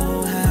 Don't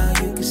know how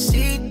you can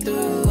see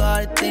through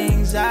all the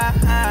things I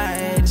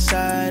hide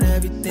inside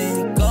everything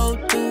you go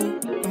through.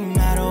 No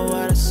matter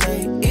what I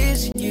say,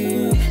 it's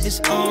you. It's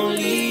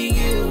only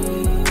you.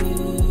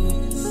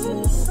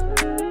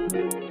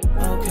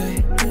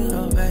 Okay,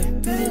 oh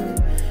baby,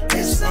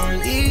 it's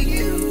only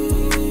you.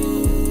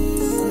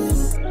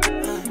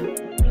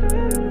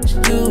 It's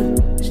you,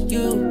 it's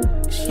you,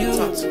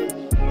 it's you.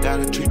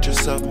 Gotta treat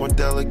yourself more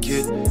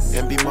delicate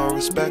and be more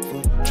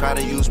respectful. Try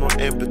to use more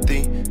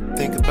empathy.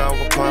 Think about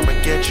what karma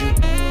get you.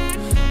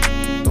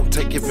 Don't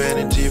take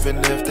advantage even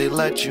if they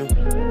let you.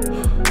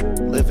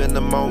 Live in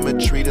the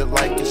moment, treat it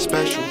like it's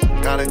special.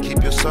 Gotta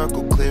keep your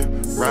circle clear.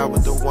 Ride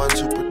with the ones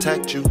who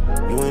protect you.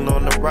 You ain't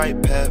on the right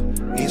path.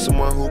 Need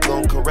someone who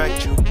gon'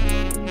 correct you.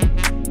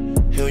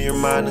 Heal your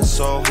mind and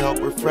soul, help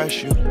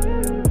refresh you.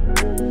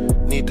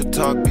 Need to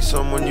talk, be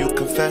someone you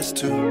confess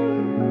to.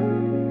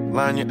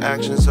 Line your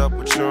actions up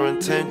with your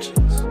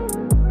intentions.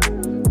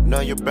 Know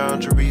your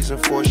boundaries,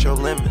 enforce your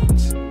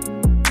limits.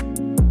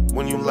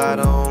 When you lie,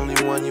 the only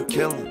one you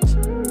killing's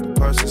the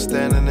person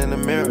standing in the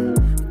mirror.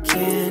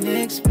 Can't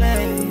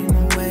explain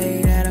the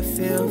way that I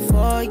feel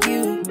for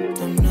you.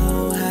 Don't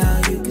know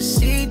how you can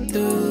see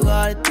through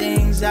all the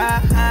things I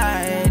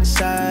hide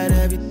inside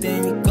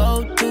everything you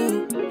go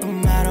through. No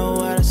matter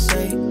what I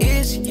say,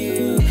 it's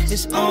you.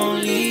 It's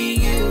only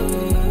you.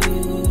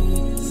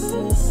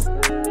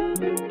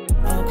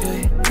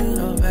 Okay,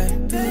 oh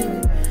baby,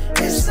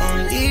 it's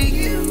only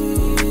you.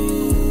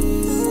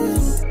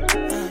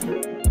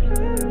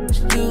 It's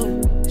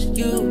you, it's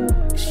you,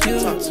 it's you.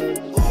 Talk to me.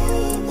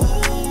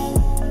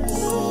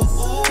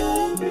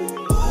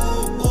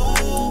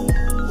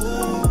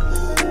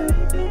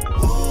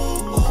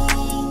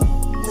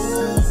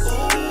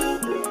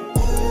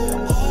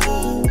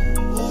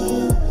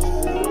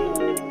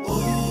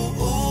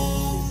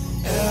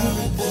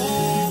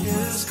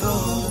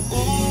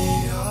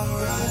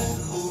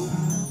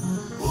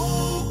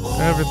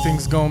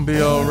 Everything's gonna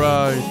be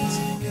alright.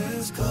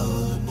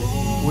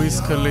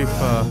 Wiz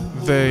Khalifa,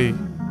 They,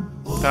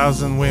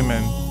 1,000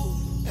 Women.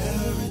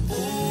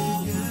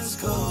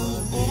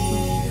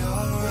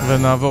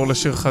 ונעבור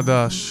לשיר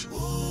חדש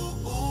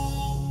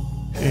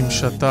עם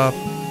שטאפ,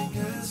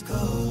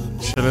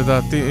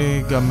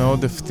 שלדעתי גם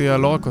מאוד הפתיע,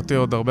 לא רק אותי,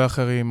 עוד הרבה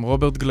אחרים,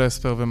 רוברט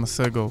גלספר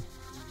ומסגו.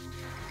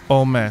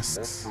 All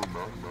Masks.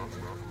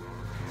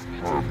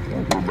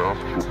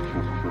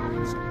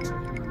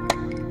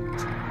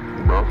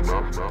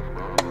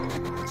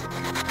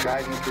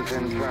 Guidance is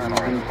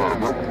internal.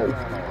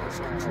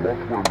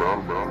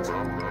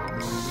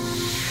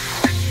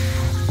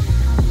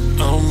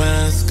 No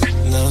mask,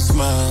 no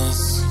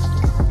smiles.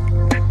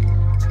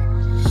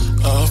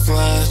 All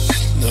flash,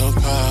 no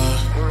power.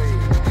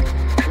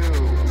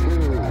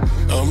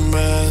 No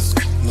mask,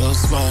 no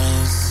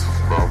smiles.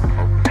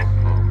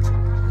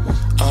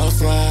 All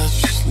flash,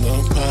 no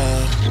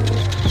power.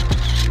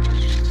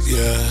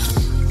 Yeah,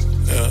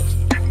 yeah.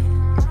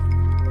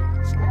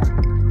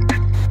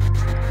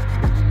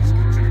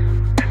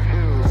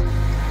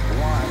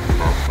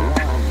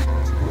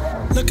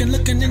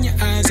 Looking in your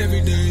eyes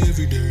every day,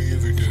 every day,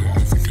 every day,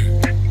 every day.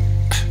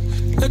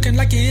 Looking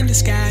like you're in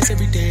disguise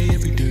every day,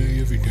 every day,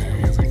 every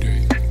day, every day.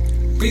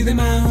 Breathing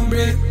my own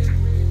breath,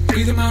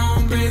 breathing my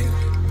own breath.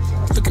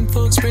 Looking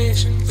for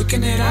expression,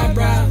 looking at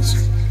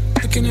eyebrows,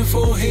 looking at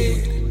forehead.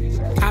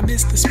 I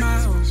miss the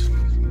smiles.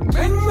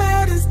 When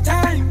will this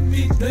time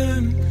be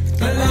done?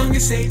 No longer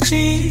say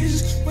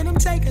cheese when I'm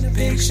taking a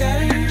picture.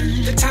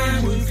 The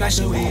time will flash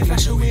away,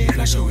 flash away,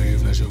 flash away,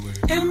 flash away.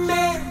 And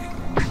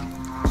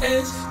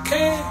SK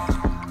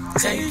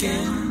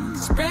taking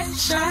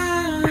expression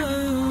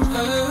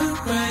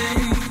away.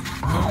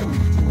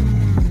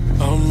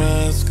 No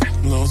mask,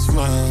 no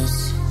smiles.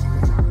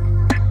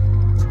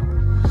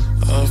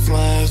 A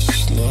flash,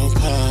 no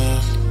power.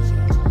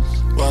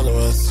 What do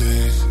I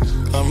see?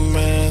 A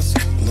mask,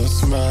 no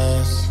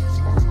smiles.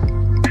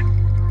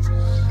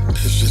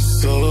 It's just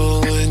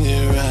soul in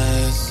your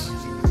eyes.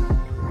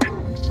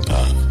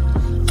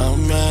 A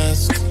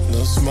mask,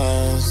 no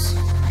smiles.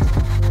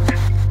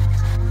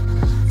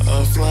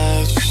 A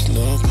flash,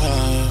 no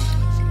power.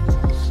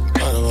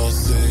 What do I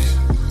see?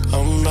 A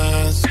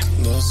mask,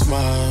 no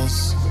smiles.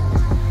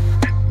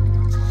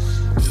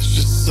 It's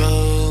just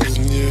soul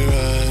in your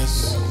eyes.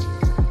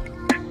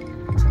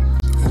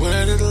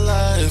 Where did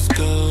life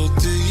go?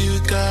 Do you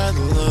got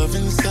love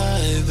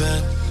inside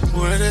that?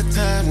 Where did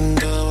time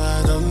go?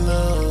 I don't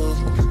know.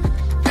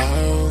 I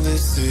only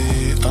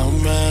see a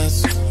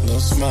mask, no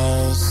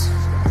smiles.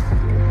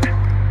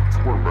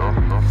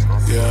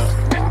 Yeah.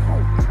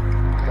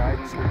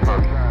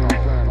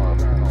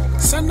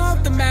 Sun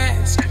off the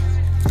mask,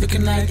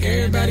 looking like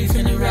everybody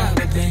finna rob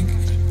a bank.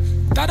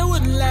 thought it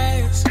wouldn't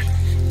last.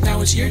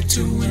 Now it's year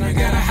 2 and I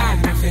gotta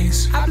hide my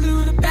face. I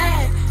blew the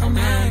bag on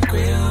my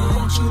grill.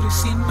 Want you to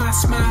see my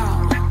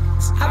smile.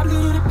 I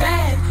blew the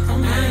bag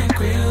on my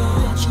grill.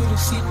 Want you to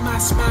see my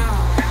smile.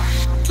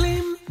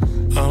 Clean.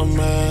 A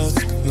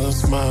mask, no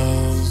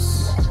smiles.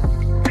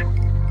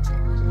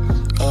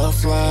 A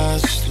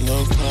flash, no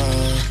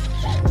cloud.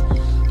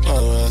 What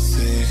do I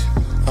see?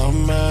 A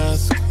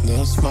mask,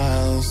 no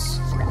smiles.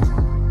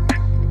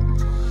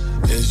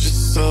 Is your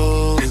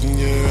soul in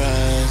your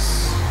eyes?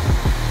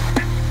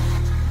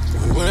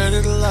 Where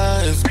did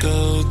life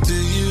go? Do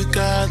you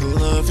got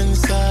love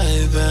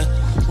inside that?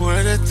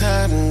 Where did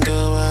time go?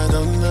 I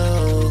don't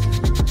know.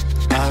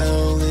 I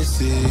only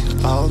see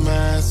all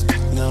masks,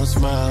 no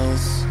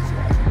smiles.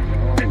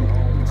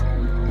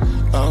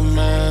 A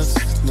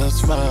mask, no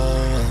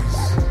smiles.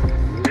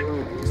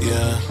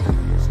 Yeah.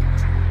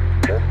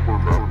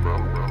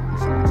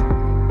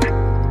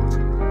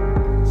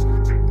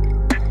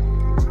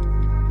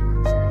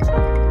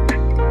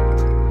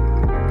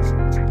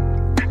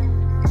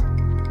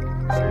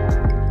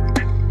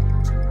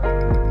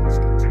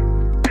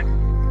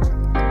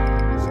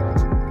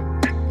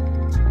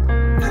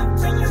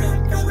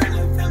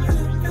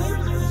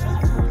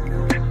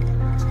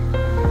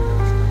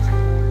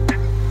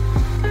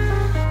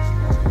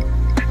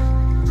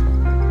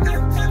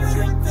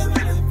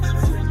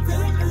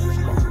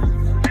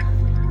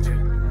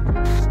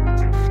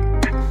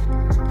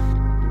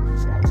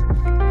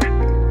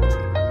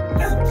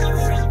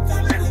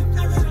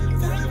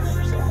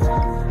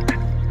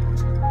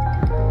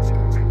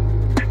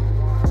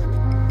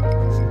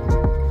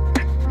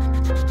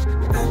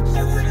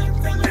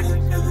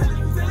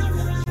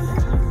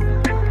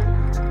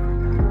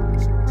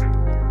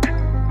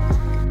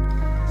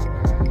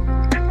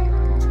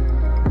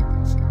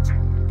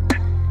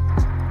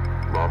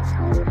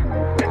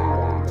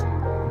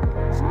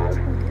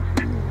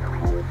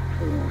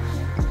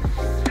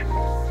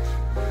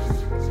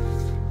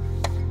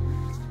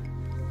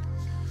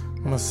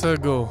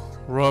 Masego,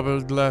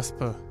 Robert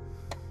Glasper,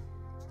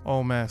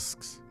 All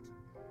Masks.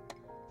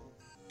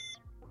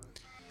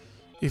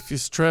 If you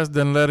stress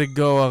then let it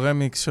go,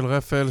 הרמיקס של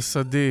רפאל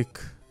סדיק.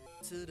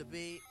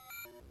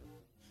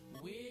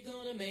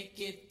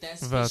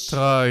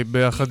 והטריי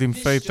ביחד עם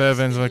פייט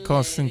אבנס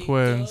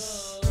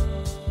וקונסקוונס,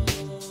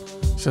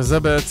 שזה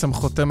בעצם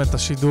חותם את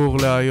השידור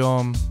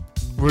להיום.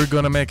 We're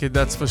gonna make it,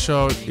 that's for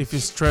sure. If you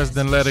stress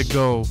then let it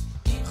go.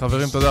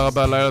 חברים, תודה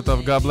רבה, לילה טוב,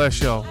 God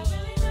bless y'all.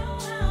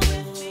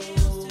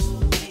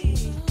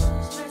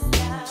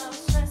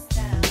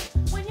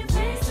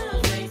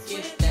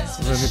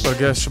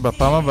 וניפגש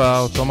בפעם הבאה,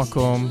 אותו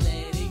מקום,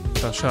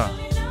 אותה שעה.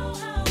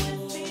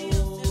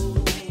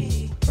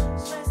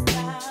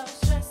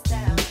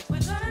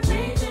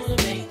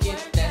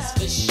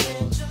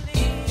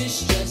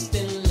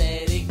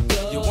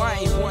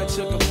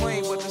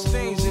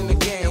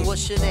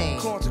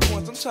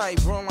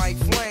 Type run like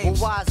flames.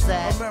 Well, why's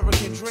that?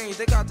 American dreams,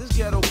 they got this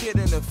ghetto kid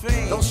in the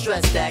fame. Don't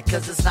stress that,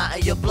 cause it's not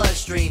in your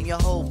bloodstream.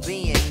 Your whole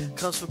being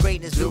comes from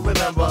greatness, do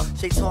remember.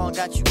 Shaitan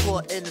got you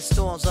caught in the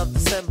storms of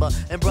December.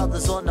 And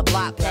brothers on the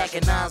block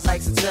packing nines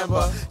like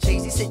September.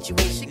 Change the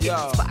situation, get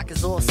these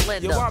pockets all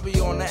slender. Yo, I be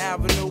on the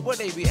avenue where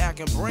they be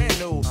acting brand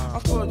new.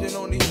 I'm splurging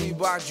on these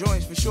Reebok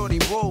joints for shorty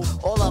boo.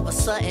 All of a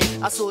sudden,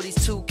 I saw these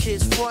two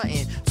kids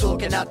frontin',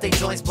 talking out their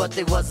joints, but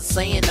they wasn't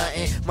saying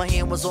nothing. My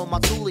hand was on my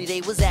toolie,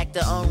 they was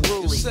acting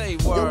unruly. Say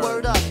word. Yo,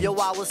 word up, yo,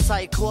 I was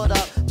tight, caught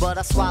up, but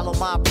I swallowed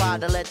my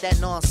pride to let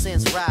that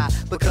nonsense ride.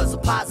 Because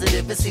of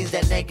positive, it seems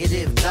that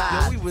negative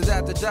died. Yo, we was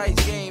at the dice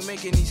game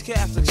making these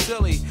cats look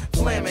silly.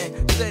 Flamin',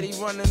 steady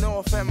running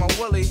off at my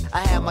willy.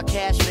 I had my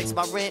cash mix,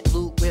 my rent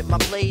loot with my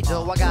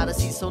Play-Doh. I gotta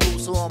see so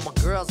loose, so all my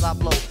girls I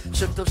blow.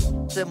 Shook the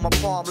in my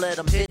palm, let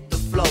them hit the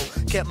flow.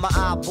 Kept my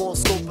eyeball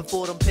scoping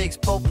for them pigs,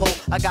 po-po.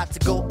 I got to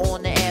go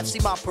on the app, see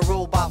my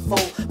parole by 4.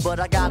 But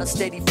I got a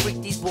steady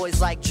freak these boys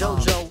like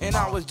JoJo. And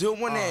I was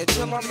doing it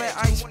till I met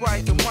Ice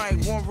Sprite and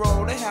Mike. One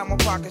roll, they had my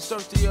pockets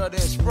thirstier than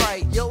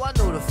Sprite. Yo, I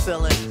know the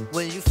feeling.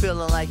 When you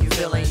feeling like you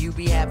feeling, you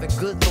be having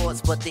good thoughts,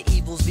 but the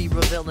evils be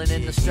revealing.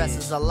 And the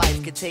stresses of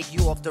life can take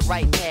you off the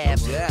right path.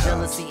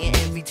 Jealousy and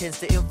envy tends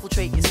to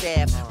infiltrate your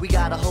staff. We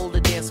gotta hold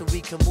it down so we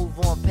can move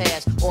on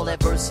past all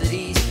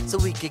adversities, so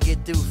we can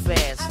get through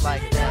fast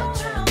like that.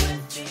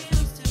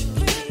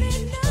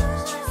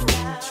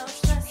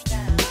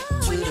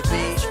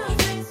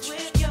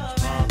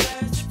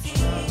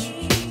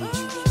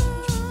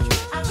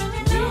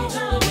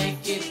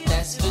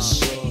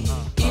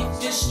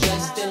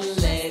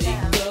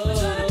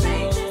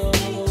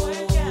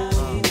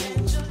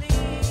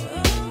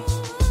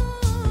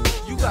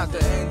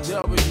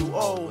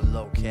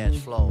 Cash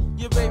flow.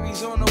 Your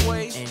baby's on the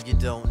way, and you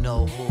don't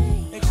know who.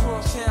 And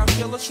crosstown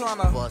killer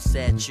tryna bust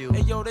at you.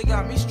 And yo, they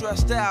got me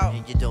stressed out,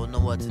 and you don't know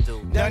what to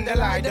do. Done the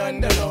lie, done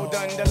the low,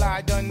 done the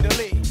lie, done the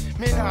lee.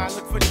 Me nah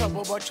look for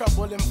trouble, but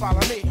trouble him follow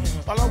me.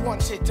 All I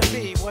wanted to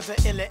be was an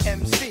illa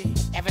MC.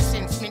 Ever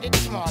since me did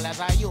small as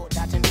I yo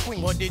that in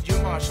Queen. But did you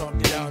mash up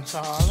the dance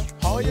hall?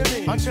 How you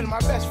mean? Until my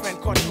best friend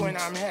caught you in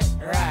arm head.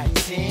 Right,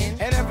 seen?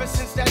 And ever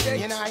since that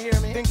day, you not hear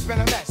me? Things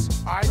been a mess.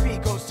 R.I.P.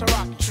 goes to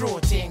rock, true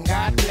thing,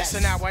 God bless. So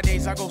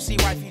nowadays I go see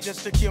wifey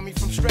just to cure me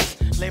from stress.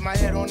 Lay my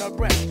head on her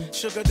breast,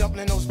 sugar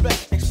dumpling those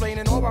best.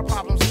 Explaining all my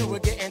problems to her,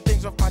 getting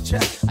things off my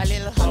chest. A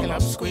little hugging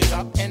up, squeeze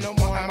up, and no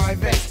more am I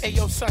vexed. Hey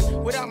yo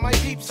son, without my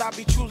peeps I'll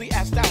be truly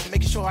asked out.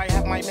 Making sure I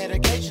have my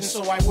medication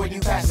so I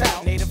wouldn't pass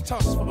out. Native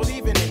tongues for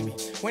believing in me.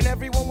 When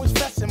everyone was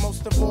blessing,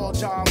 most of all,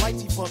 Jah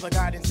Almighty for the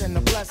guidance and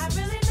the blessing. I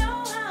really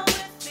know how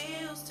it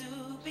feels to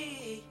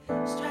be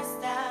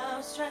stressed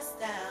out.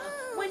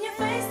 When you're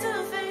face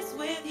to face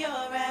with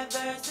your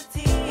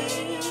adversity.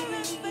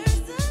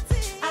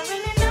 I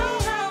really know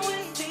how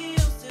it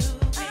feels to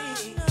be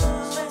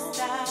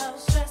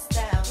stressed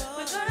out.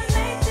 We're gonna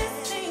make this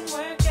thing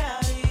work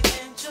out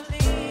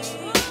eventually.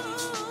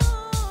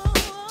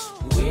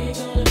 We're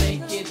gonna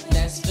make it,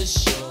 that's for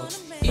sure.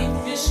 If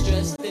you're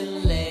stressed, then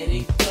let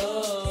it go.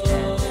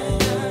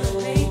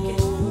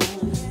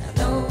 I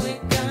know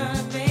we're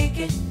gonna make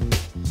it.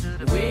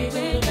 We're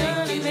gonna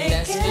make it,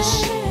 that's for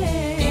sure.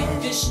 If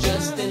you're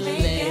stressed, then let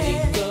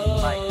it go.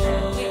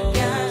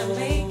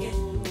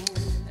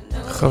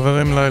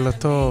 חברים, לילה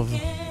טוב.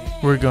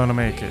 We're gonna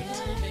make it.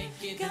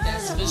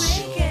 That's for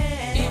sure.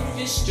 If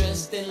you're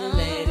stressed, then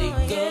let it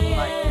go.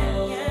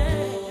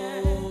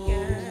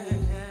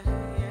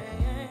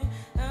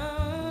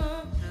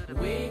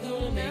 We're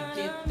gonna make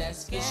it,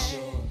 that's for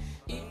sure.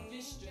 If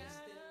you're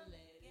stressed, then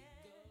let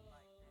it go.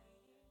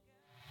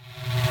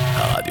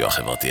 הרדיו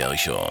החברתי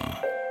הראשון.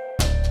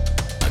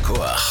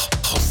 הכוח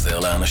חוזר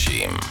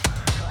לאנשים.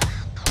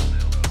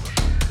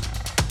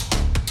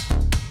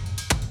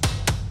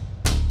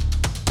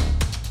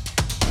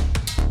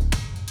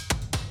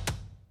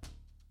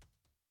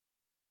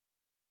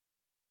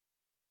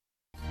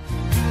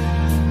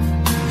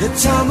 The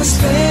time we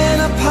spend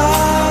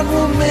apart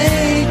will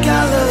make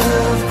our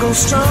love grow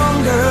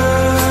stronger.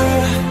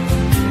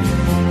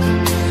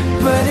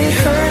 But it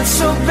hurts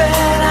so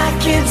bad I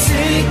can't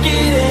take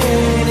it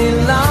any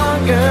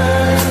longer.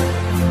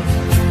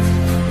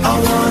 I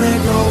wanna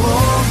go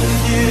on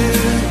with you.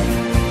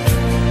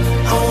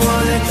 I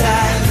wanna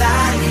die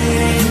lying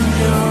in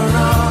your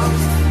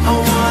arms. I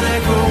wanna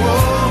go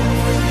on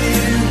with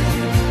you.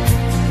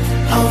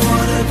 I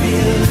wanna be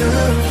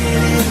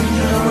looking in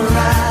your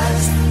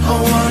eyes. I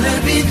wanna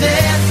be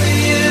there for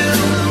you,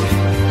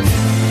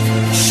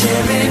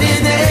 sharing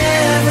in